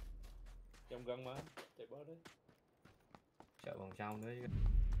 Dòng gần mà. Chạy bớt đi. Sợ vòng sau nữa chứ.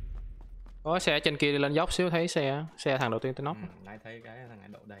 Có xe ở trên kia đi lên dốc xíu thấy xe. Xe thằng đầu tiên tôi nóc. Nãy thấy cái thằng này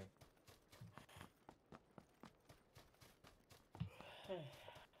đậu đầy.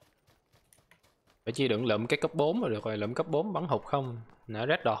 Phải chi đừng lượm cái cấp 4 rồi được rồi. Lượm cấp 4 bắn hụt không. Nãy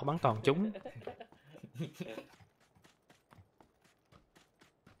red dot bắn toàn chúng.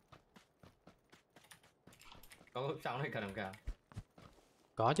 Có lúc sau này cả đồng cả.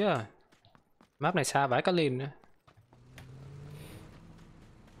 Có chứ. Map này xa vãi cá lin nữa.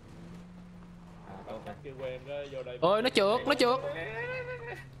 Chắc kêu quen đó, vô đây. Ôi nó trượt.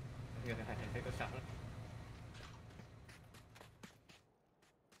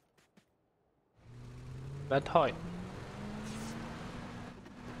 Vậy thôi.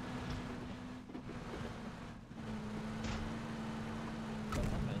 Con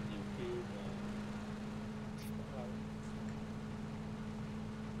mắt này nhiều khi mà.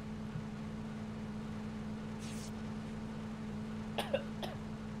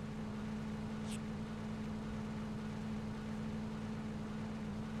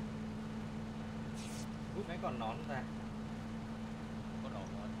 Lúc nãy còn nón ra. Có nổ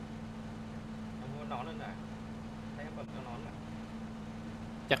rồi. Em có nón nữa nè. Thấy em còn cho nón nè.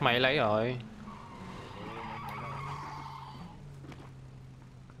 Chắc mày lấy rồi.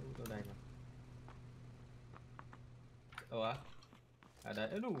 Tôi đây nè. Ủa? À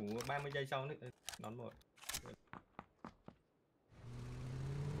đấy, đủ 30 giây sau nữa. Nón một.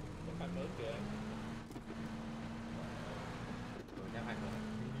 Có hai mới kìa. Rồi nhắc hai rồi.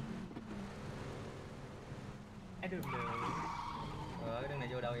 Cái đường này. Đường này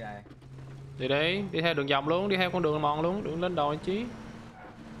vô đâu vậy? Đi đấy, đi theo đường vòng luôn, đi theo con đường mòn luôn, đừng lên đồi chí.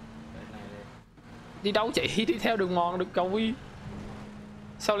 Này đi. Đi đâu chị, đi theo đường mòn được cầu y.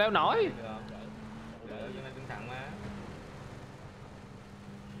 Sao leo nổi? Được không? Được, nhưng mà đứng thẳng mà.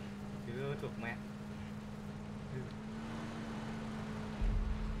 Chứ thuộc mẹ.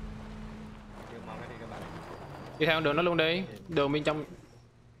 Kêu màu cái đi các bạn. Đi theo đường nó luôn đi, đường bên trong.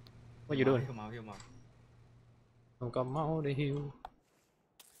 Có gì đường? Kêu màu. Không có máu để hiu.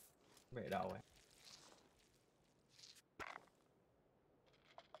 Bể đầu ấy.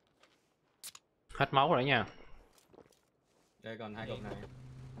 Hết máu rồi nha. Đây còn hai cục này.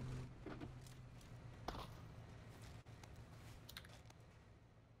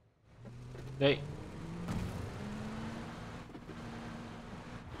 Đi.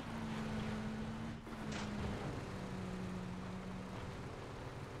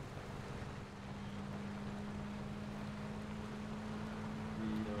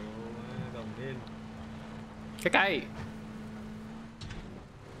 Cái cây.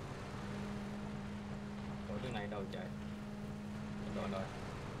 Ở đường này đâu chạy. Rồi.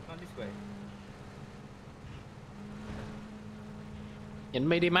 Not this way. Nhìn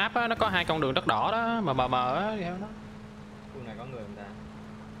mini map á, nó có 2 con đường đất đỏ đó mà mờ á, đi theo nó. Khu này có người không ta?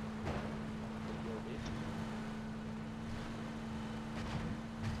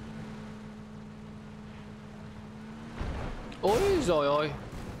 Ôi rồi ôi.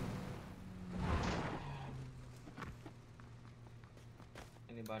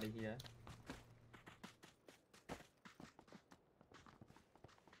 Anybody here?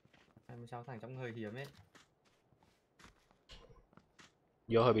 Hai mươi sáu thằng trong hơi hiểm ấy.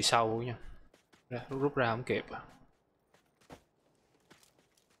 Vô hơi bị sâu nha. Rút ra không kịp.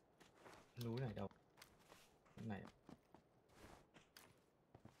 Núi này đâu? Cái này.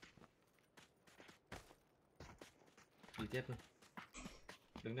 Đi tiếp luôn.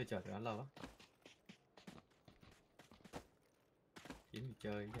 Đứng đây chờ cho nó lâu á. Kiếm gì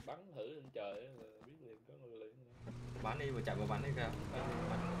chơi chứ. Bắn thử lên trời là biết liền có người liền. Bắn đi vừa chạy vừa bắn đi Khao.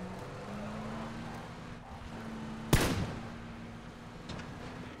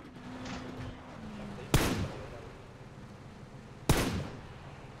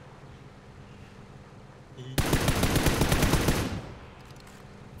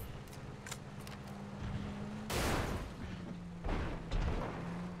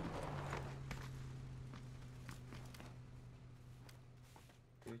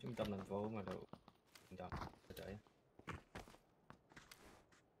 Trung tâm thành phố mà đâu chọn trời.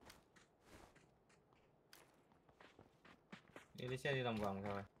 Đi xe đi lòng vòng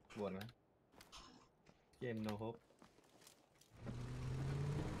thôi, buồn quá. Game no hope.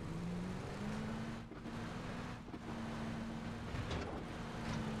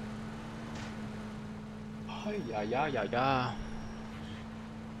 Ôi dạ.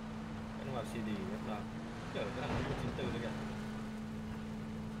 Nó vào CD rất là chở cái thằng 94 nữa kìa.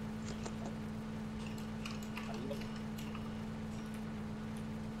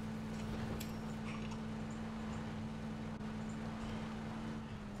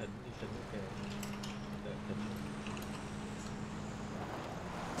 Tấn ok. Đợi tấn.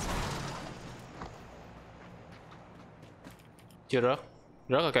 Chưa rớt.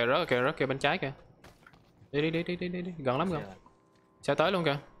 Rớt rồi kìa bên trái kìa. Đi, gần lắm gần. Sẽ tới luôn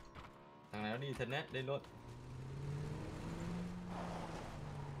kìa. Thằng này nó đi thật nét, lên luôn.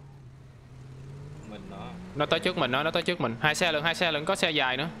 Mình Nó tới trước mình, nó tới trước mình. Hai xe lận, có xe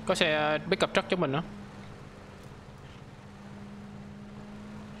dài nữa, có xe pickup truck trước mình nữa.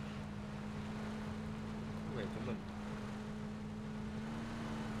 về chúng mình.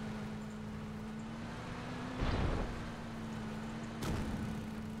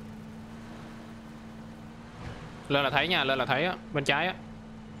 Lên là thấy nha, lên là thấy á, bên trái á.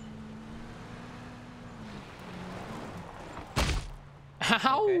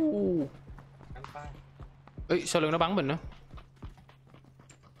 Hao. Ê, sau lưng nó bắn mình nữa.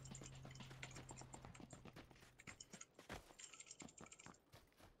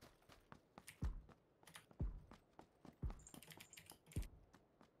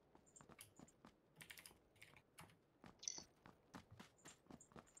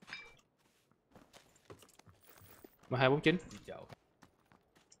 Mà 249.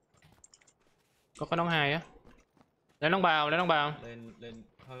 Có cái nón 2 á. Lấy nón bào. Lên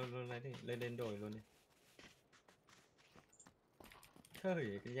thôi luôn lấy đi, lên đồi luôn đi.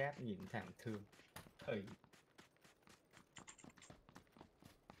 Thời cái giáp nhìn thảm thương. Thời.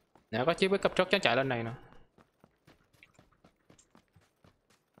 Nè có chiếc với cấp truck chắc chạy lên này nè.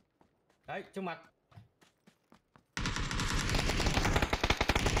 Đấy, trước mặt.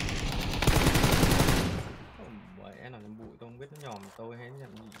 Vậy em nào làm bụi tôi không biết nó nhòm tôi hay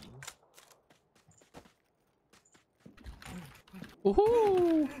làm gì.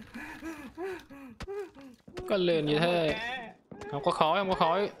 Có liền như thế. Không có khói. Không có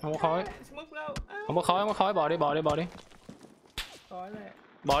khói, bò đi.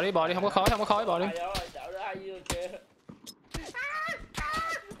 Bò đi, không có khói, bò đi.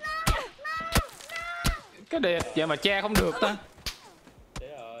 Cái đẹp vậy mà che không được ta.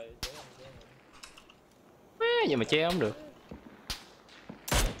 Vậy mà che không được.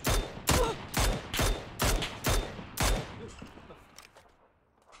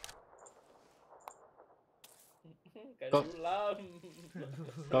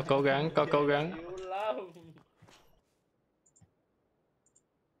 Có cố gắng.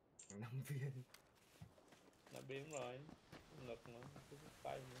 Năm viên. 5 viên rồi. Ngực nữa,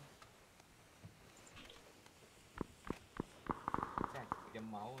 tay nữa. Chà,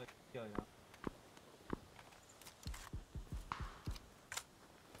 kiếm máu chơi đó.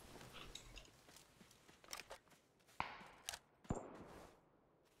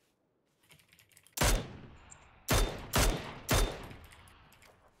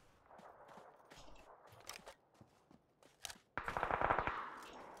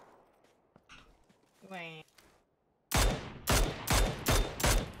 Má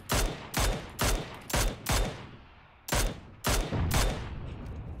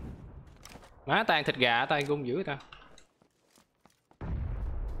tan thịt gà tay gung dữ ta.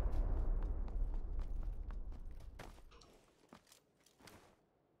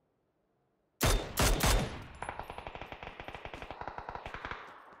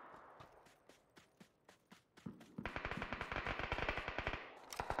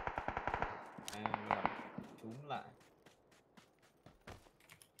 Trúng lại.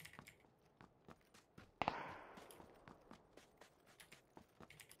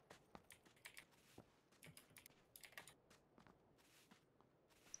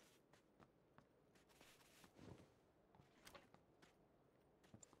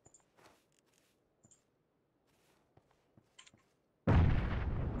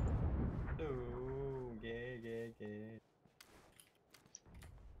 Ghê.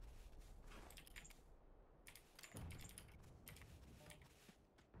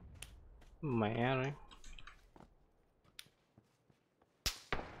 Mẹ rồi.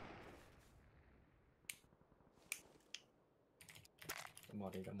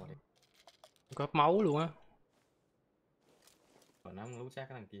 Một đi. Có máu luôn á. Còn nó không lút xác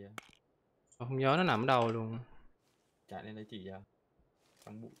cái thằng kia. Không nhớ nó nằm ở đâu luôn. Chạy lên đấy chỉ ra.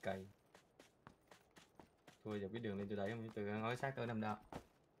 Trong bụi cây. Thôi giờ biết đường lên từ đấy không? Từ ngói xác tới nằm đâu.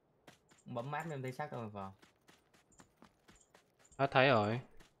 Bấm mát lên thấy xác đâu mà vào. Nó thấy rồi.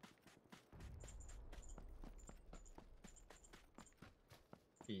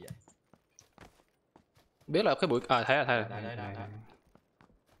 Gì vậy? Biết là cái bụi thấy rồi. Đấy.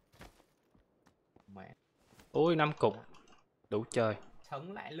 Mẹ. Ui 5 cục. Đủ chơi.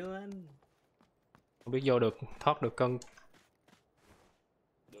 Sống lại luôn. Không biết vô được thoát được cân.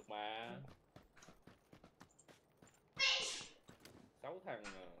 Được mà. 6 thằng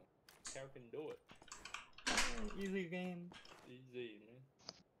Khao can do it. Easy game. Easy man.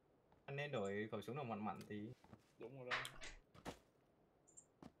 Anh nên đổi khẩu súng nào mặn tí. Đúng rồi đó.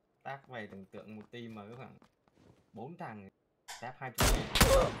 Tác về tưởng tượng một team mà có khoảng 4 thằng táp 20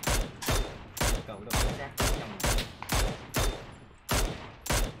 game. Cầu đâu chính xác trong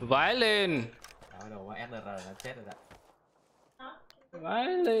Vãi lên. đó đầu qua SLR nó chết rồi đó. Vãi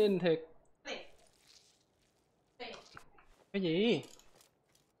lên thiệt. Cái gì?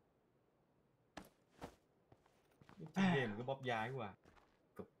 Game cái bóp dài quá à.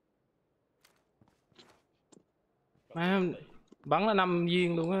 Má bắn nó 5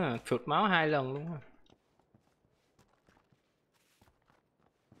 viên luôn á, phụt máu 2 lần luôn á.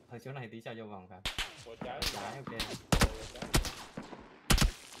 Thôi chỗ này tí sao vô vòng phải. Qua trái. Trái ok.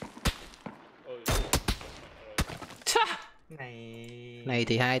 Ôi. Này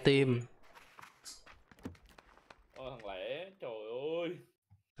thì 2 team. Ôi thằng lẻ, trời ơi.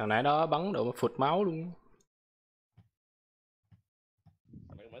 Thằng nãy đó bắn độ phụt máu luôn.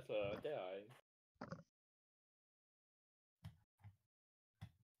 Mày mới sờ chết rồi.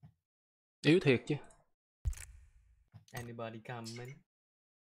 Yếu thiệt chứ. Anybody coming?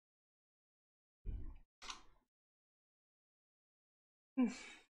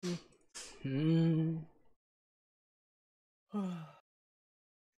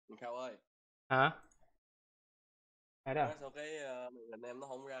 Khao ơi. Hả? Ai đó? Sao cái màn hình em nó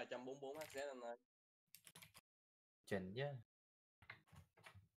không ra 144 Hz anh ơi? Chuẩn chứ.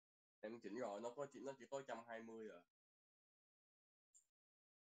 Em chỉnh rồi, nó chỉ có 120 rồi.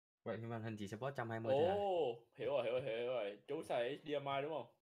 Vậy nhưng màn hình chỉ support 120 thôi à? Ồ, hiểu rồi. Chú xài HDMI đúng không?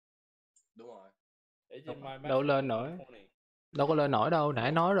 Đúng rồi. HDMI Đâu lên nổi. Đâu có lên nổi đâu,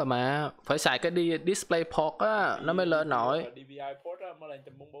 nãy nói rồi mà. Phải xài cái display port á, nó mới lên nổi. DVI port á mới lên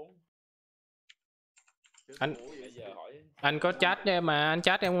 144. Anh có chat cho em mà, anh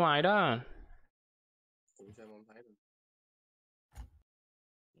chat em ngoài đó. Ủa sao em không thấy được?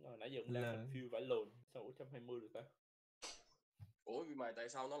 Nãy giờ đang confuse vãi lồn, sao 120 được ta? Ủa vì mày tại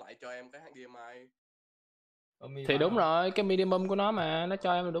sao nó lại cho em cái HDMI? Thì đúng rồi, cái minimum của nó mà, nó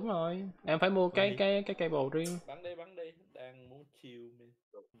cho em là đúng rồi. Em phải mua cái cable riêng. Bắn đi, đang muốn chill mình.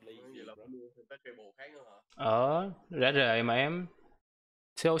 Vậy là phải mua thêm cái cable khác nữa hả? Rẻ rề mà em.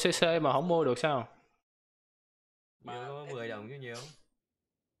 COCC mà không mua được sao? Mà có 10 đồng chứ nhiều.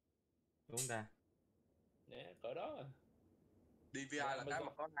 Đúng không ta? Nè, cỡ đó. DVI là cái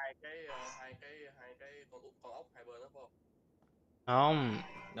mà có hai cái con ốc hai bên đó phải không? Không.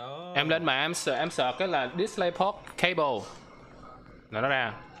 Đó. Em lên mà em sợ cái là display port cable là nó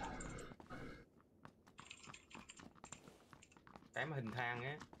ra. Cái mà hình thang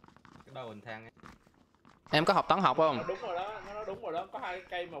á. Cái đầu hình thang á. Em có học toán học không? Nó đúng rồi đó, nó đúng rồi đó, có hai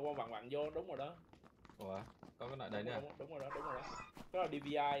cây mà quăng vặn vô, đúng rồi đó. Ủa, có cái loại đấy nữa. Đúng rồi đó. Đó là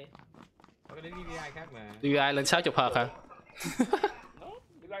DVI. Có cái DVI khác mà. DVI lên 60 Hz hả? Nó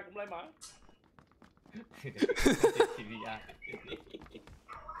DVI cũng lấy mà. DVI.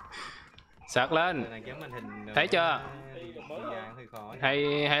 Sạc lên. Này kéo màn hình. Thấy chưa? DVI hơi khó.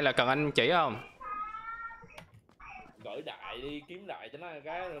 Hay là cần anh chỉ không? Gửi đại đi, kiếm đại cho nó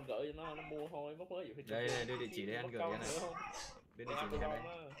cái gửi cho nó mua thôi, mất mới gì phải. Đây này, đưa địa chỉ để anh gửi cho này. Đưa địa chỉ này.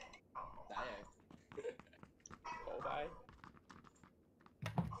 Đã vậy. Khổ vãi.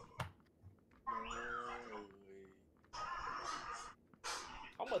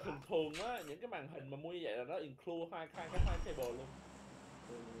 Không mà thường á, những cái màn hình mà mua như vậy là nó include hai cable luôn.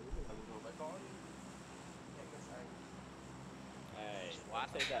 Thường phải có. Hey, what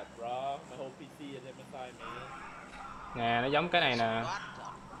say that bro? My whole PC is MSI man. Nè, nó giống cái này nè.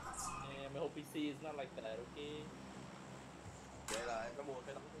 Yeah, my whole PC is not like that, okay? Vậy là em có mua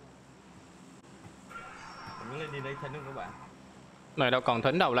cái tấm. Mình muốn lên đi lấy thính không các bạn? Này đâu còn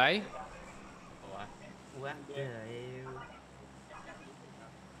thính đâu lấy. Ủa? What the hell?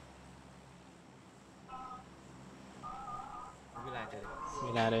 Cái là trời.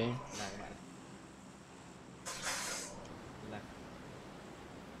 Đi ra đi. Là các bạn. Là.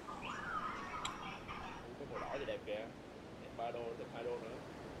 Cái màu đỏ thì đẹp kìa. Đẹp 3 đô, đẹp 2 đô nữa.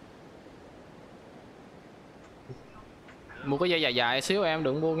 Mua cái dây dài dài xíu em,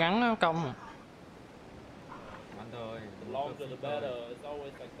 đừng mua ngắn nó công mà. Ngắn thôi. The longer the better, it's always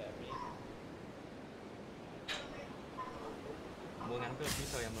like that man. Mua ngắn cơ phí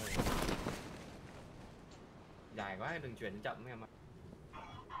thôi em ơi. Dài quá đừng chuyển chậm em ạ.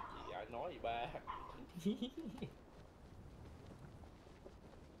 Gì vậy nói gì ba.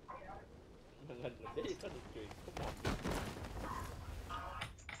 Màn hình mình biết có được chuyện không một.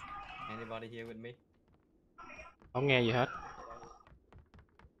 Anybody here with me? Không nghe gì hết.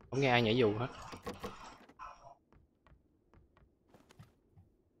 Không nghe ai nhảy dù hết.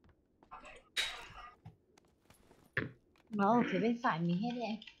 Nó ở phía bên phải mình hết đi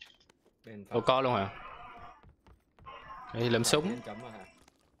anh. Bên Ô co luôn hả? Đi lượm súng. Bên cấm rồi hả?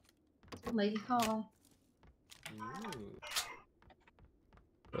 Mấy cái kho không?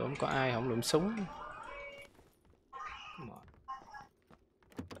 Không có ai không lượm súng. Come on.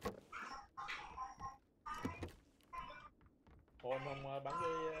 Thôi ông bắn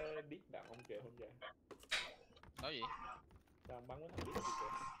với biết bạn ông kìa không vậy? Nói gì? Sao ông bắn với thằng biết kìa?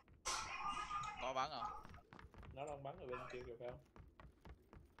 Có bắn không? Nó đang bắn ở bên kia kìa phải không?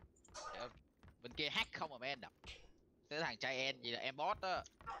 Dạ, bên kia hack không mà mấy anh đọc. Cái thằng trai en gì là em bot á.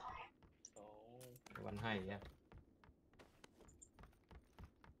 Bắn hay nha.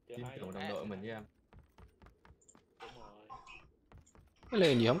 Tin tưởng đồng em. đội mình với em. Đúng rồi. Cái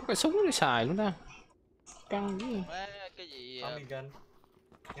liền gì không có cái súng để xài luôn ta. Căng dữ vậy. Cái gì Tommy gun.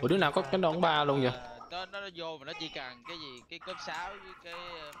 Ủa đứa nào có cái đòn 3 luôn vậy? nó vô mà nó chỉ cần cái gì cái cốp 6 với cái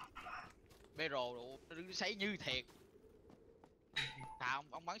barrel đủ nó đứng sấy như thiệt. Thà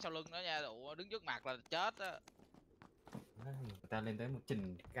ông bắn sau lưng nó nha, đủ đứng trước mặt là chết á. Người ta lên tới một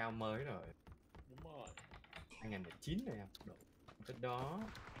trình cao mới rồi. Đúng rồi. 2019 rồi em. Cái đó.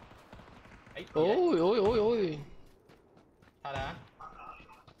 Ấy, Ôi. Sao đã?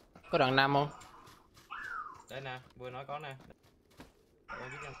 Có đoạn 5 không? Đây nè, vừa nói có nè. Ôi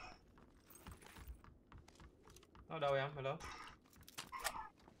biết em. Nó đâu em? Hello.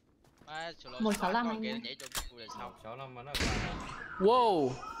 165 anh kia ơi. nhảy trong khu là xong. 65 mà nó là Wow.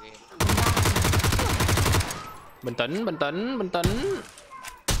 Bình tĩnh.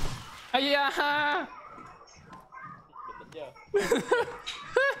 Ây da. Bình tĩnh chưa?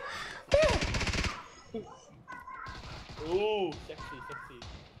 Sexy.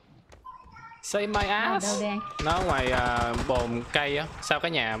 Say my ass. Đâu đây anh? Nó ở ngoài bồn cây á, sau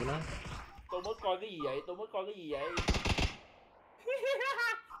cái nhà của nó. Tôi mới coi cái gì vậy? Tôi mới coi cái gì vậy?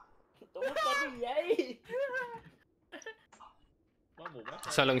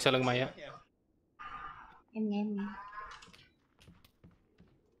 Sau lưng mày á. Em nghe.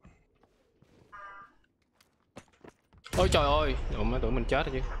 Ôi trời ơi, mấy tụi mình chết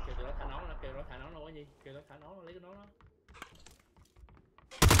rồi chứ. Kêu nó thả nón đâu có gì? Kêu nó thả nón nó lấy cái nón đó.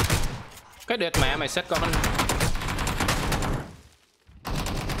 Cái đệt mẹ mày xét con.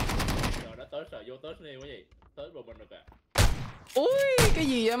 Rồi nó tới sợ vô tới nêu cái gì? Tới bờ mình rồi kìa. Ui, cái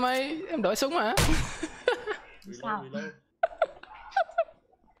gì vậy mày? Em đổi súng hả? Sao?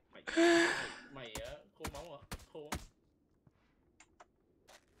 Mày á, khô máu hả? Khô á.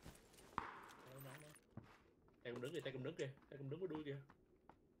 Tay cũng đứng kìa, tay cũng đứng với đuôi kìa.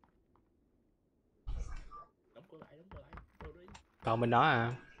 Đóng cửa lại, đâu đi. Còn mình đó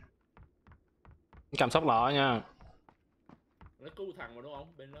à. Cầm sóc lọ nha. Nó cứu thằng mà đúng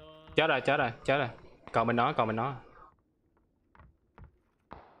không? Bên nó... Chết rồi. Còn mình nó.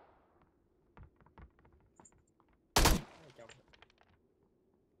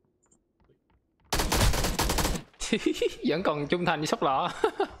 Vẫn còn trung thành với sóc lọ.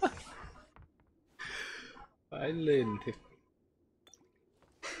 Phải liền thiệt.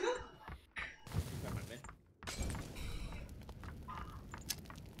 Các bạn đấy.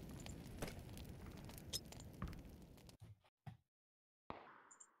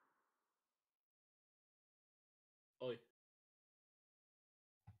 Ôi.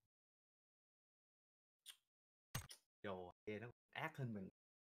 Đồ kia nó ác hơn mình.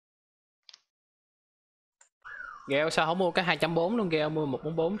 Gheo sao không mua cái 2.4 luôn, Gheo mua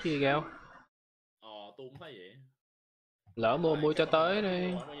 144 chi Gheo. Tôi cũng thấy vậy. Lỡ mua cho tới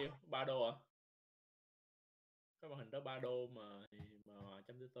đi. Bao nhiêu? 3 đô à? Cái màn hình đó 3 đô mà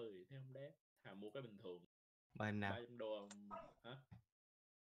 144 thì thấy không đắt. Thà mua cái bình thường. Màn hình nào? 300 đô hả?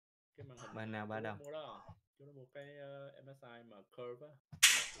 Cái màn hình màn hình nào 3 đồng? mua đó. Chú nó mua cái MSI mà curve á.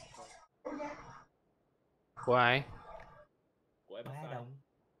 Của ai? Của 3 MSI. đồng.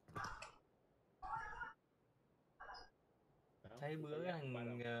 Thấy bữa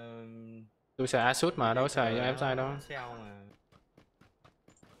thằng Tôi xài Asus mà đâu xài cho MSI đâu. Sale mà.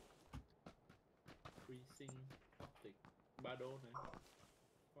 FreeSync Optic 3 đô nè.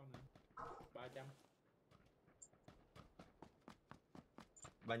 Con này 300.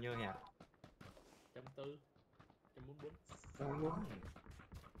 Bao nhiêu hả? 140. 144.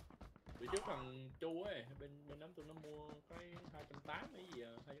 Vì trước thằng Chu ấy, bên đám tôi nó mua cái 280 gì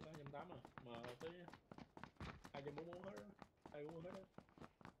à, 280 mà tới 240 hết đó. 240 hết đó.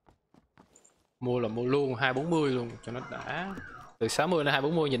 Mua là mua luôn 240 luôn cho nó đã. Từ 60 đến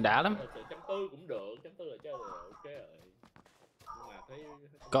 240 nhìn đã lắm. 140 cũng được, 140 là chơi là ok rồi.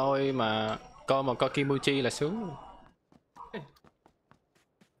 Nhưng mà thấy coi Kimuchi là sướng luôn.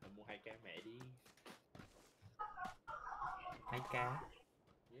 Mua 2k mẹ đi. 2k. Yeah.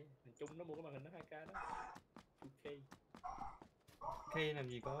 Thằng Trung nó mua cái màn hình nó 2k đó. 2k. K làm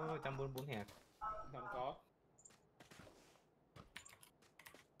gì có 144 hạt. Không có.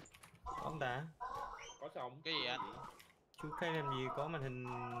 Không ta? Có xong. Cái gì anh? Chú K làm gì có màn hình.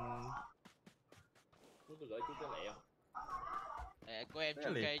 Muốn tôi gửi chú cái lẹ không? Của em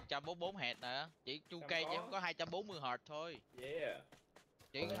chu cây 144 Hz nè, chỉ chu cây chỉ có 240 Hz thôi. Yeah.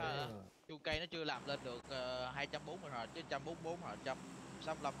 Chỉ chu cây nó chưa làm lên được 240 Hz chứ 144 Hz,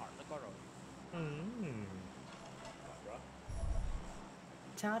 165 Hz nó có rồi.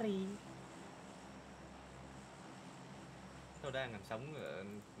 Sorry. Tôi đang làm sống ở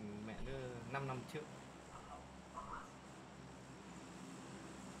mẹ đưa 5 năm trước.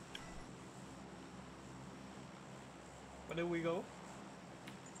 Where do we go?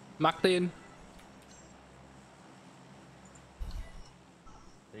 Martin.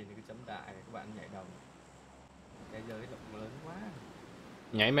 Đây là cái chấm đại các bạn nhảy đầu. Thế giới rộng lớn quá.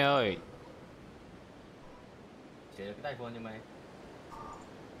 Nhảy mày ơi. Chỉ là cái tay phone cho mày.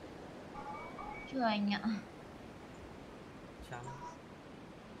 Chưa anh ạ. Chăm.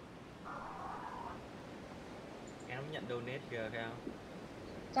 Em nhận donate kìa Khao.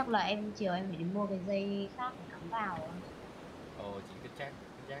 Chắc là chiều em phải đi mua cái dây khác để cắm vào. Ồ, chỉ cái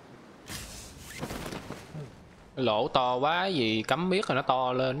jack. Lỗ to quá gì cắm miết rồi nó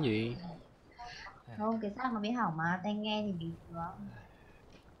to lên cái gì. Không, cái xác nó bị hỏng mà, tai nghe thì bình thường.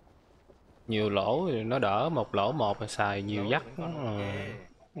 Nhiều lỗ thì nó đỡ, một lỗ một rồi xài nhiều dắt.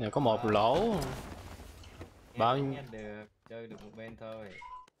 Giờ có một lỗ. Bao nhiêu được, chơi được một bên thôi.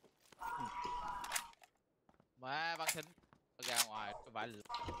 Mà Văn Thính ra ngoài có phải là...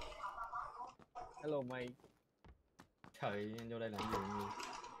 Hello mày. Trời, vô đây làm gì nhỉ?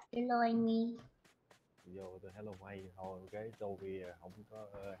 Hello anh Nhi. Vô tôi hello mày thôi, cái tôi vì không có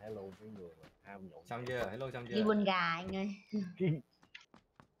hello với người mà ham nhộn. Xong chưa? Hello xong chưa? Đi buôn gà anh ơi.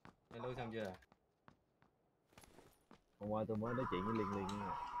 Hello xong chưa? Hôm qua tôi mới nói chuyện với Liên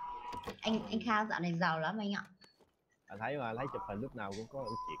nha. Anh Khao dạo này giàu lắm anh ạ. Anh thấy mà, lấy chụp hình lúc nào cũng có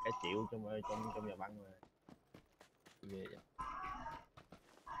cả triệu trong nhà băng mà. Ghê vậy.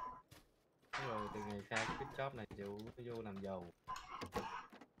 Rồi từ ngày khai cái job này chịu vô làm giàu.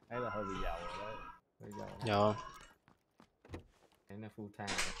 Thấy là hơi bị giàu rồi đó. Hơi giàu. Dạ. Đấy là full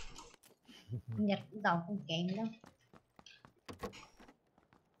time. Nhật cũng giàu không kém đâu.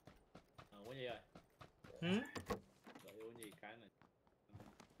 Có gì rồi? Gọi vô gì cái này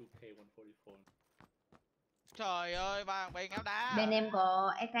 2K144. Trời ơi, vàng bên áo đá. Bên em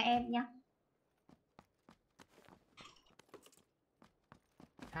có EKM nhá.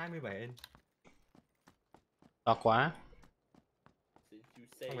 27 inch. To quá.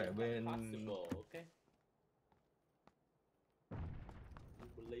 Có vẻ bên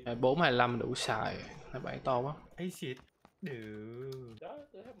 24-25 đủ xài. 27 to quá. Ây shit. Được. Đó,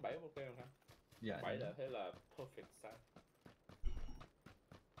 tôi thấy 7 ok không hả? Dạ. 7 là thế là perfect size.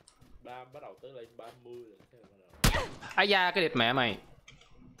 Bắt đầu tới lên 30 là thế là bắt đầu. Ai da cái địt mẹ mày.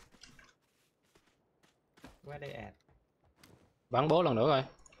 Qua đây ad. Bắn bố lần nữa rồi.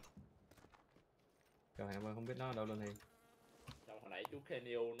 Trời ơi, không biết nó ở đâu luôn thì. Trong hồi nãy chú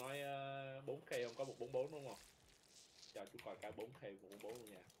Kenio nói 4K không có 144 đúng không? Cho chú coi cả 4K 144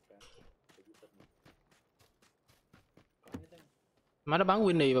 luôn nha. Má nó bắn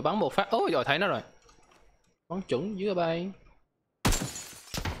Winnie và bắn một phát. Ôi rồi thấy nó rồi. Bắn chuẩn dưới bay.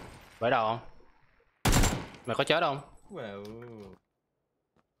 Vậy đâu không? Mày có chết không? Wow.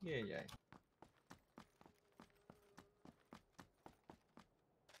 Ghê vậy.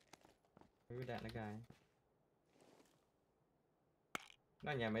 Cứ đạn nó cài.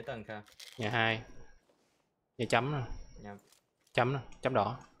 Nó nhà mấy tầng Khao? Nhà 2. Nhà chấm nè. Nhà Chấm nè, chấm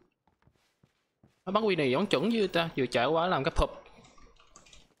đỏ. Nó bắn Winnie bắn chuẩn như ta, vừa chạy quá làm cái phụp.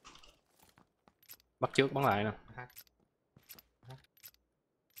 Bắt trước bắn lại nè.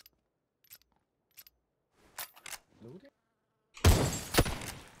 lú đấy.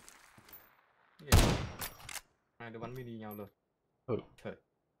 Hai đứa bắn mini nhau luôn. Ừ. Trời.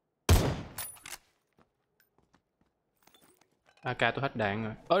 AK tôi hết đạn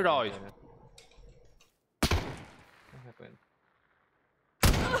rồi. Ôi rồi.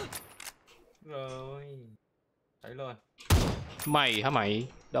 Rồi. Thấy luôn. Mày hả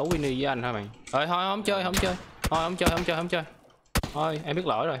mày? Đấu Winnie với anh hả mày? Thôi thôi không chơi, không chơi. Thôi không chơi, không chơi, không chơi. Thôi em biết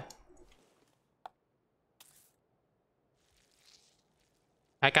lỗi rồi.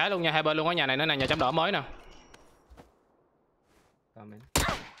 2 cái luôn nha, 2 bên luôn ở nhà này nữa nè, nhà chấm đỏ mới nè.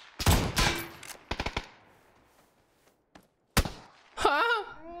 Hả?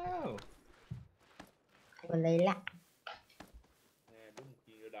 Vừa lấy lại. Nè, đúng một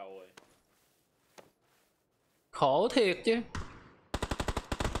viên ở đầu rồi. Khổ thiệt chứ.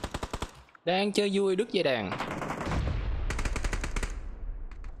 Đang chơi vui đứt dây đàn.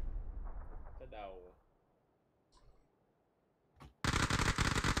 Cái đầu.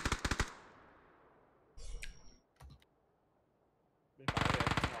 Bên phải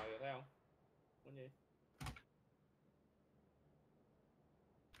kìa, ngoài kìa thấy không? Có gì?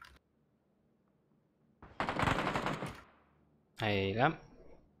 Hay lắm.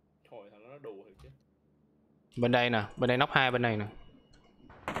 Trời thằng nó đù thiệt chứ. Bên đây nè, bên đây nóc 2 bên này nè.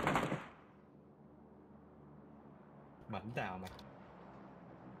 Bắn tao mày.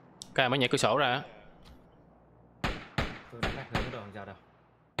 Cái mới nhảy cửa sổ ra. Tôi đánh lạc hướng đồ giờ đâu.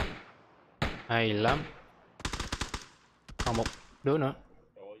 Hay lắm. Còn một đứa nữa.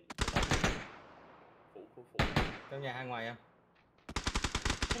 Rồi. Phụ. Trong nhà hay ngoài em?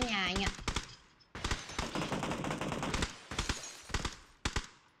 Trong nhà anh ạ.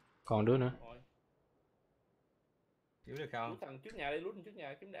 Còn đứa nữa. Rồi. Cứu được không? Lút thằng trước nhà đi, lút thằng trước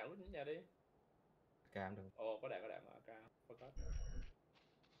nhà, kiếm đạn lút trước nhà đi. Cam được. Ồ, có đạn mà, cao. Có.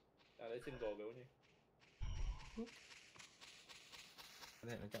 À, lấy single kìa đi. Có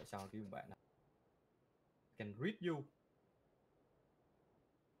thể nó chạy sau cứu bạn nào. Can read you.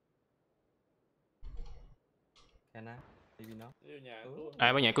 Can I? Maybe not. Đi vào nhà luôn.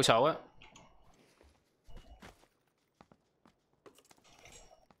 Ai mới nhảy cửa sổ á.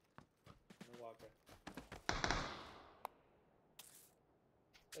 Nó qua kìa.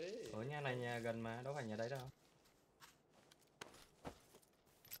 Ê. Ở nhà này nhà gần mà, đâu phải nhà đấy đâu.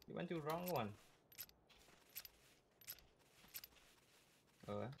 You went to wrong one.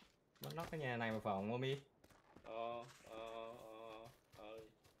 Bắt nóc cái nhà này mà phải không Momi?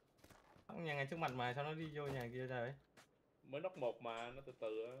 Nhà ngay trước mặt mà sao nó đi vô nhà kia rồi? Mới knock 1 mà, nó từ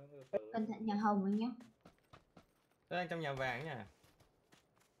từ á, Cẩn thận nhà hồng anh nhá. Tôi đang trong nhà vàng nha.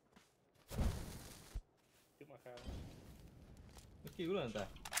 Trước mặt Khao. Nó cứu rồi rồi.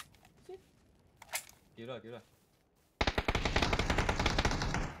 Cứu rồi.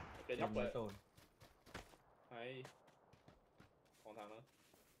 Ok, nhóc rồi. Hay. Còn thằng nữa.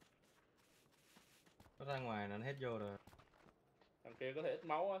 Nó ra ngoài nó hết vô rồi. Thằng kia có thể ít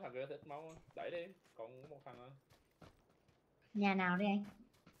máu á, đẩy đi, còn một thằng nữa. Nhà nào đây anh?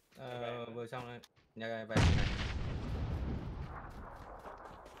 Vừa xong rồi. Nhà vàng này.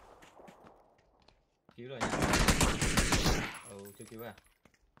 Cứu rồi nha. Chưa cứu à?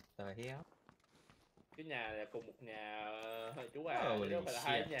 Tờ héo. Cái nhà này cùng một nhà chú à, chứ không phải là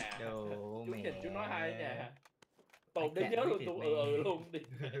hai nhà. Chú nhìn chú nói hai nhà. Tồn đến nhớ luôn, tôi luôn đi.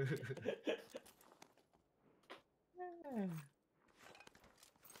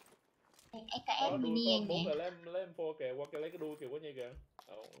 Anh cả em mini anh nhỉ? Lấy M4 kìa, qua kia lấy cái đuôi kìa, quá nhây kìa.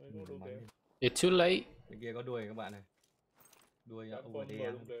 Lấy cái đuôi kìa. It's too late. Bên kia có đuôi các bạn này. Đuôi UVD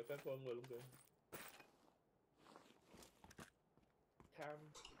luôn kìa, phát phone người luôn kìa. Tham.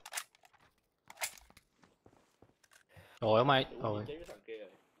 Rồi ông ai? Rồi.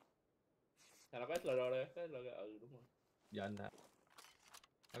 Là có SLR đây, cái SLR, ừ đúng rồi. Giờ anh đã.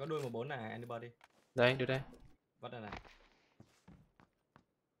 Có đuôi 14 này, anybody. Đây, đưa đây. Bắt đây này.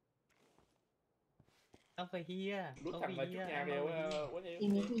 Over here. Lút Over thằng ở trước here, nhà I'm kìa, over here. quá nhiều.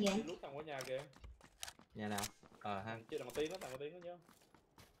 Tìm cái gì vậy? Đi lút thằng qua nhà kìa. Nhà nào? Ha. Chứ thằng Tiên đó, thằng Tiên đó nhớ.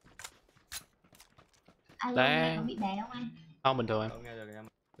 Alo, nghe có bị bé không anh? Không, bình thường em. Không nghe được em.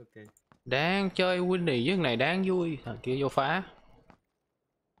 Ok. Đang chơi Winnie với thằng này đáng vui, thằng kia vô phá.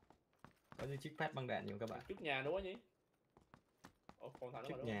 Có như chiếc phát băng đạn nhiều các bạn. Trước nhà nữa quá nhỉ? Ồ, còn thằng nữa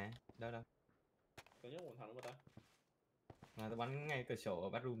Trước mà đúng nhà. Đâu đâu. Tôi nhớ còn thằng nữa mà ta. Mà tôi bắn ngay cửa sổ ở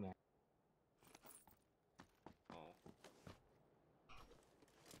bathroom này.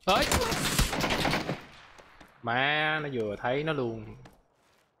 Ơi. Má nó vừa thấy nó luôn.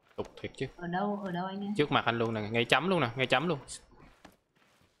 Tục thiệt chứ. Ở đâu anh ơi? Trước mặt anh luôn nè, ngay chấm luôn nè, ngay chấm luôn.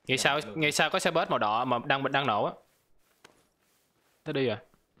 Ngay sau có xe bus màu đỏ mà đang nổ á. Nó đi rồi.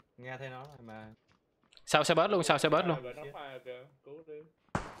 Nghe thấy nó rồi mà. Sau xe bus luôn, sau xe bus luôn. Cứu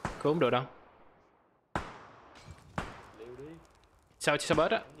không được đâu. Sau xe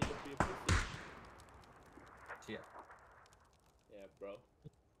bus á. Yeah, bro.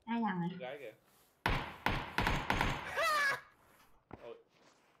 Hai thằng này. Gái kìa. Ôi.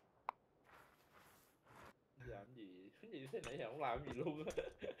 Làm gì? Cái gì thế nãy giờ không làm gì luôn á.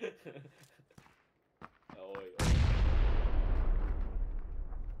 Ôi.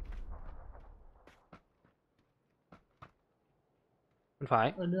 Bên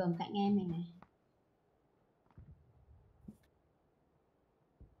phải. Ở đường cạnh em này này.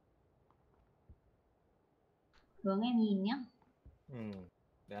 Hướng em nhìn nhá.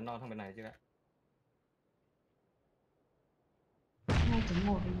 Để ăn non thằng bên này chứ đã.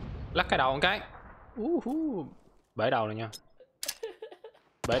 2.1 đi. Lắc cái đầu một cái. Bể đầu này nha.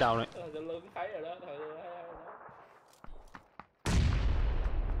 Bể đầu này. Thằng lưng thấy rồi đó, thằng lưng thấy rồi đó.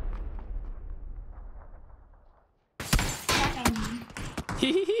 Chắc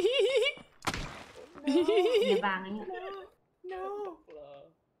em nhà vàng anh ạ. No.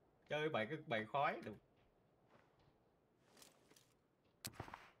 Chơi bảy khói được.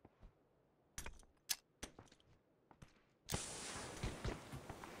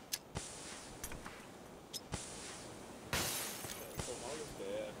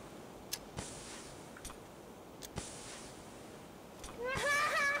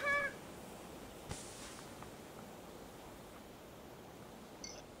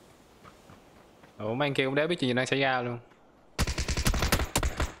 Ủa mấy anh kia cũng đã biết chuyện gì đang xảy ra luôn.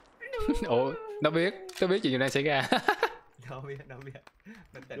 Ủa nó biết chuyện gì đang xảy ra. Đâu biết.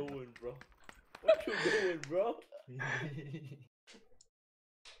 What you doing, bro? What you doing, bro?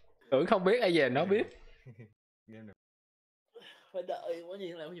 Tưởng không biết ai về nó biết. Phải đợi quá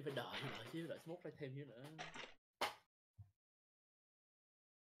nhiều, làm cái gì phải đợi chứ, đợi smoke ra thêm chứ nữa.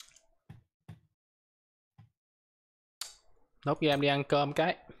 Nốt game đi ăn cơm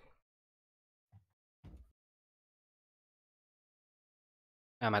cái.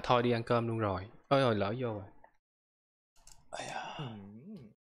 À mà thôi đi ăn cơm luôn rồi. Ôi ôi lỡ vô rồi.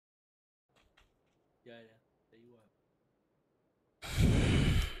 Chơi nè, tí qua.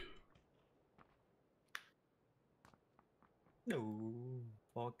 Đủ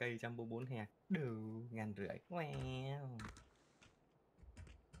 4K 144 hạt. Đủ 1.500. Wow.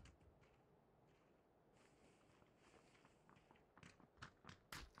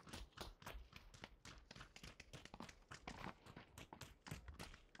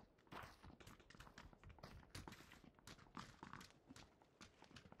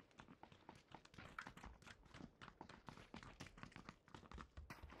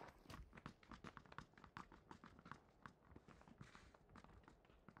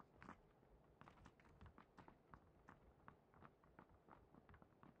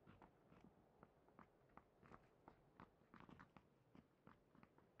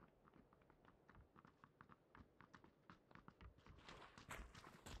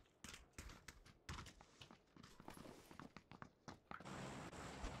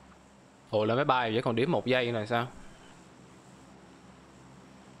 Ủa là máy bay vậy còn điểm 1 giây là sao?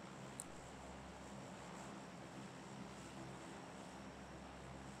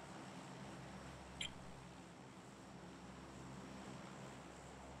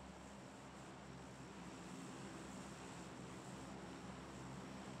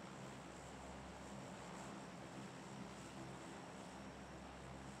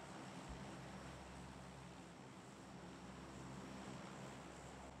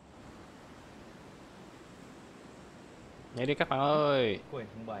 Nhảy đi các bạn ơi. Quên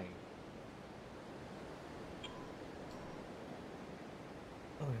không bày.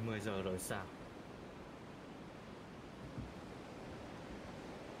 Ôi 10 giờ rồi sao?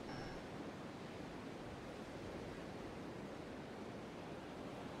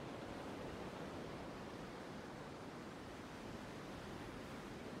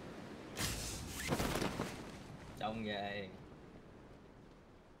 Xong rồi.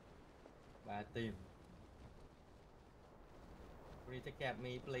 3 team. Please take care of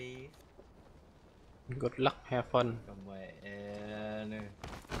me, please. Good luck, have fun. Còn mẹ nè.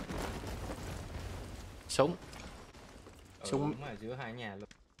 Súng. Súng. Đúng ở giữa hai nhà luôn.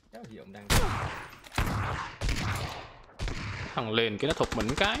 Cháu gì ông đang. Thằng liền cái nó thục mình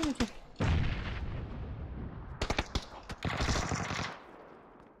cái nữa chứ.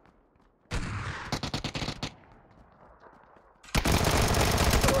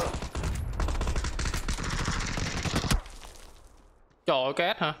 Trời ơi,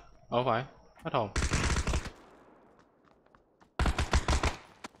 két hả? Ồ phải, hết hồn.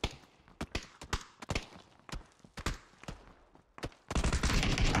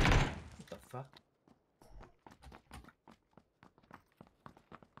 What the fuck?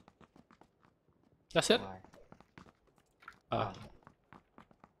 That's it. Ngoài. Ờ.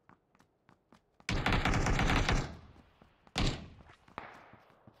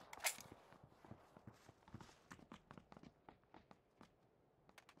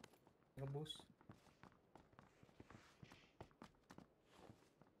 Có boost.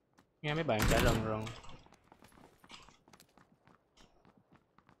 Nghe mấy bạn chạy rần rần.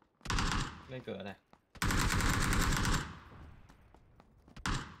 Lên cửa này.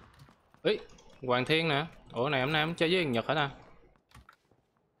 Ý, Hoàng Thiên nè. Ủa này hôm nay em chơi với thằng Nhật hả ta?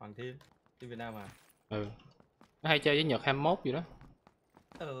 Hoàng Thiên. Team Việt Nam à? Ừ. Nó hay chơi với Nhật 21 gì đó.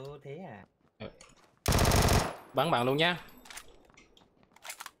 Thế à? Bắn bạn luôn nha.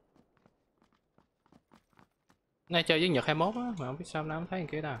 Nó hay chơi với Nhật 21 á, mà không biết sao nó không thấy thằng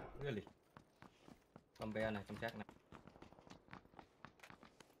kia ta. Really? Con bé này trong chắc này.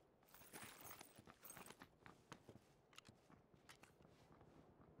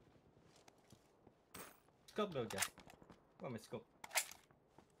 Scope đâu kìa? Qua mày scope.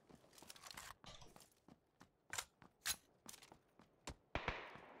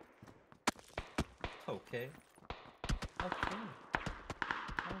 Okay. Okay.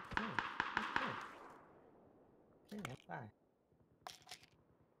 Okay. Okay. Okay, bye.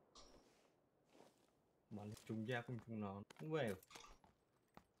 Mà nó trùng da không trùng nón. Well.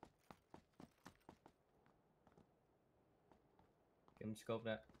 Kiếm scope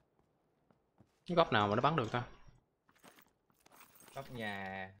đã. Cái góc nào mà nó bắn được ta? Góc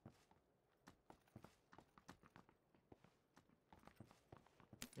nhà.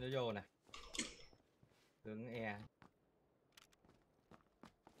 Nó vô nè. Hướng E.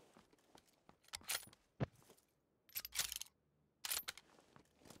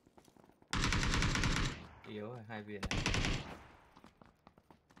 Yếu rồi, 2 viên này.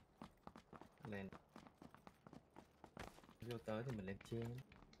 Lên. Vô tới thì mình lên trên.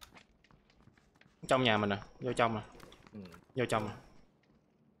 Trong nhà mình nè, vô trong nè. Ừ. Vô trong nè.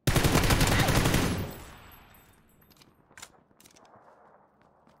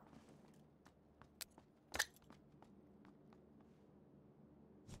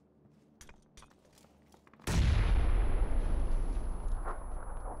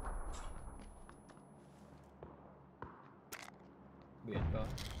 Biển có.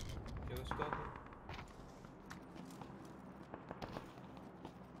 Chưa có scope.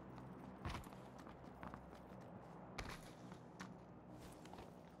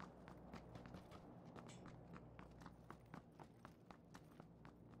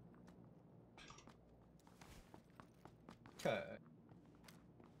 Trời ơi.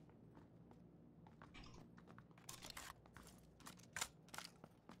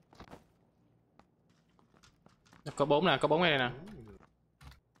 Có 4 nè, có 4 đây nè.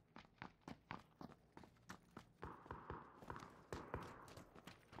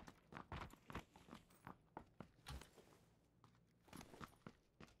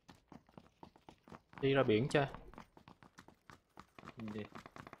 Đi ra biển chơi. Đi.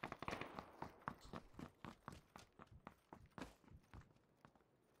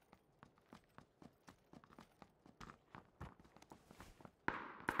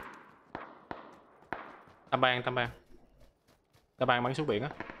 Tam bang, tam bang. Tam bang bắn xuống biển á.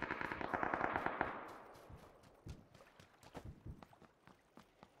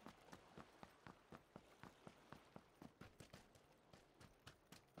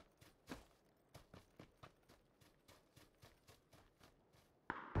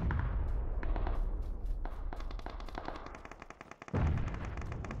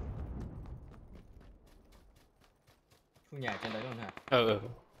 Khu nhà trên đấy luôn hả? Ừ.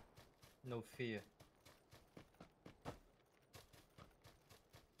 No fear.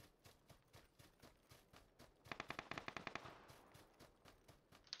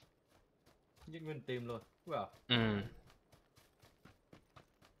 Giết nguyên team luôn. Wow. Ừ.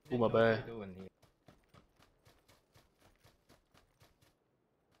 UMB. Doing here.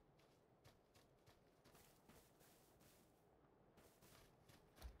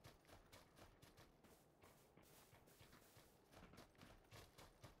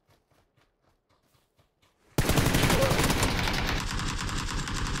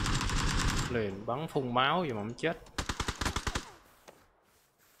 Liền bắn phun máu gì mà không chết.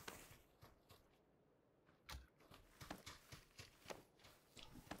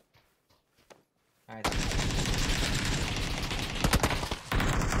 Ai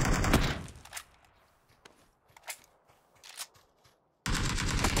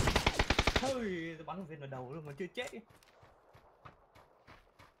thôi tôi bắn viên ở đầu luôn mà chưa chết.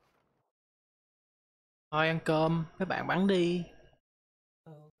 Thôi ăn cơm, các bạn bắn đi.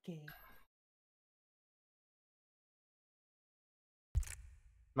 Ok.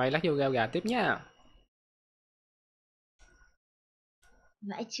 Mày lát vô gao gà tiếp nha.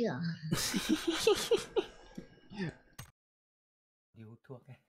 Vãi trưởng. Yêu thuộc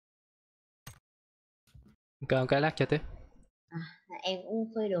ấy. Ăn cơm cái lát cho tiếp. Là em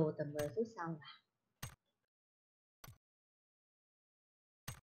cũng phơi đồ tầm 10 phút sau à?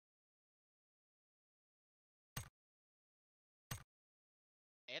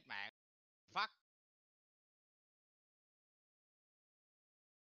 Ép mạng. Fuck.